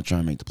really want to try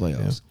and make the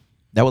playoffs. Yeah.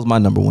 That was my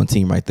number one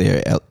team right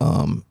there,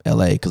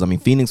 LA. Because,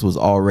 Phoenix was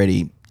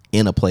already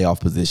in a playoff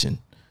position.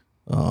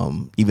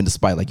 Even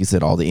despite, like you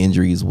said, all the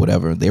injuries,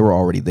 whatever, they were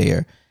already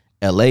there.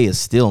 LA is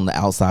still on the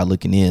outside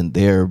looking in.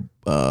 They're,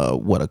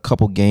 a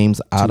couple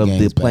games out of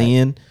the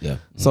play-in. Yeah.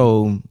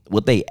 So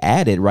what they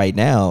added right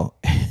now,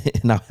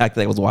 and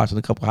I was watching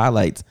a couple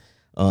highlights,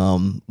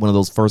 one of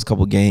those first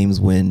couple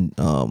games when,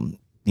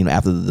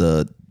 after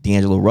the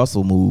D'Angelo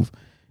Russell move,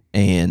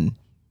 and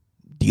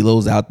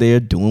D'Lo's out there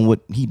doing what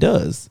he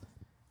does.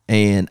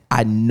 And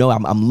I know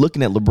I'm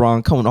looking at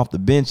LeBron coming off the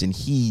bench, and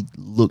he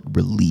looked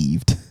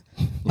relieved.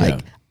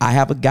 I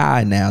have a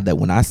guy now that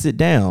when I sit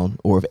down,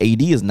 or if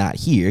AD is not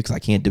here, because I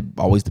can't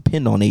always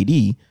depend on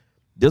AD,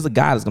 there's a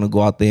guy that's going to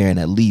go out there and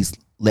at least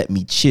let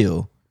me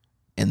chill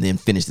and then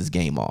finish this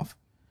game off.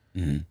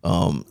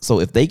 Mm-hmm. So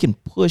if they can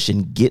push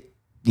and get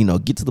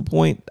to the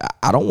point,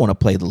 I don't want to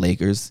play the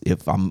Lakers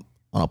if I'm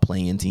on a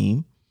play-in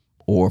team,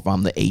 or if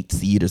I'm the 8th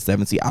seed or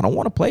 7th seed. I don't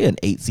want to play an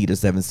 8th seed or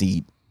 7th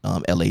seed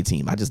LA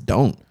team. I just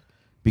don't,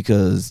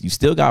 because you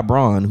still got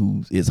Bron,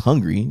 who is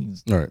hungry.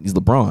 He's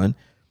LeBron.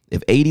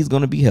 If AD is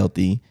going to be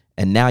healthy,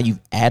 and now you've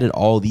added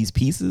all these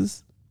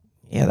pieces,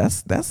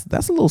 that's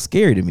a little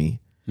scary to me.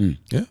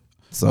 Yeah.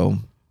 So,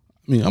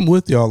 I'm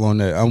with y'all on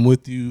that. I'm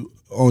with you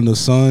on the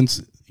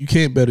Suns. You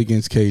can't bet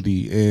against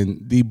KD,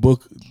 and the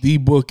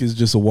book is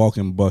just a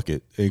walking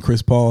bucket. And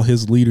Chris Paul,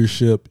 his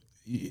leadership,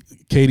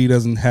 KD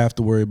doesn't have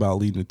to worry about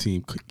leading the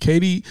team.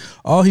 KD,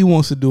 all he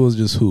wants to do is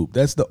just hoop.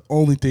 That's the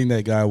only thing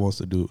that guy wants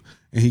to do,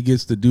 and he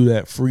gets to do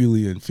that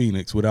freely in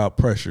Phoenix without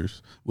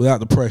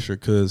the pressure,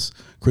 because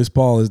Chris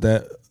Paul is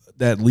that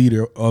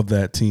leader of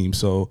that team.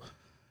 So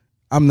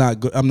I'm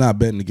not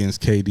betting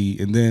against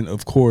KD. And then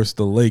of course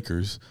the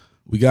Lakers.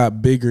 We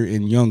got bigger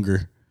and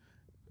younger,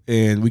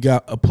 and we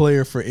got a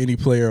player for any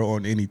player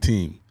on any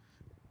team.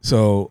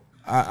 So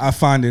I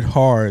find it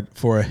hard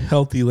for a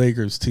healthy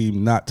Lakers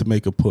team not to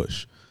make a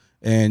push.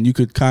 And you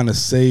could kind of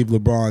save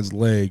LeBron's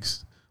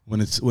legs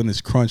when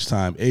it's crunch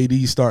time.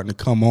 AD's starting to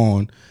come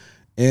on,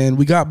 and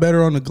we got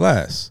better on the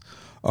glass.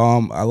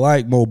 I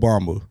like Mo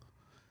Bamba.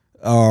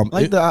 I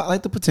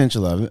like the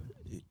potential of it.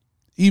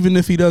 Even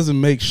if he doesn't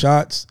make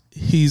shots,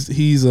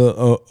 he's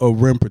a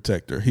rim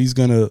protector. He's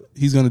gonna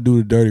do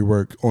the dirty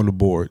work on the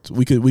boards.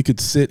 We could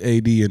sit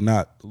AD and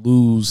not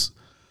lose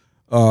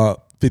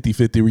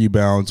 50-50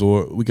 rebounds.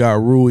 Or we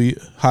got Rui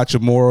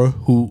Hachimura,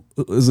 who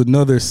is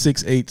another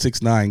 6'8",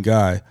 6'9"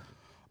 guy.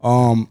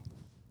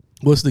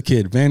 What's the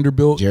kid?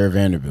 Vanderbilt? Jared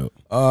Vanderbilt.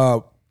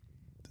 Was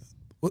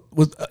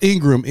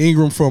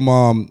Ingram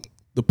from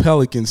the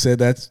Pelicans said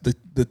that's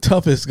the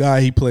toughest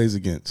guy he plays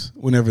against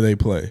whenever they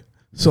play.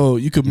 So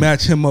you could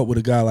match him up with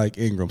a guy like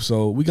Ingram.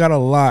 So we got a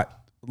lot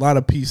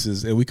of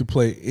pieces, and we could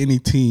play any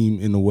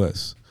team in the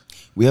West.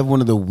 We have one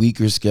of the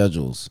weaker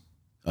schedules.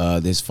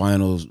 This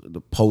finals,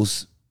 the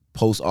post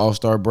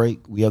All-Star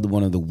break, we have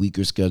one of the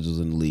weaker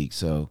schedules in the league.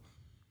 So,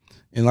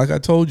 and like I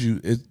told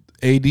you,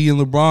 AD and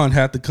LeBron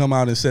have to come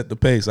out and set the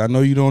pace. I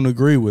know you don't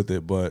agree with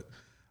it, but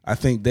I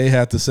think they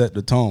have to set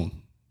the tone.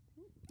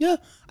 Yeah,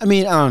 I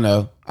mean, I don't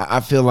know.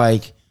 I feel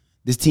like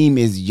this team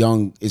is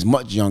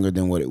much younger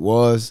than what it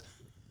was.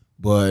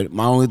 But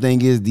my only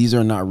thing is these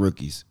are not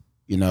rookies.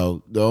 You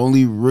know, the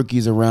only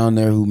rookies around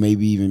there who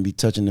maybe even be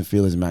touching the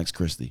field is Max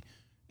Christie.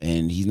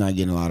 And he's not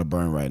getting a lot of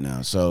burn right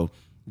now. So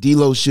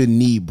D'Lo should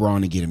need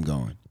Braun to get him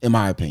going, in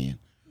my opinion.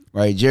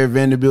 Right? Jared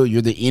Vanderbilt,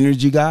 you're the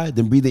energy guy,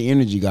 then be the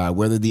energy guy.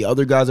 Whether the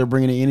other guys are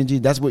bringing the energy,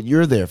 that's what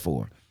you're there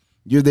for.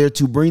 You're there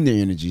to bring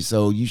the energy.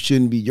 So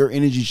your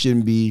energy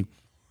shouldn't be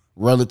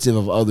relative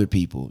of other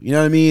people. You know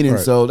what I mean? And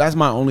so that's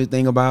my only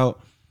thing about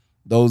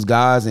those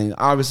guys. And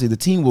obviously the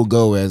team will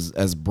go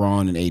as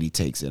Braun and AD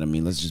takes it. I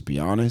mean, let's just be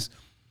honest.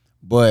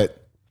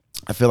 But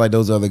I feel like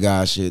those other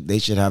guys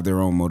should have their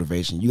own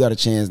motivation. You got a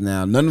chance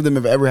now. None of them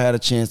have ever had a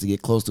chance to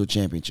get close to a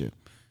championship.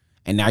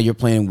 And now you're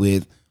playing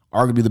with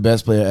arguably the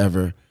best player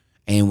ever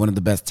and one of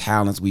the best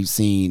talents we've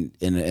seen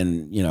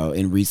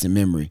in recent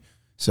memory.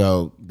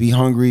 So be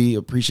hungry,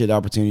 appreciate the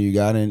opportunity you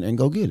got, and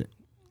go get it.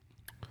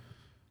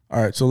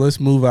 All right, so let's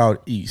move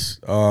out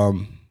east.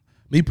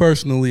 Me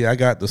personally, I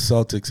got the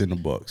Celtics and the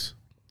Bucks.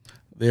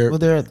 They're at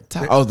the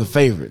top. The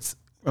favorites.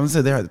 I'm gonna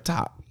say they're at the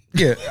top.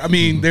 Yeah, I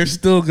mean they're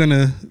still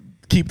gonna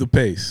keep the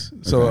pace.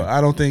 So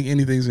I don't think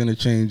anything's gonna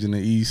change in the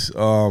East.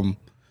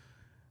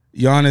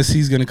 Giannis,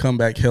 he's gonna come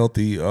back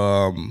healthy.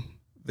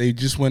 They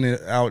just went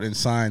out and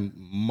signed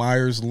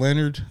Myers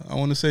Leonard. I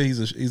want to say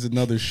he's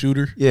another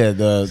shooter. Yeah,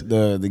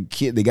 the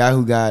kid, the guy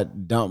who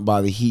got dumped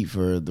by the Heat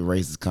for the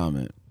racist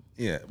comment.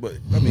 Yeah, but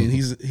I mean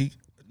he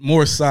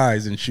more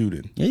size and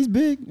shooting. Yeah, he's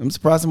big. I'm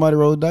surprised somebody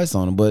rolled the dice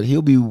on him, but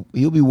he'll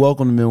be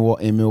welcome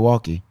in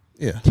Milwaukee.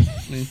 Yeah,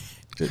 I mean,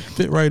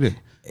 fit right in.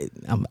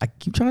 I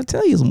keep trying to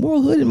tell you, it's more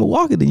hood in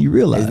Milwaukee than you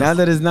realize. It's not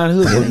that it's not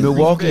hood, but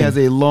Milwaukee has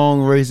a long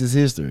racist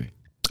history.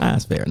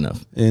 That's fair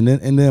enough. And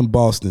then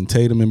Boston,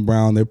 Tatum and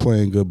Brown, they're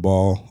playing good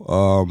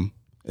ball,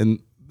 and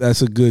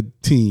that's a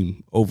good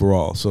team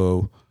overall.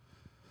 So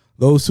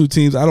those two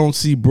teams, I don't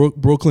see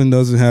Brooklyn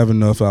doesn't have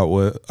enough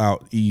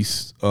out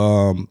east.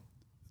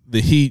 The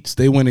Heats,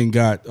 they went and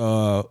got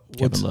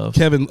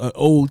Kevin Love.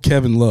 Old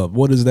Kevin Love.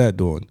 What is that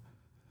doing?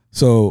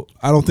 So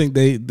I don't think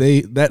they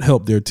that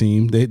helped their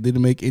team. They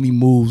didn't make any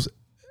moves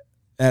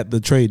at the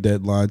trade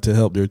deadline to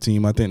help their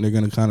team. I think they're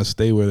going to kind of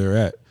stay where they're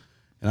at,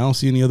 and I don't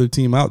see any other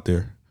team out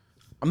there.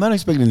 I'm not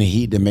expecting the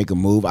Heat to make a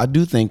move. I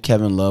do think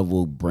Kevin Love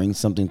will bring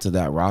something to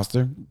that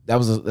roster.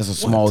 That's a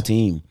small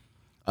team.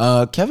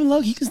 Kevin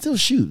Love, he can still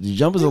shoot. The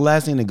jumper's the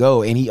last thing to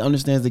go, and he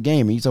understands the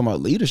game. And you talking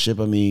about leadership?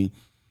 I mean,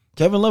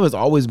 Kevin Love has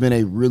always been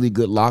a really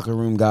good locker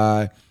room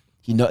guy.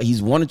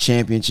 He's won a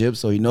championship,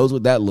 so he knows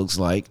what that looks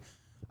like.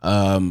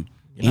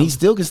 And he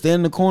still can stand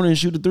in the corner and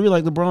shoot a three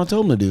like LeBron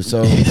told him to do.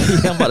 So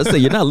I'm about to say,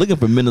 you're not looking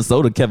for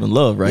Minnesota Kevin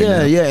Love right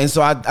now. Yeah. And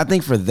so I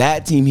think for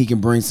that team, he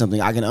can bring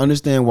something. I can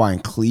understand why in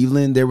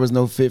Cleveland there was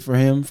no fit for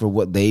him for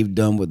what they've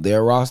done with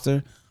their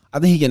roster. I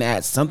think he can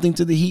add something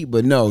to the Heat,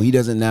 but no, he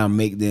doesn't now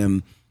make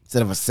them,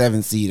 instead of a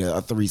 7 seed,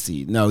 a 3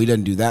 seed. No, he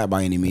doesn't do that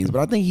by any means.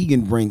 But I think he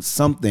can bring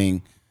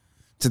something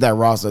to that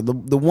roster.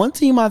 The one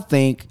team I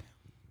think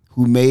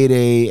who made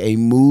a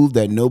move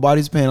that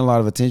nobody's paying a lot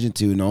of attention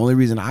to, and the only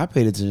reason I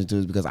paid attention to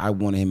is because I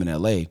wanted him in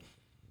L.A.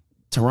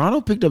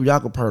 Toronto picked up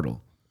Jakob Poeltl.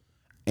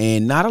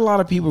 And not a lot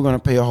of people are going to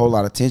pay a whole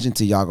lot of attention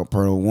to Jakob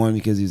Poeltl, one,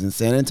 because he's in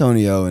San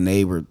Antonio and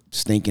they were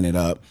stinking it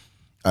up.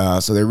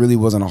 So there really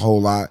wasn't a whole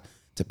lot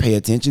to pay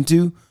attention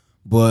to.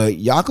 But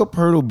Jakob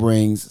Poeltl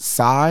brings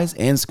size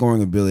and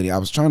scoring ability. I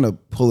was trying to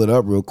pull it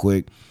up real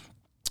quick.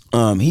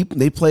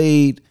 He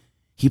played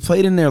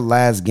in their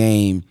last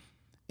game,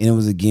 and it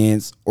was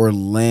against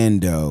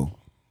Orlando.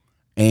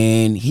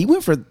 And he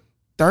went for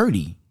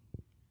 30.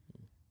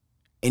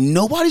 and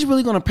nobody's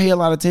really going to pay a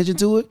lot of attention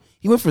to it.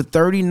 He went for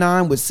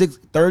 39 with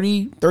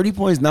 30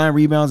 points, 9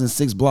 rebounds, and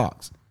 6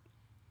 blocks.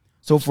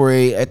 So for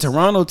a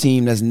Toronto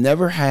team that's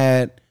never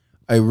had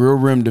a real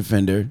rim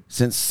defender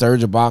since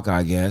Serge Ibaka,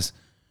 I guess,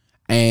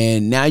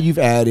 and now you've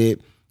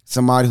added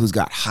somebody who's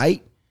got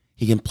height.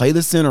 He can play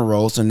the center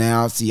role, so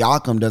now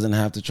Siakam doesn't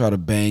have to try to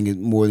bang it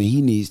more than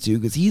he needs to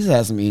because he's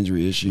had some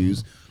injury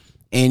issues.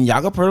 And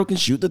Jakob Poeltl can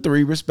shoot the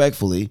 3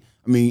 respectfully.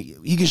 I mean,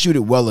 he can shoot it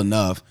well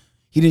enough.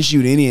 He didn't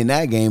shoot any in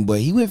that game,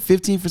 but he went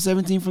 15 for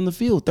 17 from the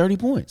field, 30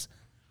 points.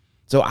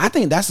 So I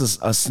think that's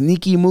a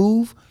sneaky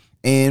move.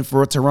 And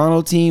for a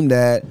Toronto team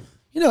that,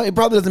 it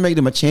probably doesn't make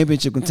them a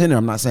championship contender.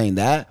 I'm not saying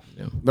that.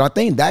 Yeah. But I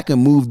think that can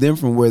move them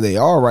from where they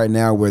are right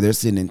now, where they're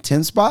sitting in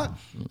 10th spot.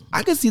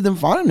 I can see them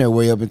finding their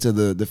way up into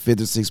the 5th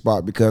or 6th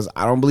spot because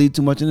I don't believe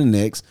too much in the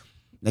Knicks.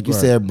 Like you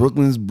said,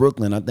 Brooklyn's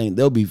Brooklyn. I think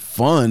they'll be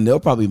fun. They'll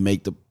probably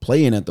make the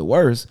play-in at the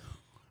worst.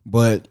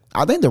 But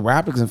I think the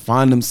Raptors can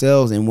find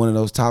themselves in one of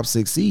those top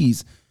 6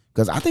 seeds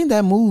because I think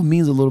that move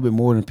means a little bit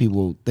more than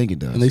people think it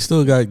does. And they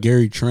still got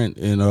Gary Trent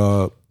and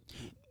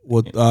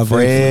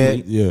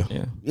Fred.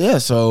 Yeah.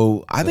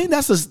 So I think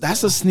that's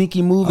a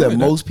sneaky move that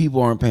most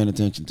people aren't paying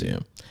attention to. Yeah.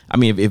 I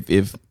mean, if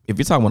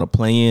you're talking about a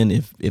play-in,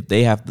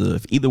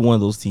 if either one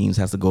of those teams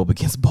has to go up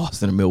against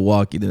Boston or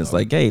Milwaukee, then it's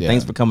like, hey,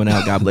 thanks for coming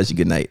out. God bless you.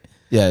 Good night.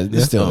 Yeah,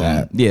 it's still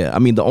that. Yeah, I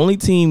mean, the only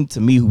team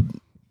to me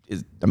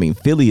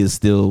Philly is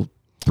still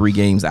 3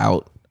 games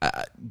out.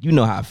 You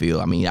know how I feel.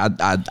 I mean,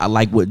 I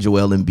like what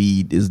Joel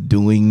Embiid is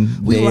doing.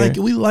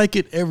 We like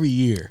it every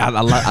year. I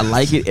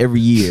like it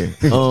every year.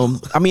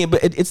 I mean,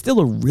 but it's still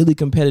a really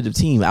competitive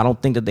team. I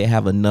don't think that they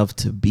have enough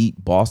to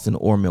beat Boston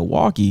or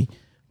Milwaukee.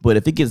 But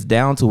if it gets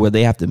down to where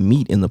they have to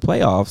meet in the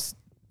playoffs,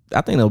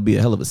 I think that'll be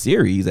a hell of a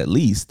series at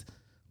least.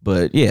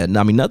 But yeah,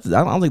 I mean, nothing.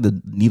 I don't think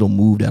the needle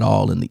moved at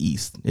all in the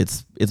East.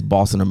 It's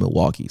Boston or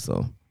Milwaukee.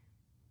 So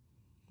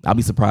I'll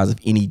be surprised if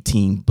any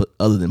team but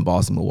other than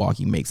Boston,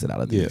 Milwaukee makes it out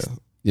of the East.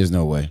 There's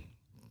no way.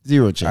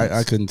 0 chance.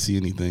 I couldn't see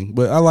anything.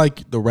 But I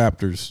like the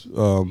Raptors.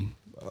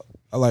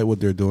 I like what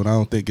they're doing. I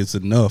don't think it's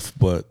enough,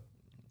 but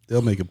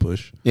they'll make a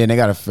push. Yeah, and they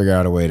got to figure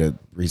out a way to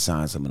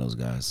re-sign some of those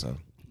guys. So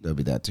there'll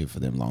be that too for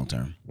them long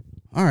term.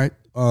 All right.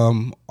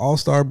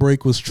 All-Star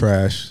break was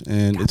trash,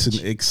 and it's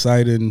an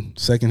exciting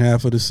second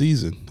half of the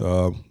season.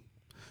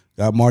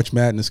 Got March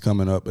Madness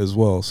coming up as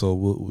well, so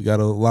we got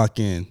to lock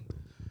in.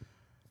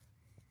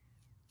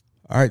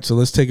 All right, so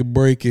let's take a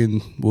break,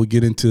 and we'll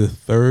get into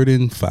 3rd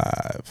and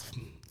 5.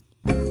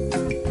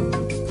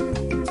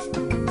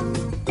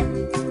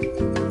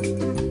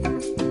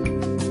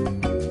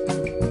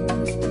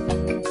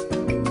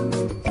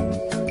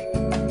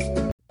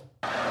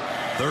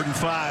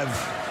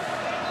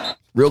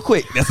 Real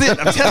quick, that's it.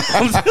 I'm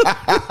telling you.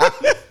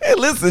 Hey,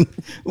 listen,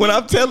 when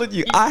I'm telling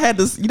you, I had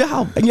to. You know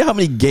how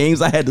many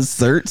games I had to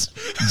search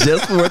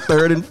just for a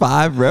 3rd and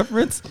 5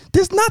 reference?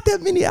 There's not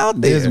that many out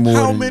there. There's more.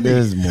 How many?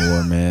 There's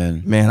more,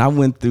 man. Man, I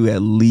went through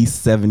at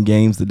least 7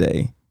 games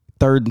today.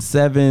 3rd and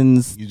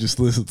 7s. You just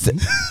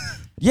listen.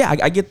 Yeah,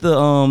 I get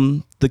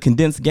the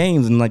condensed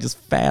games and just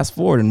fast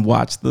forward and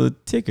watch the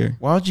ticker.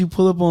 Why don't you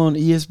pull up on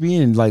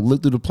ESPN and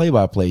look through the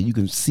play-by-play? You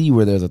can see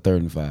where there's a 3rd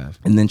and 5,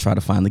 and then try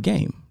to find the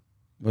game.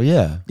 Well,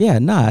 yeah. Yeah,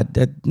 no.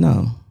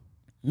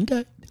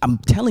 Okay. I'm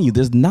telling you,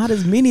 there's not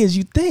as many as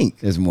you think.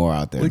 There's more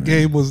out there. What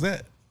game was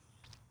that?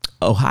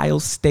 Ohio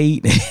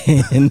State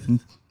and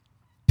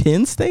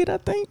Penn State, I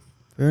think.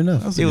 Fair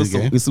enough. It was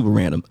super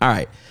random. All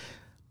right.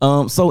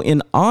 So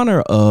in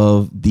honor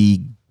of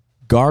the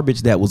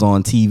garbage that was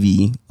on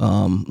TV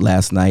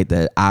last night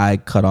that I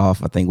cut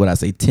off, I think,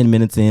 10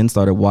 minutes in,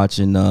 started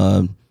watching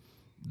the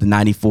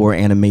 94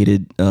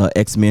 animated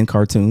X-Men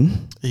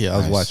cartoon. Yeah, I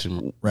was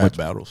watching rap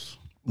battles.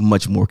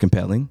 Much more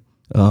compelling.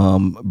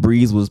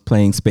 Breeze was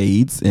playing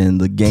spades and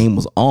the game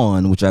was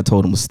on, which I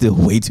told him was still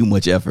way too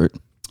much effort.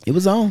 It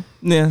was on.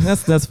 Yeah,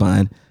 that's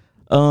fine.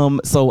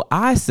 So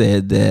I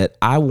said that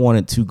I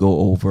wanted to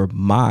go over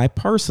my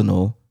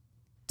personal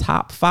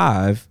top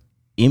 5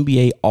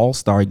 NBA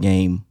All-Star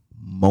Game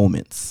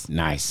moments.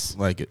 Nice.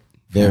 Like it.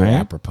 Very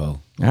apropos.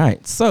 All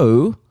right.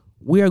 So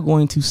we are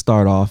going to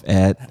start off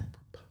at,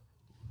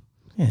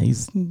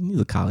 he's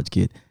a college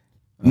kid.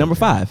 Okay. Number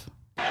 5.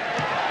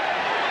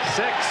 6'5",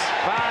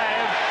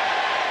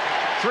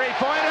 3-pointer.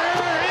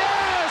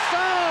 Yes!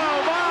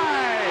 Oh,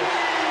 my!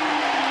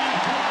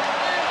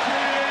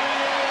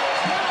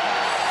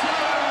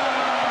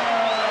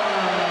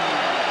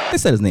 They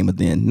said his name at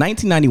the end.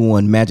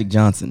 1991, Magic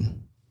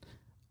Johnson.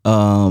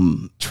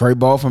 Trey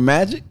Ball from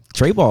Magic?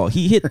 Trey Ball.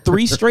 He hit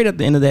 3 straight at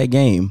the end of that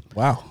game.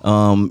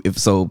 Wow. If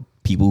so,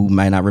 people who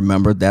might not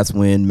remember, that's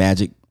when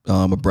Magic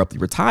abruptly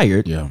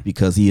retired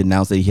because he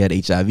announced that he had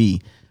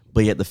HIV.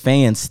 But yet the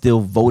fans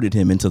still voted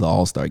him into the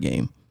All-Star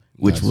game,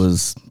 which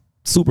was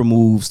super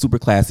move, super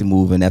classy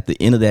move. And at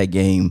the end of that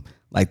game,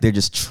 they're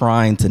just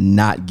trying to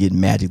not get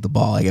Magic the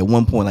ball. At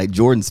one point,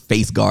 Jordan's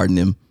face guarding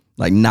him,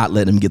 not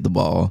letting him get the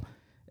ball.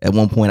 At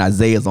one point,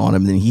 Isaiah's on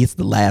him, and then he hits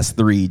the last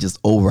 3 just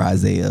over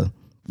Isaiah,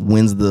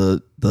 wins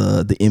the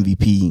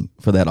MVP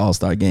for that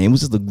All-Star game. It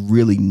was just a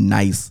really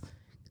nice,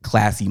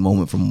 classy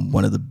moment from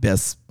one of the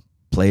best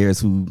players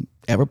who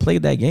ever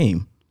played that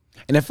game.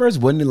 And at first,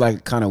 wasn't it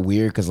like kind of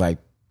weird because like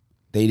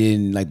they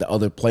didn't like the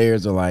other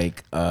players are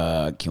like,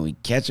 can we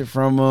catch it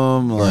from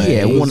them? Like,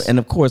 Yeah, and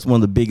of course, one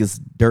of the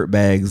biggest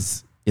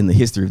dirtbags in the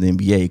history of the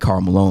NBA,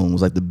 Karl Malone,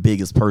 was like the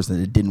biggest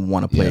person that didn't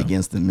want to play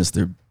against him,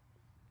 Mr.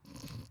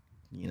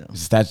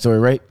 Statutory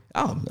rape?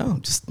 Oh no,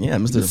 just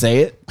Mr. You say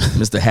it.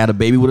 Mr. had a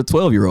baby with a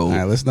 12-year-old. All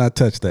right, let's not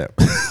touch that.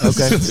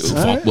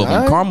 Okay.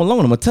 Well, Karl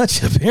Malone, I'm gonna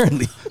touch it,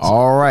 apparently.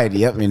 All right.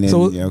 Yep. And then,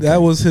 So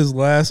that was his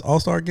last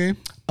All-Star game?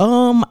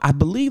 I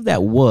believe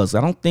that was.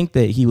 I don't think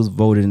that he was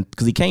voted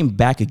because he came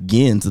back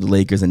again to the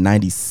Lakers in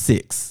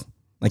 '96.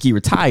 Like he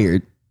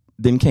retired,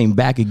 then came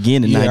back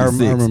again in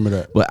 '96. I remember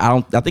that. But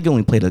I think he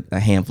only played a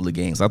handful of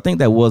games. I think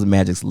that was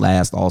Magic's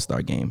last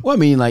All-Star game. Well, I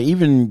mean, like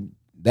even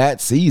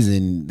that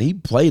season, he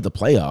played the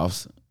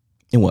playoffs.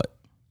 In what?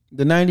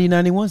 The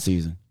 90-91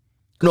 season.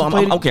 No,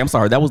 I'm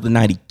sorry. That was the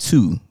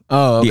 92.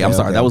 Oh, okay, yeah, I'm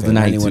sorry. okay, that was the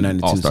 92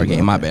 92 All-Star season.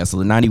 game. My bad. So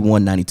the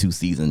 91-92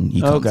 season, he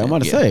comes I'm in.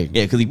 about to say.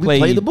 Yeah, because he We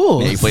played the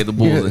Bulls. Yeah, he played the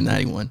Bulls in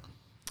 91.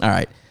 All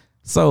right.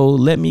 So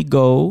let me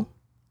go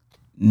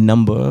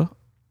number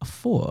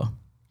 4.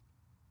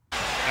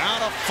 Down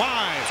to 5.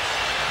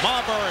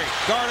 Marbury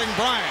guarding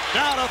Bryant.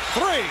 Down to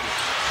 3.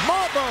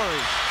 Marbury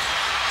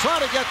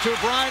trying to get to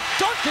Bryant.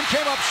 Duncan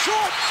came up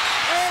short,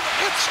 and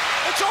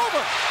it's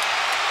over.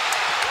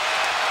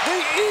 The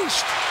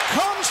East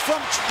comes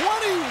from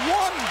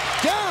 21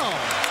 down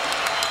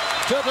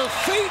to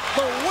defeat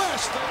the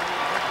West.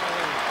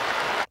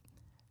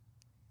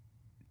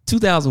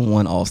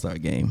 2001 All-Star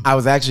game. I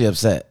was actually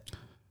upset.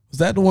 Was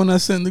that the one I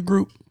sent in the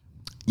group?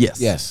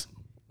 Yes. Yes.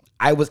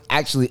 I was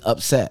actually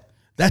upset.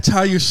 That's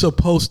how you're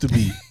supposed to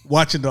be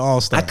watching the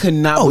All-Star. I could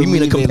not Oh, you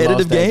believe mean a they competitive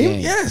lost that game?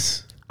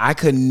 Yes. I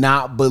could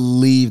not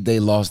believe they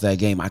lost that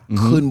game. I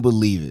couldn't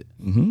believe it.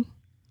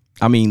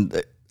 I mean,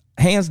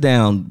 hands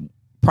down,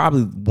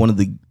 probably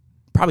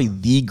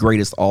the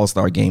greatest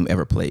All-Star game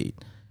ever played,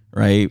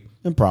 right?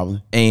 And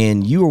probably.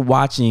 And you were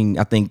watching,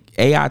 I think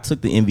AI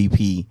took the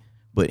MVP,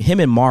 but him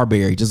and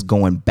Marbury just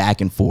going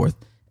back and forth.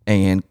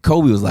 And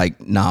Kobe was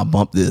like, nah,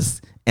 bump this.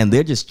 And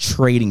they're just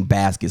trading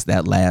baskets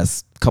that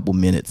last couple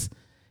minutes.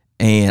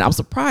 And I'm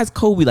surprised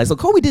Kobe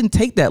didn't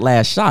take that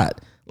last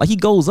shot. Like he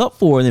goes up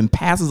for it and then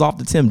passes off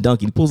to Tim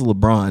Duncan. He pulls a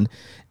LeBron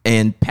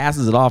and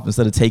passes it off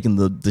instead of taking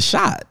the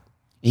shot.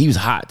 He was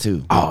hot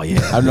too. Oh yeah.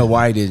 I don't know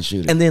why he didn't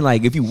shoot it. And then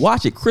like if you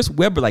watch it, Chris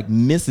Webber like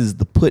misses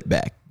the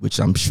putback, which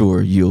I'm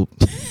sure you'll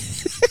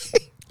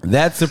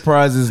That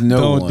surprises no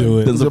Don't one. do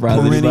it. He's a Surprise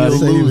perennial anybody.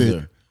 Save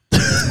loser.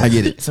 I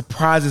get it.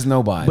 Surprises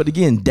nobody. But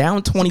again,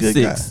 down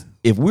 26.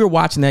 If we were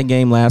watching that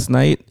game last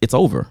night, it's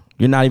over.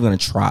 You're not even going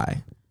to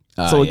try.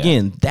 So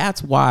again,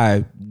 that's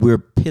why we're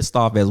pissed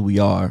off as we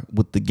are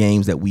with the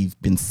games that we've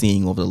been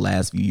seeing over the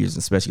last few years,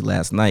 especially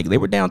last night. They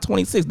were down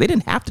 26. They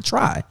didn't have to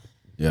try.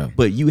 Yeah.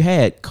 But you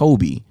had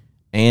Kobe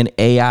and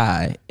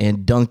AI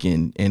and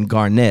Duncan and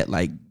Garnett.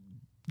 Like,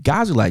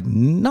 guys are like,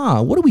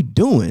 nah, what are we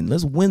doing?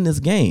 Let's win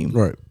this game.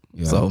 Right.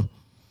 Yeah. So,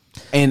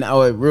 And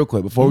real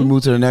quick, before we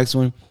move to the next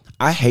one,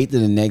 I hate that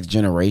the next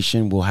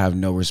generation will have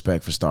no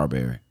respect for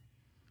Starberry.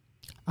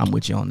 I'm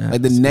with you on that.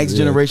 Like the next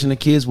generation of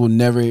kids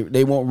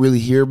they won't really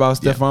hear about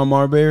Stephon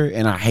Marbury,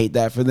 and I hate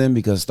that for them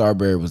because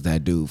Starberry was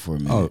that dude for a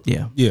minute. Oh,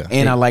 yeah. Yeah.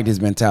 And I liked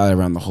his mentality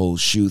around the whole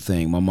shoe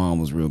thing. My mom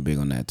was real big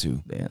on that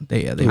too.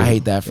 I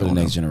hate that for the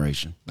next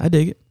generation. I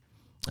dig it.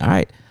 All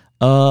right.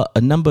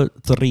 Number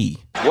 3.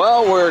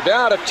 Well, we're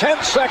down to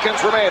 10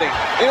 seconds remaining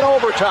in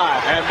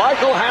overtime, and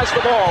Michael has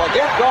the ball,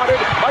 again guarded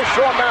by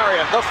Shawn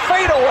Marion. The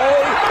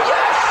fadeaway,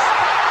 yes!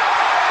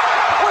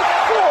 With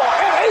 4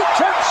 and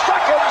 8/10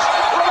 seconds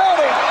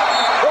remaining,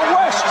 the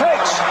West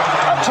takes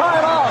a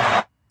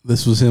timeout.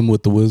 This was him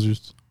with the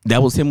Wizards.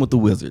 That was him with the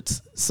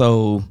Wizards.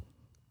 So,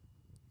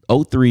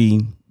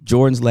 03,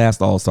 Jordan's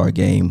last All-Star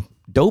game.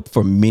 Dope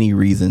for many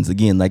reasons.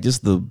 Again, like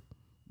just the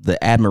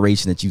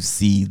admiration that you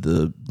see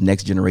the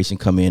next generation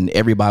come in.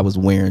 Everybody was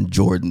wearing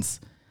Jordans.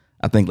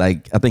 I think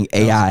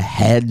AI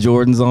had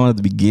Jordans on at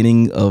the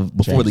beginning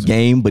before the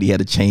game, but he had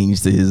to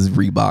change to his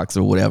Reeboks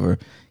or whatever.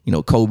 You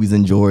know, Kobe's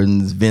in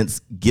Jordans. Vince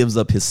gives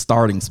up his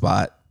starting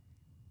spot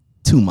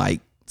to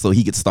Mike so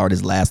he could start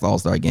his last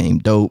All-Star game.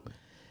 Dope.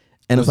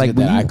 And it's like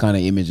that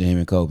iconic image of him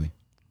and Kobe.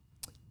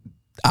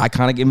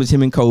 Iconic image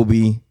him and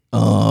Kobe.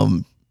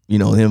 You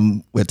know,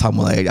 him, we're talking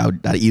about like,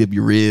 I'd eat up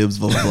your ribs,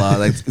 blah, blah, blah.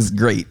 Like, it's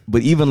great.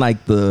 But even like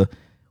when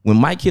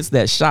Mike hits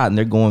that shot and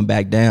they're going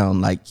back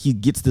down, like he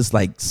gets this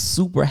like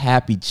super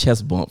happy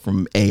chest bump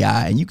from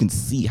AI. And you can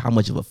see how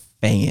much of a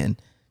fan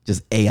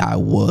just AI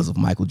was of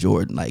Michael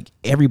Jordan. Like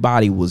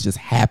everybody was just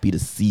happy to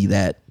see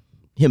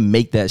him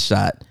make that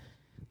shot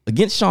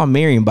against Shawn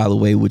Marion, by the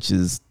way, which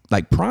is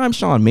like prime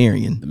Shawn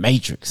Marion. The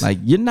Matrix. Like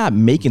you're not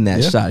making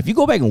that shot. If you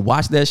go back and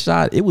watch that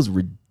shot, it was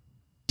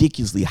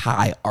ridiculously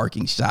high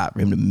arcing shot for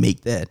him to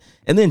make that.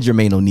 And then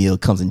Jermaine O'Neal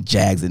comes and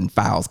jags it and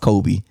fouls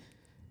Kobe.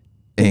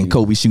 And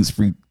Kobe shoots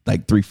 3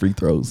 free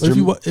throws.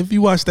 If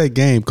you watch that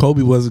game,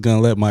 Kobe wasn't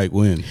gonna let Mike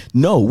win.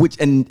 No,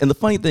 and the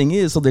funny thing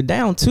is, so they're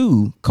down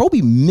 2.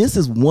 Kobe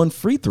misses 1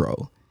 free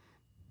throw.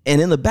 And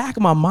in the back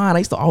of my mind, I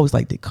used to always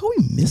like, did Kobe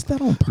miss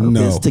that on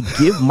purpose to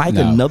give Mike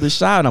another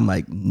shot? And I'm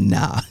like,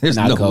 nah, there's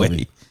no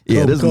way.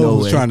 Yeah, there's no way.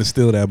 Kobe was trying to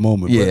steal that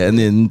moment. Yeah, and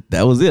then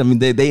that was it. I mean,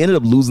 they ended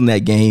up losing that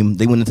game.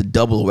 They went into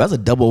double. That was a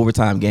double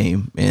overtime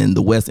game, and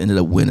the West ended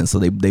up winning. So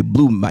they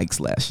blew Mike's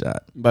last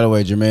shot. By the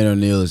way, Jermaine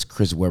O'Neal is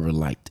Chris Webber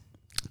liked.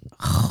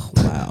 Oh,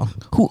 wow.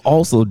 Who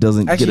also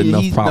doesn't get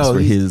enough props for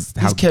his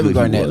how he's Kevin good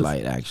Garnett he was.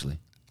 light, actually.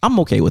 I'm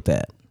okay with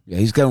that. Yeah,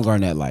 he's Kevin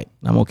Garnett light.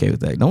 I'm okay with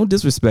that. Don't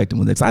disrespect him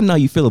with it, 'cause I know how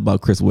you feel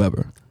about Chris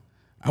Webber.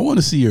 I want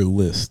to see your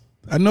list.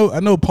 I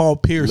know Paul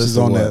Pierce is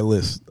on that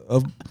list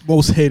of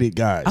most hated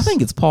guys. I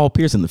think it's Paul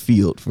Pierce in the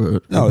field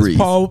for it's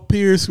Paul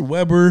Pierce,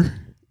 Webber,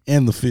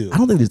 and the field. I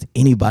don't think there's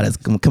anybody that's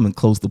coming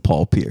close to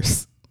Paul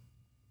Pierce.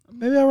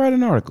 Maybe I'll write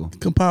an article.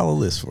 Compile a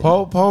list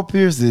for Paul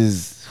Pierce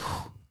is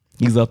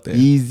he's up there.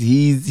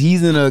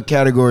 He's in a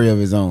category of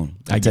his own.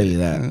 I tell you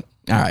that.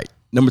 All right,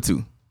 number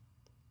 2.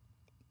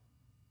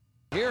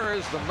 Here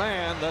is the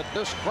man that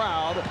this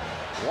crowd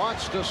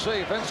wants to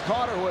see. Vince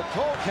Carter, who had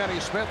told Kenny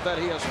Smith that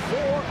he has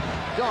 4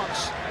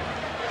 dunks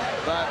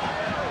that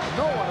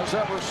no one has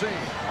ever seen.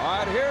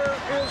 All right, here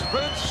is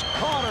Vince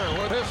Carter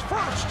with his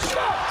first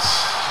shot.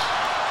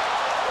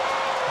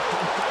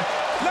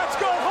 Let's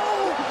go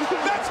home.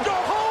 Let's go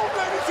home,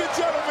 ladies and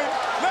gentlemen.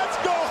 Let's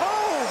go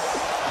home.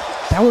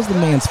 That was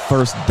the man's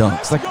first dunk.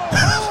 It's like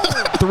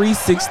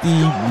 360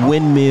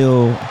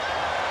 windmill.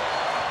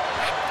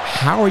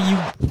 How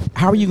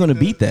are you going to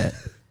beat that?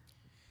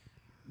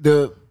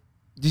 Does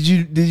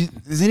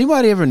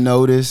anybody ever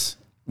notice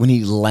when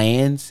he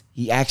lands,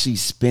 he actually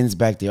spins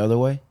back the other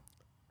way?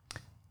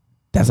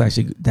 That's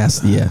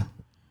yeah.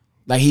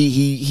 Like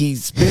he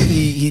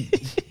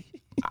spins.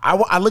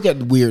 I look at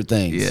weird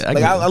things. Yeah,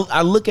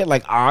 I look at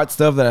like odd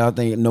stuff that I don't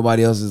think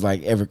nobody else is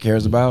like ever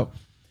cares about.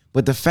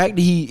 But the fact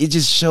that it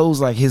just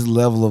shows like his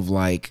level of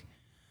like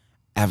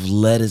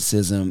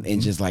athleticism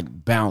and just like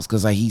bounce,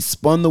 because like he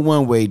spun the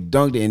one way,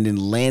 dunked it, and then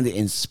landed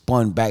and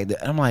spun back.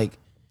 I'm like,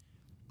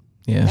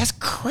 yeah, that's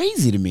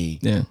crazy to me.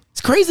 Yeah,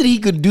 it's crazy that he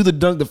could do the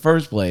dunk the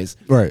first place.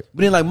 Right.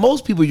 But then like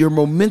most people, your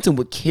momentum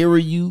would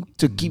carry you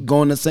to keep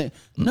going the same.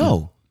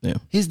 No, yeah,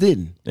 his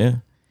didn't. Yeah,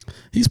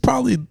 he's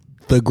probably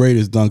the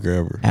greatest dunker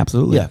ever.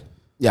 Absolutely.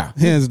 Yeah,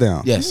 hands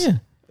down. Yes. Yeah.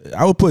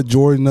 I would put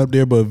Jordan up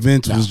there, but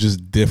Vince was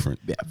just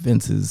different. Yeah,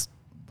 Vince is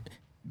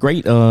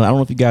great. I don't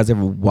know if you guys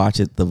ever watch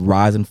it, the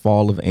rise and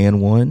fall of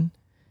And One.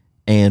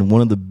 And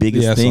one of the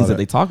biggest things that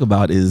they talk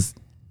about is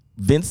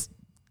Vince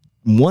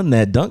won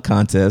that dunk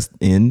contest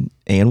in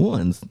And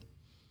Ones.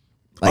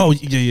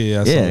 Like,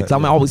 yeah. Yeah, because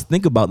I always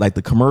think about like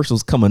the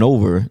commercials coming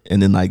over, and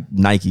then like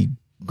Nike,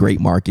 great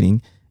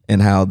marketing,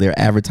 and how their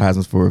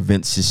advertisements for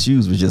Vince's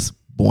shoes was just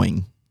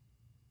boing.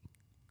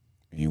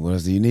 What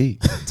else do you need?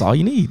 That's all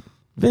you need,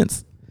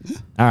 Vince.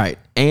 All right,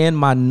 and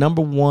my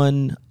number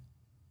 1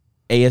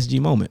 ASG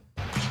moment.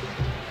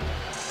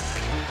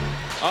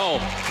 Oh,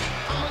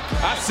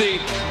 I see.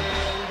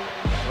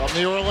 From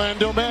the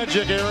Orlando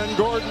Magic, Aaron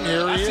Gordon.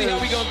 Here he is. I see how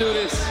we gonna do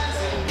this.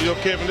 Yo,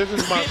 Kevin, this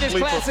is my Get this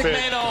sleeper classic pick.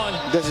 man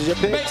on. This is your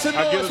pick. Make some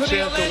I noise for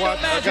the Orlando got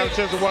a Magic.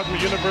 chance to watch the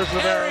University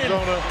of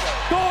Arizona.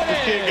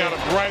 This kid got a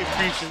bright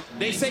future.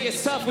 They say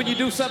it's tough when you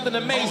do something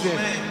amazing.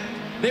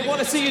 They want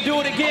to see you do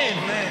it again.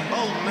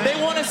 They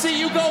want to see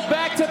you go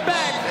back to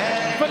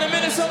back for the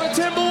Minnesota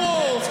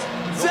Timberwolves.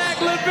 Zach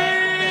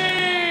LaVine.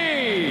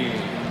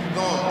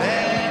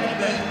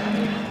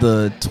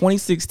 The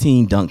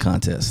 2016 dunk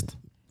contest.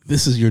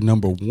 This is your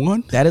number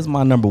 1? That is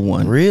my number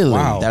 1. Really?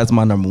 Wow. That is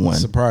my number 1.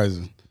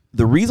 Surprising.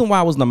 The reason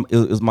why it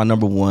was my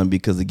number 1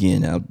 because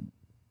again,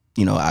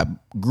 I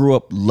grew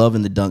up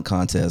loving the dunk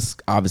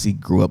contest. Obviously,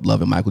 grew up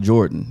loving Michael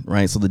Jordan,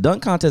 right? So the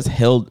dunk contest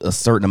held a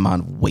certain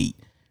amount of weight,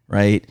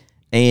 right?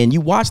 And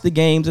you watch the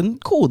games, and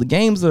cool, the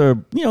games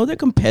are they're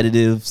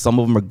competitive. Some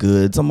of them are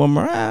good, some of them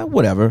are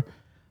whatever.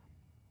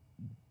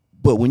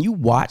 But when you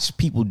watch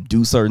people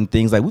do certain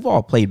things, like we've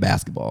all played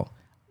basketball.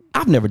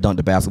 I've never dunked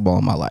a basketball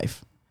in my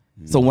life.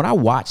 So when I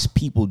watch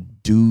people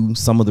do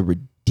some of the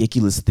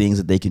ridiculous things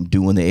that they can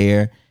do in the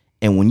air,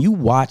 and when you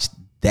watch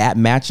that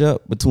matchup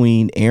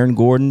between Aaron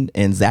Gordon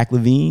and Zach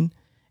LaVine,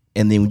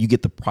 and then when you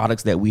get the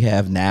products that we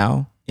have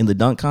now in the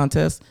dunk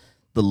contest,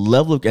 the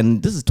level of,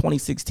 and this is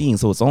 2016,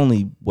 so it's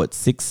only,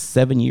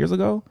 6-7 years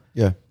ago?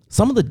 Yeah.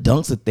 Some of the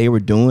dunks that they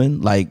were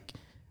doing, like,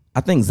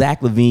 I think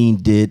Zach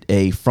LaVine did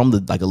a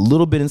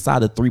little bit inside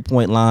the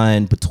 3-point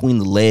line, between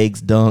the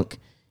legs dunk.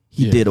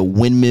 He did a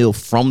windmill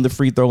from the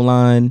free throw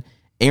line.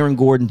 Aaron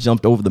Gordon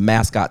jumped over the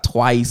mascot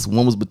twice.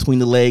 One was between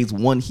the legs.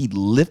 One, he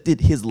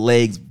lifted his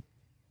legs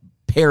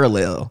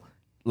parallel.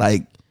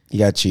 Like, he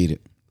got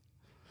cheated.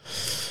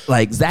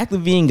 Like, Zach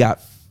LaVine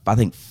got, I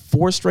think,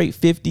 4 straight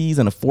 50s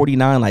and a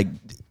 49. Like,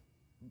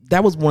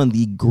 that was one of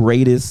the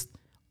greatest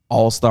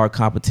all-star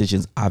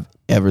competitions I've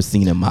ever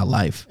seen in my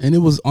life. And it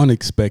was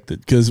unexpected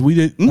because we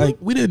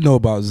didn't know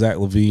about Zach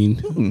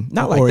LaVine.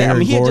 Not like that. I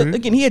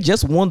mean, he had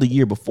just won the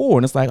year before,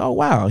 and it's like, oh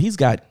wow, he's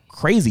got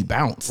crazy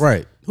bounce.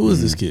 Right. Who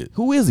is this kid?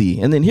 Who is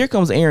he? And then here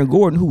comes Aaron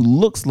Gordon, who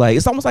looks like,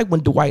 it's almost like when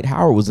Dwight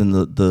Howard was in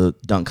the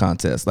dunk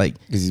contest. Like,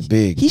 because he's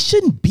big. He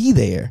shouldn't be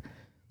there.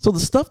 So the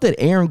stuff that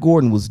Aaron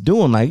Gordon was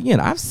doing, like,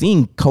 I've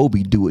seen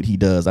Kobe do what he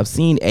does. I've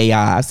seen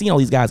AI. I've seen all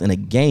these guys in a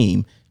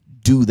game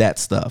do that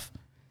stuff.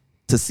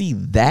 To see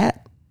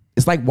that,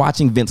 it's like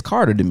watching Vince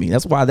Carter to me.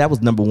 That's why that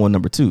was number one,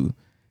 number two.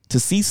 To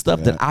see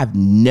stuff that I've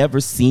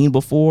never seen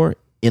before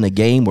in a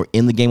game or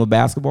in the game of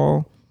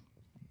basketball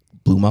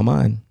blew my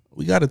mind.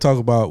 We got to talk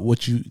about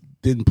what you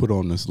didn't put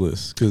on this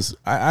list, because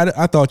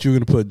I thought you were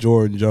going to put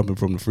Jordan jumping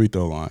from the free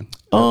throw line.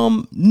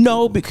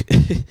 No, because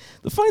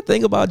the funny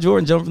thing about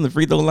Jordan jumping from the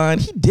free throw line,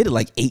 he did it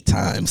like 8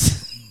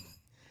 times.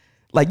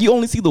 Like, you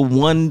only see the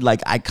one like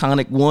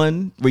iconic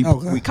one where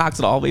he cocks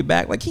it all the way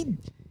back. Like,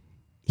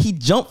 he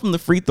jumped from the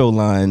free throw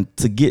line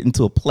to get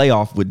into a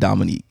playoff with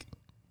Dominique,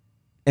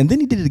 and then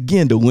he did it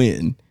again to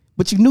win.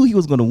 But you knew he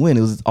was going to win.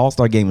 It was his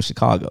All-Star game in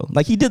Chicago.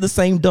 Like, he did the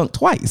same dunk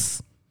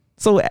twice.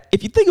 So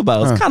if you think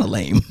about it, it's kind of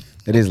lame.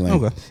 It is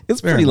lame. Okay. It's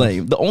pretty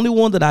lame. The only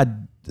one that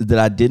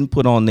I didn't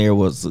put on there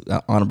was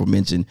honorable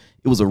mention.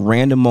 It was a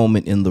random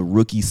moment in the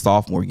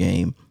rookie-sophomore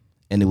game,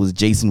 and it was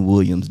Jason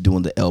Williams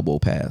doing the elbow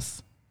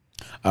pass.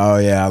 Oh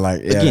yeah,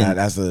 again,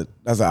 that's an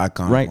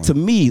iconic right one. To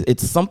me,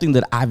 it's something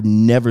that I've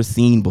never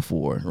seen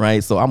before.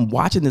 Right, so I'm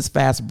watching this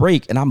fast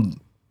break, and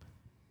I'm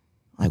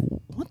like,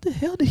 what the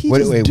hell did he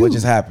just do? What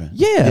just happened?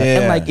 Yeah.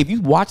 And like, if you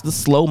watch the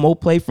slow-mo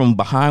play from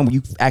behind where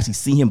you actually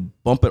see him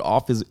bump it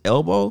off his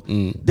elbow,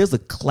 there's a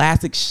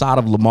classic shot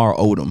of Lamar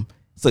Odom.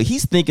 So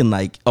he's thinking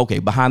like, okay,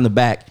 behind the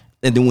back.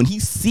 And then when he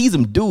sees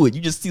him do it,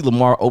 you just see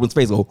Lamar Odom's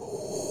face go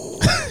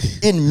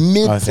in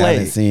mid-play. I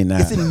haven't seen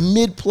that. It's in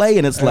mid-play,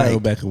 and it's I like, go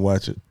back and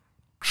watch it.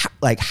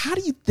 How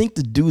do you think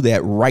to do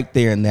that right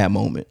there in that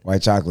moment?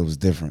 White Chocolate was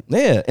different.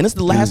 Yeah, and it's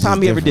the last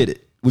time he ever did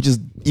it, which is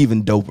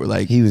even doper.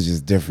 Like, he was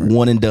just different.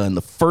 One and done.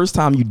 The first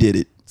time you did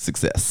it,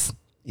 success.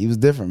 He was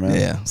different, man.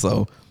 Yeah.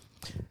 So,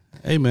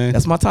 hey, man,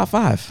 that's my top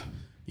 5.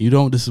 You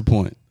don't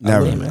disappoint.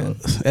 Never, man.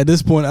 At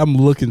this point, I'm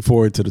looking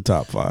forward to the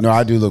top 5. No,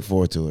 I do look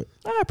forward to it.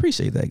 I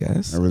appreciate that,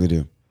 guys. I really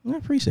do. I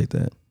appreciate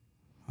that.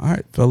 All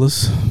right,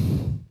 fellas.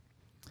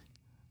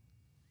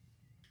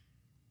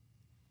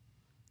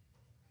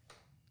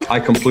 I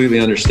completely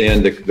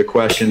understand the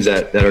questions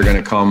that are going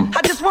to come.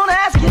 I just want to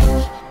ask you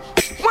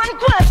one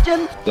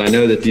question. I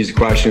know that these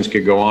questions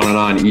could go on and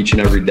on each and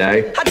every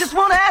day. I just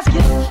want to ask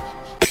you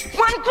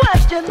one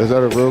question. Is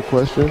that a real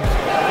question?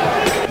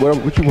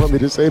 What you want me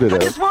to say to I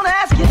that? just want to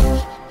ask you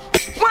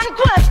one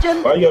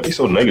question. Why you gotta be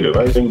so negative?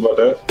 How you think about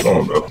that? Come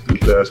on, bro. You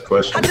could ask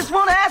questions. I just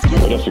want to ask you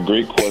That's a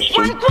great question.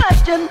 one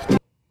question.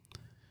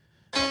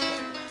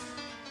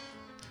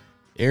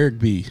 Eric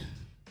B.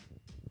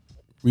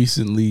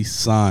 recently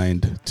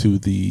signed to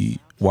the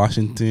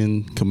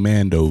Washington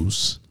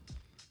Commanders.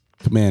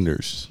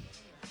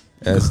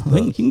 As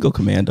you can go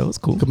Commandos,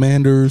 cool.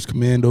 Commandos.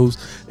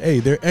 Hey,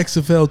 their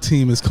XFL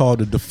team is called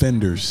the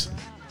Defenders.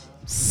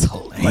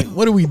 So lame. Like,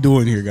 what are we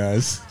doing here,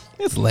 guys?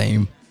 It's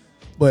lame.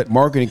 But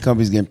marketing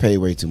companies getting paid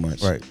way too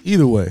much. Right.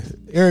 Either way,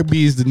 Eric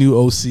B is the new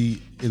OC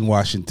in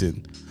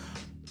Washington.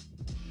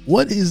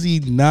 What is he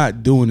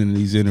not doing in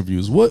these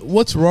interviews?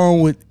 What's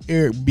wrong with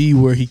Eric B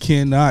where he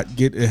cannot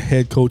get a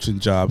head coaching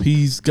job?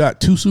 He's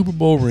got 2 Super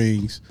Bowl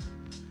rings.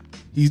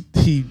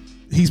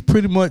 He's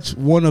pretty much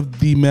one of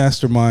the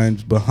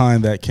masterminds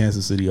behind that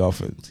Kansas City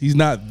offense. He's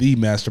not the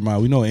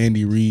mastermind. We know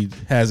Andy Reid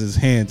has his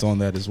hands on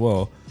that as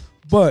well.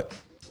 But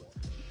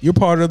you're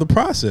part of the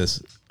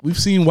process. We've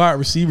seen wide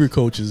receiver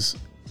coaches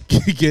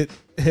get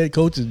a head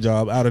coaching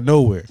job out of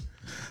nowhere.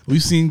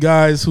 We've seen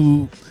guys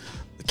who,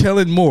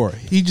 Kellen Moore,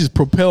 he just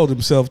propelled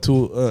himself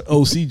to an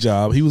OC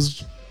job. He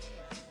was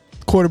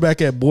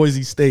quarterback at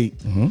Boise State,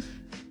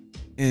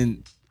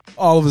 and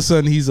all of a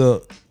sudden he's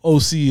a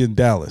OC in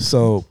Dallas.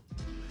 So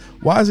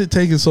why is it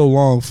taking so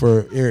long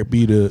for Eric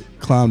B to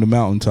climb the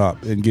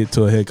mountaintop and get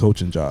to a head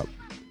coaching job?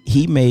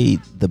 He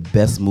made the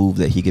best move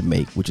that he could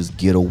make, which is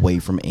get away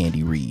from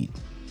Andy Reid.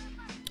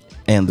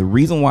 And the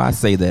reason why I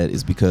say that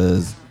is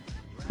because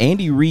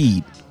Andy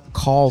Reid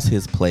calls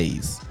his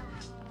plays.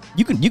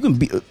 You can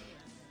be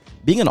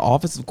being an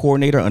offensive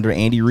coordinator under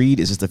Andy Reid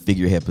is just a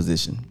figurehead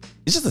position.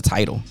 It's just a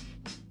title,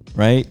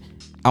 right?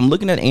 I'm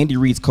looking at Andy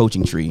Reid's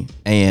coaching tree,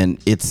 and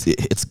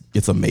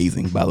it's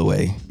amazing. By the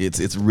way,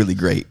 it's really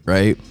great,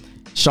 right?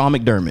 Sean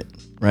McDermott,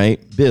 right?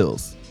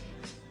 Bills,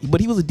 but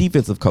he was a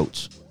defensive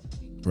coach.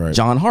 Right.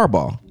 John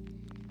Harbaugh,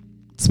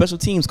 special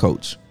teams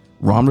coach.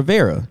 Ron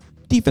Rivera,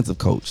 defensive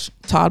coach.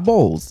 Todd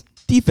Bowles,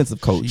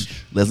 defensive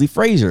coach. Leslie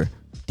Frazier,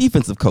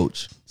 defensive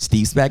coach.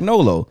 Steve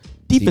Spagnuolo,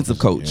 defensive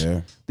coach.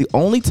 Yeah. The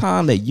only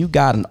time that you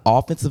got an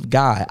offensive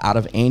guy out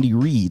of Andy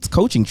Reid's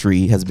coaching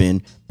tree has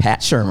been Pat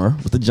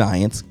Shurmur with the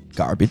Giants,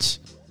 garbage.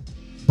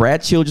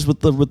 Brad Childress with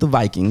the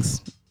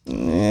Vikings,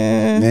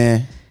 Nah.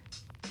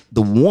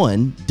 The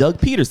one,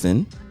 Doug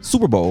Peterson,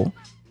 Super Bowl,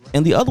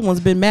 and the other one's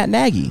been Matt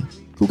Nagy,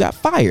 who got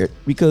fired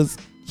because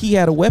he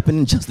had a weapon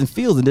in Justin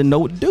Fields and didn't know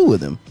what to do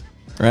with him,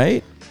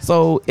 right?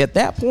 So at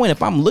that point,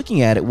 if I'm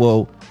looking at it,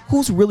 well,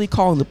 who's really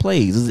calling the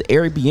plays? Is it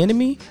Eric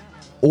Bieniemy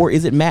or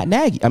is it Matt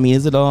Nagy? I mean,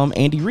 is it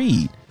Andy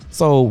Reid?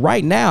 So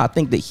right now, I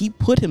think that he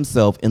put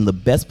himself in the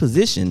best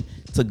position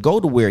to go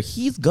to where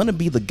he's gonna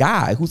be the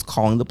guy who's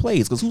calling the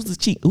plays. Because who's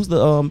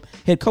the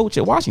head coach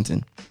at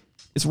Washington?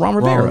 It's Ron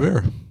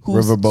Rivera,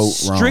 who's Riverboat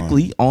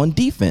strictly on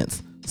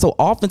defense. So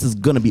offense is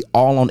gonna be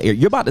all on air.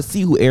 You're about to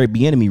see who Eric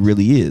Bieniemy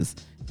really is,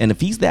 and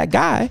if he's that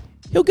guy,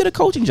 he'll get a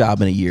coaching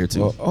job in a year or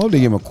two. Well, I hope they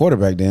give him a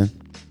quarterback then.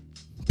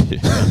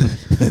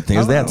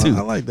 There's that too.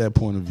 I like that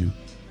point of view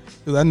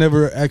because I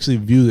never actually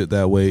viewed it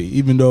that way.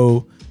 Even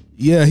though,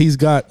 yeah, he's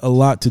got a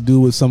lot to do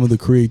with some of the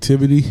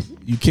creativity.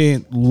 You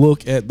can't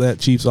look at that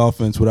Chiefs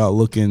offense without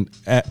looking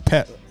at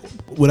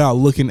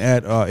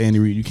Andy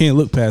Reid. You can't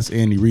look past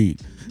Andy Reid.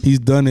 He's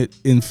done it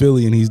in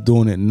Philly and he's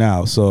doing it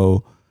now.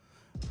 So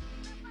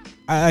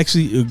I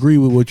actually agree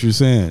with what you're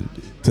saying.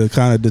 To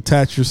kind of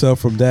detach yourself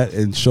from that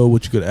and show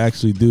what you could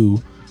actually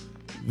do.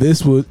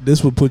 This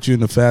would put you in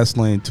the fast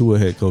lane to a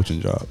head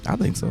coaching job. I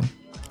think so.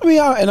 I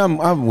mean,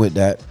 I'm with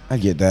that. I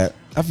get that.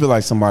 I feel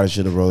like somebody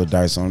should have rolled the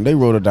dice on him. They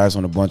rolled the dice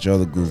on a bunch of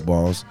other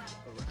goofballs.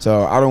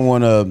 So I don't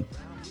want to.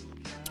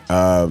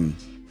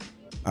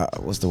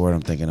 What's the word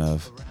I'm thinking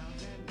of?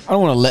 I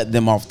don't want to let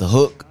them off the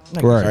hook.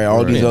 Right.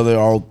 All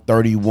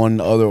 31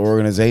 other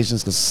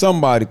organizations, because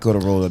somebody could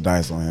have rolled the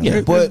dice on him.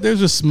 Yeah, but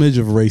there's a smidge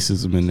of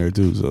racism in there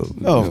too. So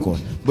of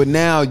course. But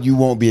now you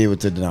won't be able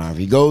to deny him. If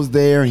he goes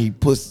there and he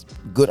puts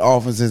good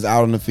offenses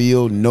out on the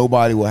field,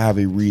 nobody will have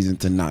a reason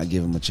to not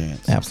give him a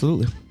chance.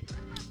 Absolutely.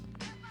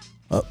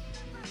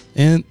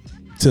 And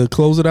to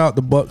close it out,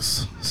 the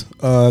Bucs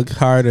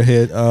hired a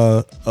head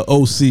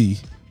OC,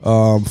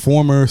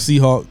 former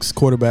Seahawks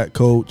quarterback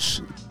coach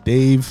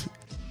Dave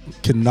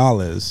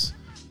Canales.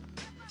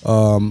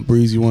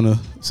 Breeze, you want to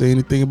say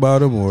anything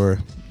about him or?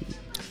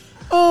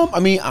 I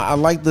mean, I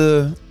like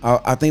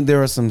I think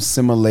there are some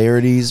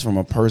similarities from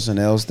a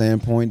personnel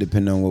standpoint,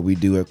 depending on what we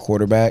do at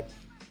quarterback.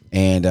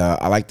 And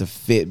I like the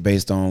fit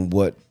based on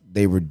what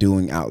they were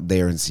doing out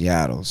there in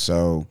Seattle.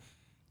 So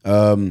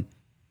I'm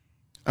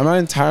not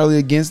entirely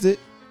against it.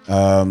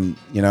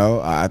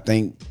 I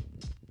think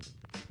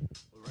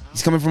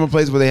he's coming from a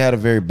place where they had a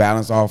very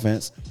balanced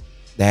offense.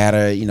 They had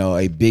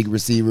a big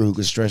receiver who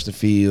could stretch the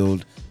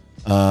field.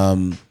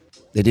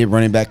 They did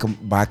running back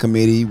by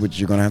committee, which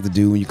you're going to have to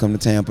do when you come to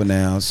Tampa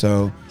now.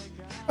 So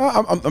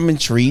I'm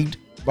intrigued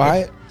by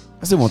it.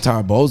 I still want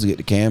Todd Bowles to get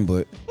the can,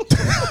 but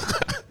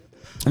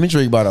I'm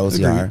intrigued by the OC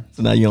hire.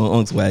 So now you're on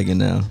Unk's wagon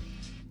now.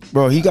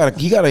 Bro, he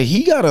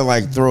gotta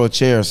like throw a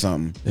chair or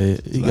something. Yeah,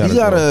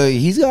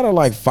 he's gotta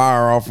like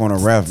fire off on a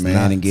ref,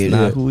 man, and get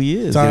not who he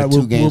is. Ty,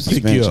 we'll pick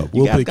suspension.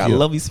 you up. You got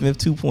Lovie Smith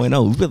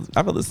 2.0.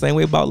 I feel the same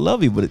way about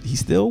Lovie, but he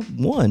still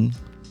won.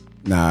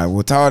 Nah,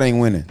 well, Todd ain't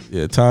winning.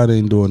 Yeah, Todd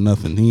ain't doing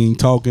nothing. He ain't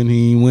talking.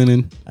 He ain't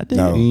winning. I dig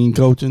it. He ain't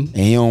coaching, and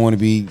he don't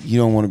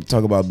want to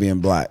talk about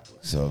being black.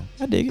 So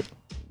I dig it.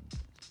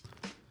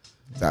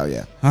 Oh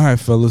yeah. All right,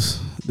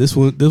 fellas. This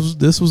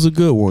was a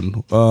good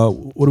one.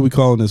 What are we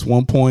calling this?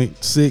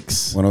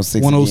 1.6?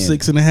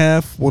 106 and a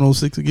half?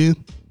 106 again?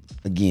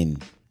 Again.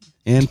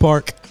 And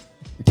Park.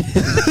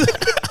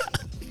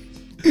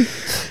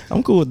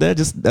 I'm cool with that.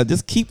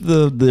 Just keep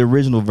the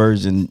original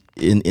version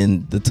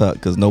in the tuck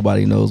because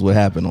nobody knows what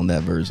happened on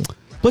that version.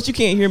 But you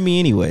can't hear me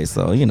anyway,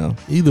 so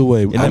Either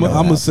way, I'm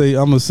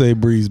gonna say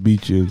Breeze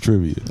beat you in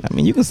trivia. I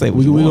mean, you can say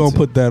what we're want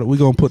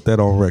gonna put that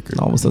on record.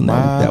 All of a sudden,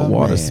 that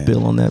water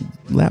spill on that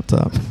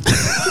laptop.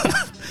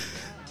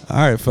 All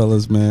right,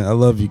 fellas, man. I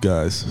love you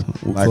guys.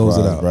 We'll Likewise, close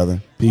it out,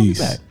 brother.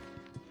 Peace.